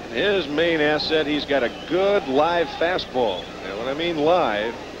 Saucher, his main asset, he's got a good live fastball. And when I mean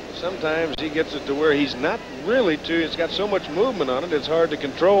live, sometimes he gets it to where he's not really it's got so much movement on it, it's hard to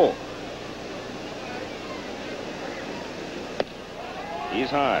control. He's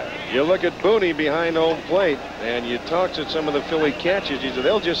high. You look at Booney behind home plate, and you talk to some of the Philly catchers. He said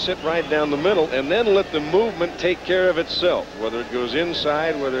they'll just sit right down the middle and then let the movement take care of itself, whether it goes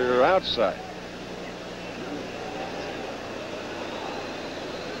inside, whether it's outside.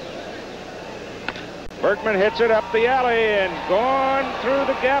 Bergman hits it up the alley and gone through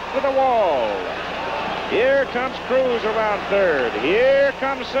the gap to the wall. Here comes Cruz around third. Here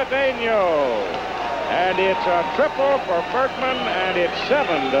comes Cedeno. And it's a triple for Bergman, and it's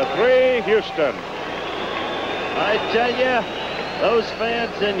 7-3 Houston. I tell you, those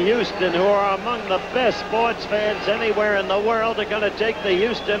fans in Houston who are among the best sports fans anywhere in the world are going to take the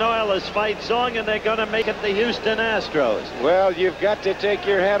Houston Oilers fight song and they're going to make it the Houston Astros. Well, you've got to take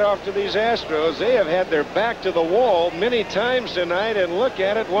your hat off to these Astros. They have had their back to the wall many times tonight, and look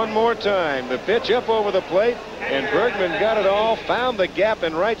at it one more time. The pitch up over the plate, and Bergman got it all, found the gap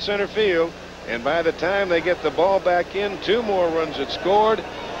in right center field. And by the time they get the ball back in, 2 more runs had scored.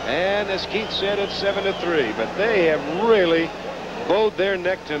 And as Keith said, it's 7-3. But they have really bowed their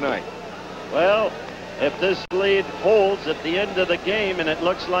neck tonight. Well, if this lead holds at the end of the game, and it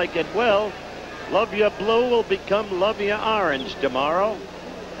looks like it will, Love Ya Blue will become Love Ya Orange tomorrow.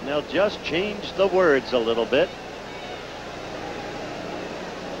 And they'll just change the words a little bit.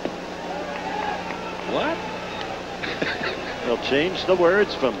 What? They'll change the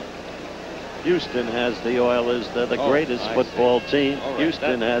words from Houston has the Oilers, they're the greatest football team. Right.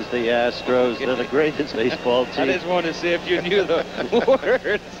 Houston has the Astros, they're the greatest baseball team. I just wanted to see if you knew the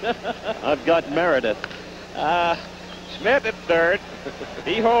words. I've got Meredith. Schmidt at third.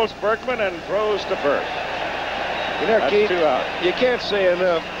 He holds Bergman and throws to first. You know, That's Keith, 2 out. you can't say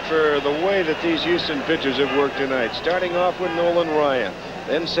enough for the way that these Houston pitchers have worked tonight. Starting off with Nolan Ryan.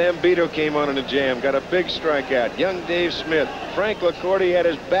 Then Sam Beto came on in a jam, got a big strikeout. Young Dave Smith. Frank LaCourte had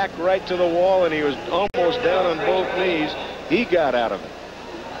his back right to the wall, and he was almost down on both knees. He got out of it.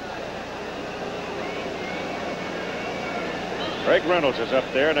 Greg Reynolds is up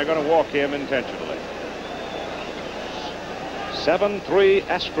there, and they're going to walk him intentionally. 7-3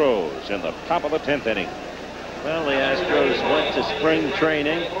 Astros in the top of the 10th inning. Well, the Astros went to spring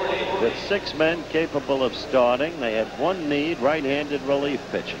training with 6 men capable of starting. They had one need, right-handed relief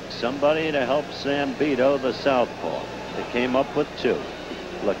pitching. Somebody to help Sam Beto, the southpaw. They came up with 2,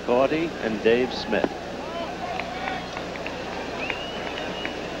 LaCourte and Dave Smith.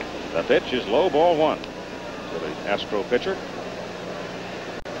 The pitch is low, ball 1 to the Astro pitcher.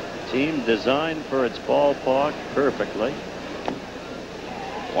 Team designed for its ballpark perfectly.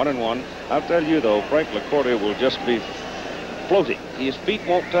 1-1. I'll tell you, though, Frank LaCourte will just be floating. His feet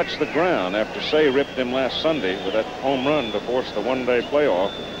won't touch the ground after Say ripped him last Sunday with that home run to force the one-day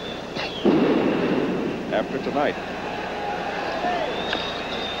playoff after tonight.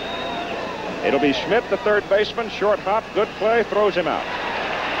 It'll be Schmidt, the third baseman, short hop, good play, throws him out.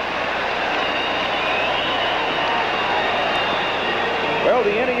 Well,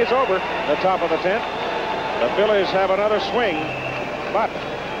 the inning is over, the top of the 10th. The Phillies have another swing, but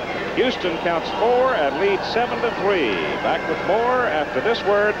Houston counts 4 and leads 7-3. Back with more after this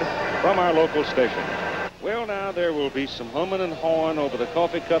word from our local station. Well, now there will be some humming and hawing over the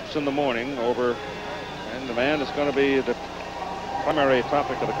coffee cups in the morning and the man that's going to be the primary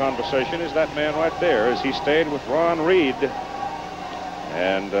topic of the conversation is that man right there, as he stayed with Ron Reed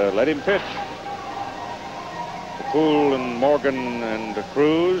and let him pitch. Poole and Morgan and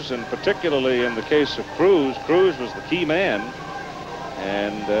Cruz, and particularly in the case of Cruz was the key man,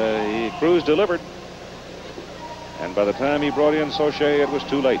 and Cruz delivered. And by the time he brought in Soche, it was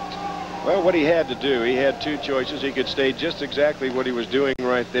too late. Well, what he had to do, he had two choices. He could stay just exactly what he was doing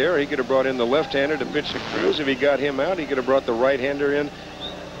right there. He could have brought in the left-hander to pitch to Cruz. If he got him out, he could have brought the right-hander in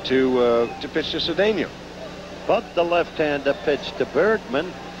to pitch to Cedeno. But the left-hander pitched to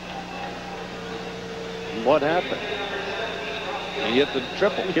Bergman. What happened? He hit the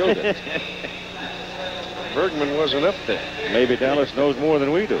triple, killed it. Bergman wasn't up there. Maybe Dallas knows more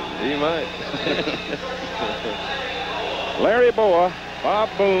than we do. He might. Larry Boa, Bob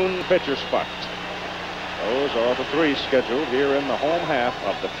Boone, pitcher spot. Those are the 3 scheduled here in the home half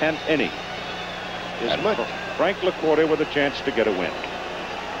of the 10th inning. And Frank LaCorte with a chance to get a win.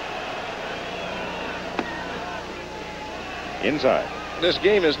 Inside. This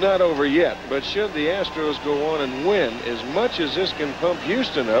game is not over yet, but should the Astros go on and win, as much as this can pump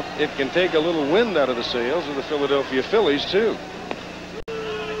Houston up, it can take a little wind out of the sails of the Philadelphia Phillies, too.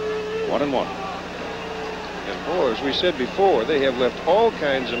 1-1. And boy, as we said before, they have left all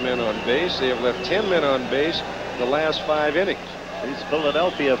kinds of men on base. They have left 10 men on base the last 5 innings. These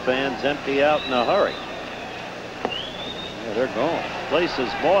Philadelphia fans empty out in a hurry. Yeah, they're gone. Place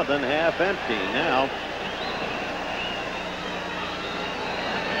is more than half empty now.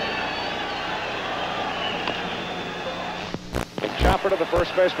 Chopper to the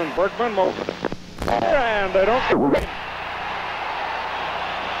first baseman, Bergman. And they don't.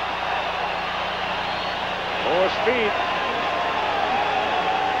 More speed.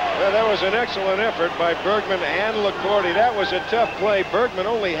 Well, that was an excellent effort by Bergman and LaCorte. That was a tough play. Bergman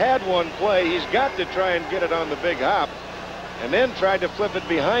only had one play. He's got to try and get it on the big hop. And then tried to flip it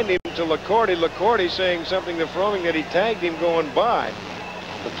behind him to LaCorte. LaCorte saying something to Fromming that he tagged him going by.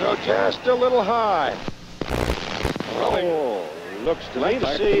 The throw just a little high. Oh. Looks to me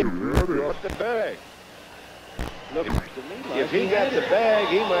like see what the bag. Looks to me like if he got the bag,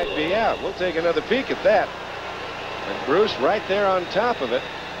 he might be out. We'll take another peek at that. And Bruce right there on top of it.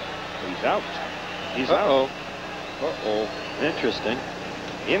 He's out. He's out. Uh-oh. Interesting.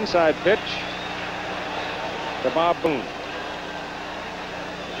 Inside pitch to Bob Boone.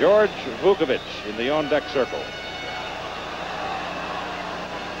 George Vukovic in the on-deck circle.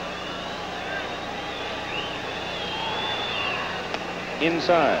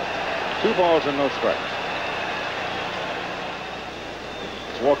 Inside. 2 balls and no strikes.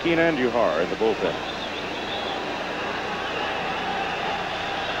 It's Joaquin Andujar in the bullpen.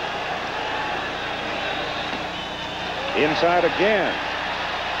 Inside again.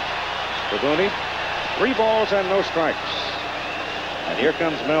 Spadoni. 3 balls and no strikes. And here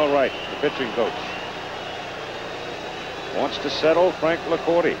comes Mel Wright, the pitching coach. Wants to settle Frank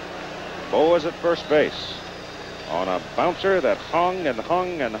LaCorte. Bo is at first base. On a bouncer that hung and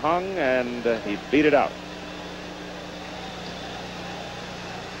hung and hung, and he beat it out.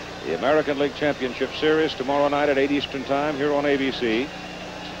 The American League Championship Series tomorrow night at 8 Eastern Time here on ABC.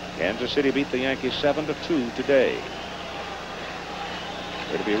 Kansas City beat the Yankees 7-2 today.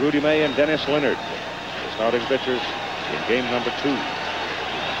 It'll be Rudy May and Dennis Leonard, the starting pitchers in game number 2.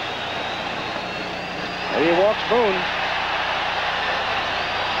 And he walks Boone.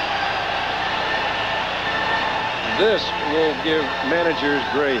 This will give managers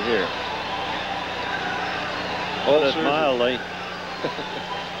gray hair. Put it mildly.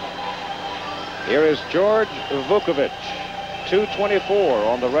 Here is George Vukovic, .224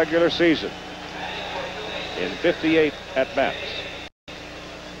 on the regular season in 58 at-bats.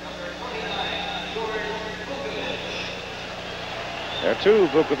 There are 2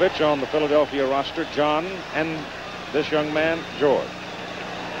 Vukovic on the Philadelphia roster, John and this young man, George.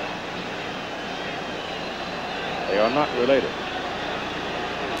 They are not related.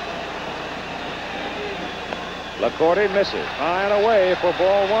 LaCorte misses. High and away for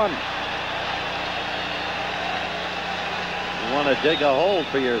ball 1. You want to dig a hole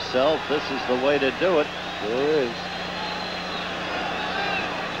for yourself, this is the way to do it. Sure is.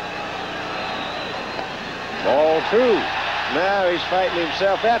 Ball 2. Now he's fighting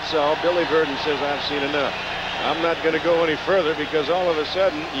himself. That's all. Billy Burden says, I've seen enough. I'm not going to go any further because all of a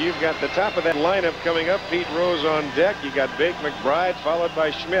sudden you've got the top of that lineup coming up. Pete Rose on deck. You got Bake McBride followed by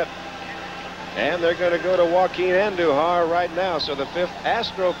Schmidt. And they're going to go to Joaquin Andujar right now. So the 5th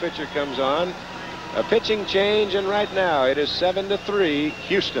Astro pitcher comes on. A pitching change, and right now it is 7-3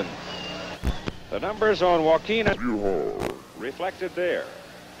 Houston. The numbers on Joaquin reflected there.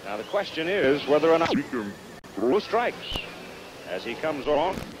 Now the question is whether or not he can throw strikes as he comes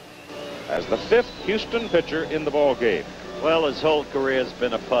on as the 5th Houston pitcher in the ball game. Well, his whole career has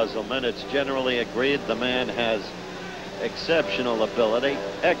been a puzzlement. It's generally agreed the man has exceptional ability,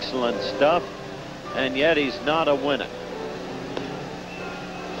 excellent stuff, and yet he's not a winner.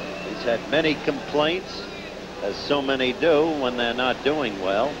 He's had many complaints, as so many do when they're not doing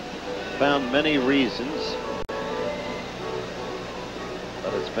well. Found many reasons, but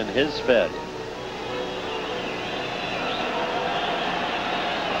it's been his failure.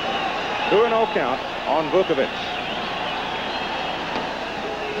 2-0 count on Vukovic.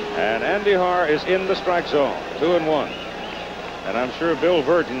 And Andujar is in the strike zone, 2-1. And I'm sure Bill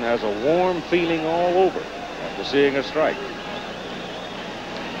Verdon has a warm feeling all over after seeing a strike.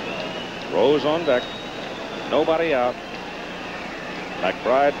 Rose on deck, nobody out.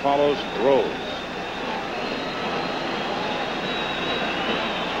 McBride follows Rose.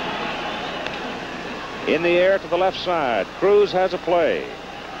 In the air to the left side, Cruz has a play.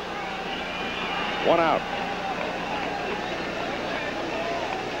 1 out.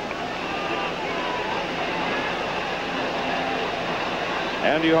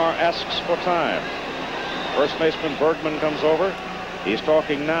 Andujar asks for time. First baseman Bergman comes over. He's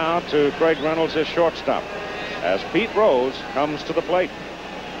talking now to Craig Reynolds, his shortstop, as Pete Rose comes to the plate.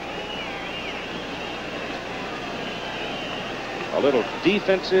 A little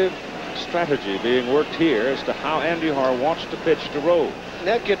defensive strategy being worked here as to how Andujar wants to pitch to Rose.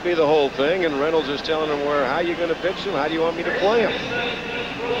 That could be the whole thing, and Reynolds is telling him how you going to pitch him, how do you want me to play him.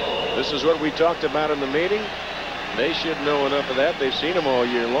 This is what we talked about in the meeting. They should know enough of that. They've seen him all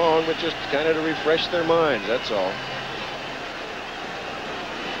year long, but just kind of to refresh their minds, that's all.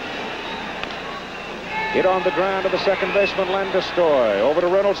 Hit on the ground to the second baseman Landeskog. Over to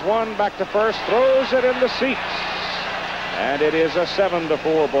Reynolds, 1 back to first, throws it in the seats. And it is a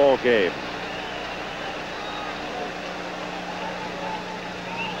 7-4 ball game.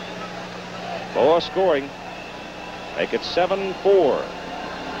 Lower scoring. Make it 7-4.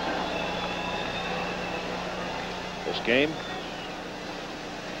 This game,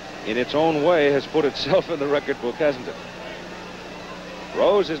 in its own way, has put itself in the record book, hasn't it?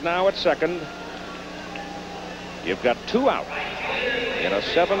 Rose is now at second. You've got 2 out in a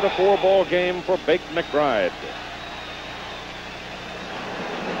 7-4 ball game for Bake McBride.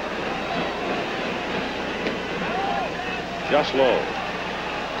 Just low.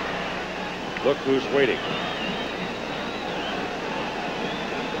 Look who's waiting.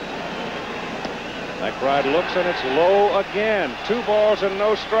 McBride looks, and it's low again. 2 balls and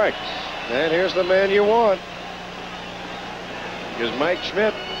no strikes. And here's the man you want. Because Mike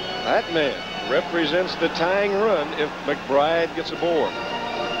Schmidt, that man, represents the tying run if McBride gets aboard.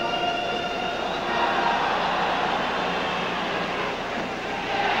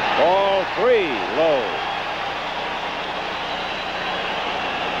 Ball 3, low.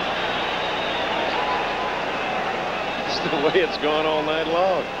 It's the way it's gone all night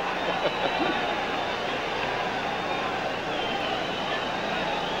long.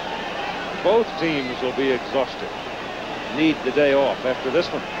 Both teams will be exhausted. Need the day off after this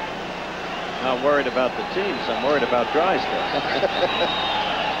one. Not worried about the teams. I'm worried about Drysdale.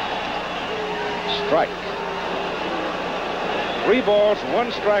 Strike. 3 balls,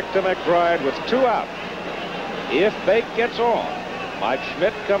 1 strike to McBride with 2 out. If Bake gets on, Mike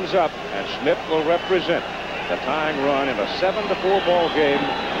Schmidt comes up, and Schmidt will represent the tying run in a 7-4 ball game,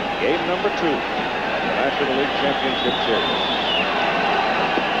 game number 2 of the National League Championship Series.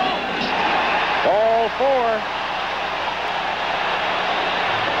 Ball 4.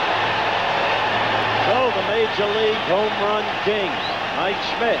 So the Major League home run king, Mike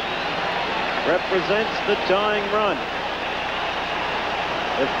Schmidt, represents the tying run.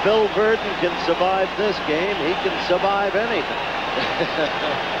 If Bill Verdon can survive this game, he can survive anything.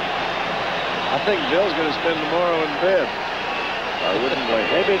 I think Bill's going to spend tomorrow in bed. I wouldn't blame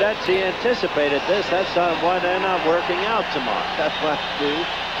him. Maybe that's he anticipated this. That's why they're not working out tomorrow. That's what I do.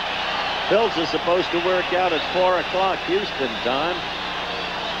 Bills are supposed to work out at 4 o'clock Houston time.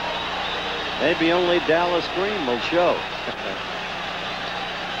 Maybe only Dallas Green will show.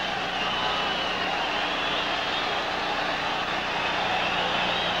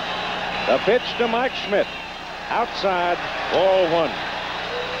 The pitch to Mike Schmidt. Outside, ball 1.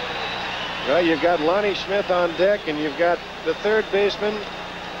 Well, you've got Lonnie Smith on deck, and you've got the third baseman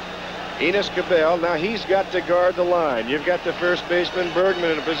Enos Cabell, now he's got to guard the line. You've got the first baseman Bergman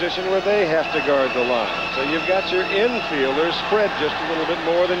in a position where they have to guard the line. So you've got your infielders spread just a little bit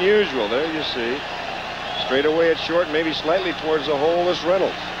more than usual. There you see. Straight away at short, maybe slightly towards the hole is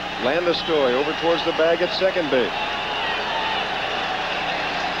Reynolds. Landeskog over towards the bag at second base.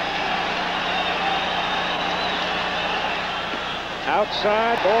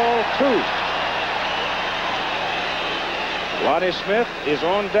 Outside, ball 2. Lonnie Smith is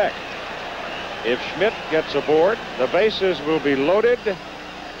on deck. If Schmidt gets aboard, the bases will be loaded,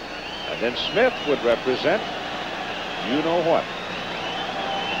 and then Smith would represent you know what.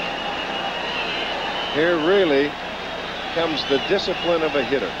 Here really comes the discipline of a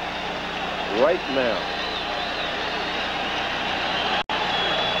hitter right now.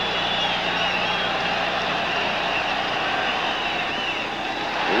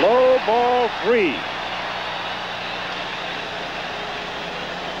 Low ball 3.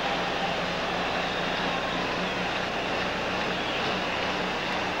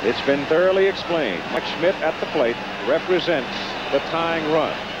 It's been thoroughly explained. Mike Schmidt at the plate represents the tying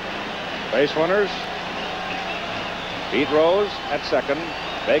run. Base runners, Pete Rose at second,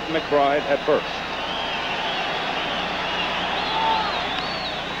 Bake McBride at first.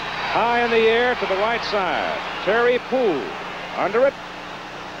 High in the air to the right side. Terry Poole under it.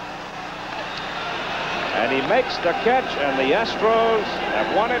 And he makes the catch, and the Astros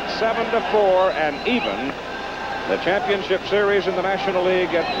have won it 7-4, and even the championship series in the National League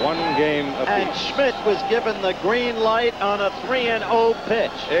at 1 game apiece. And Schmidt was given the green light on a 3-0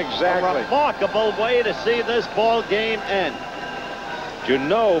 pitch. Exactly. A remarkable way to see this ball game end. You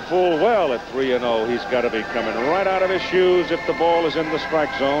know full well at 3-0 he's got to be coming right out of his shoes if the ball is in the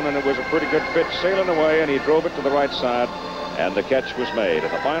strike zone, and it was a pretty good pitch sailing away, and he drove it to the right side, and the catch was made.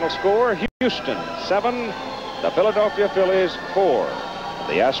 And the final score, Houston 7, the Philadelphia Phillies 4.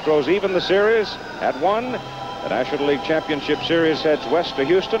 The Astros even the series at 1. The National League Championship Series heads west to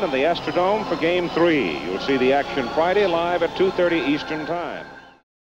Houston and the Astrodome for Game 3. You'll see the action Friday live at 2:30 Eastern Time.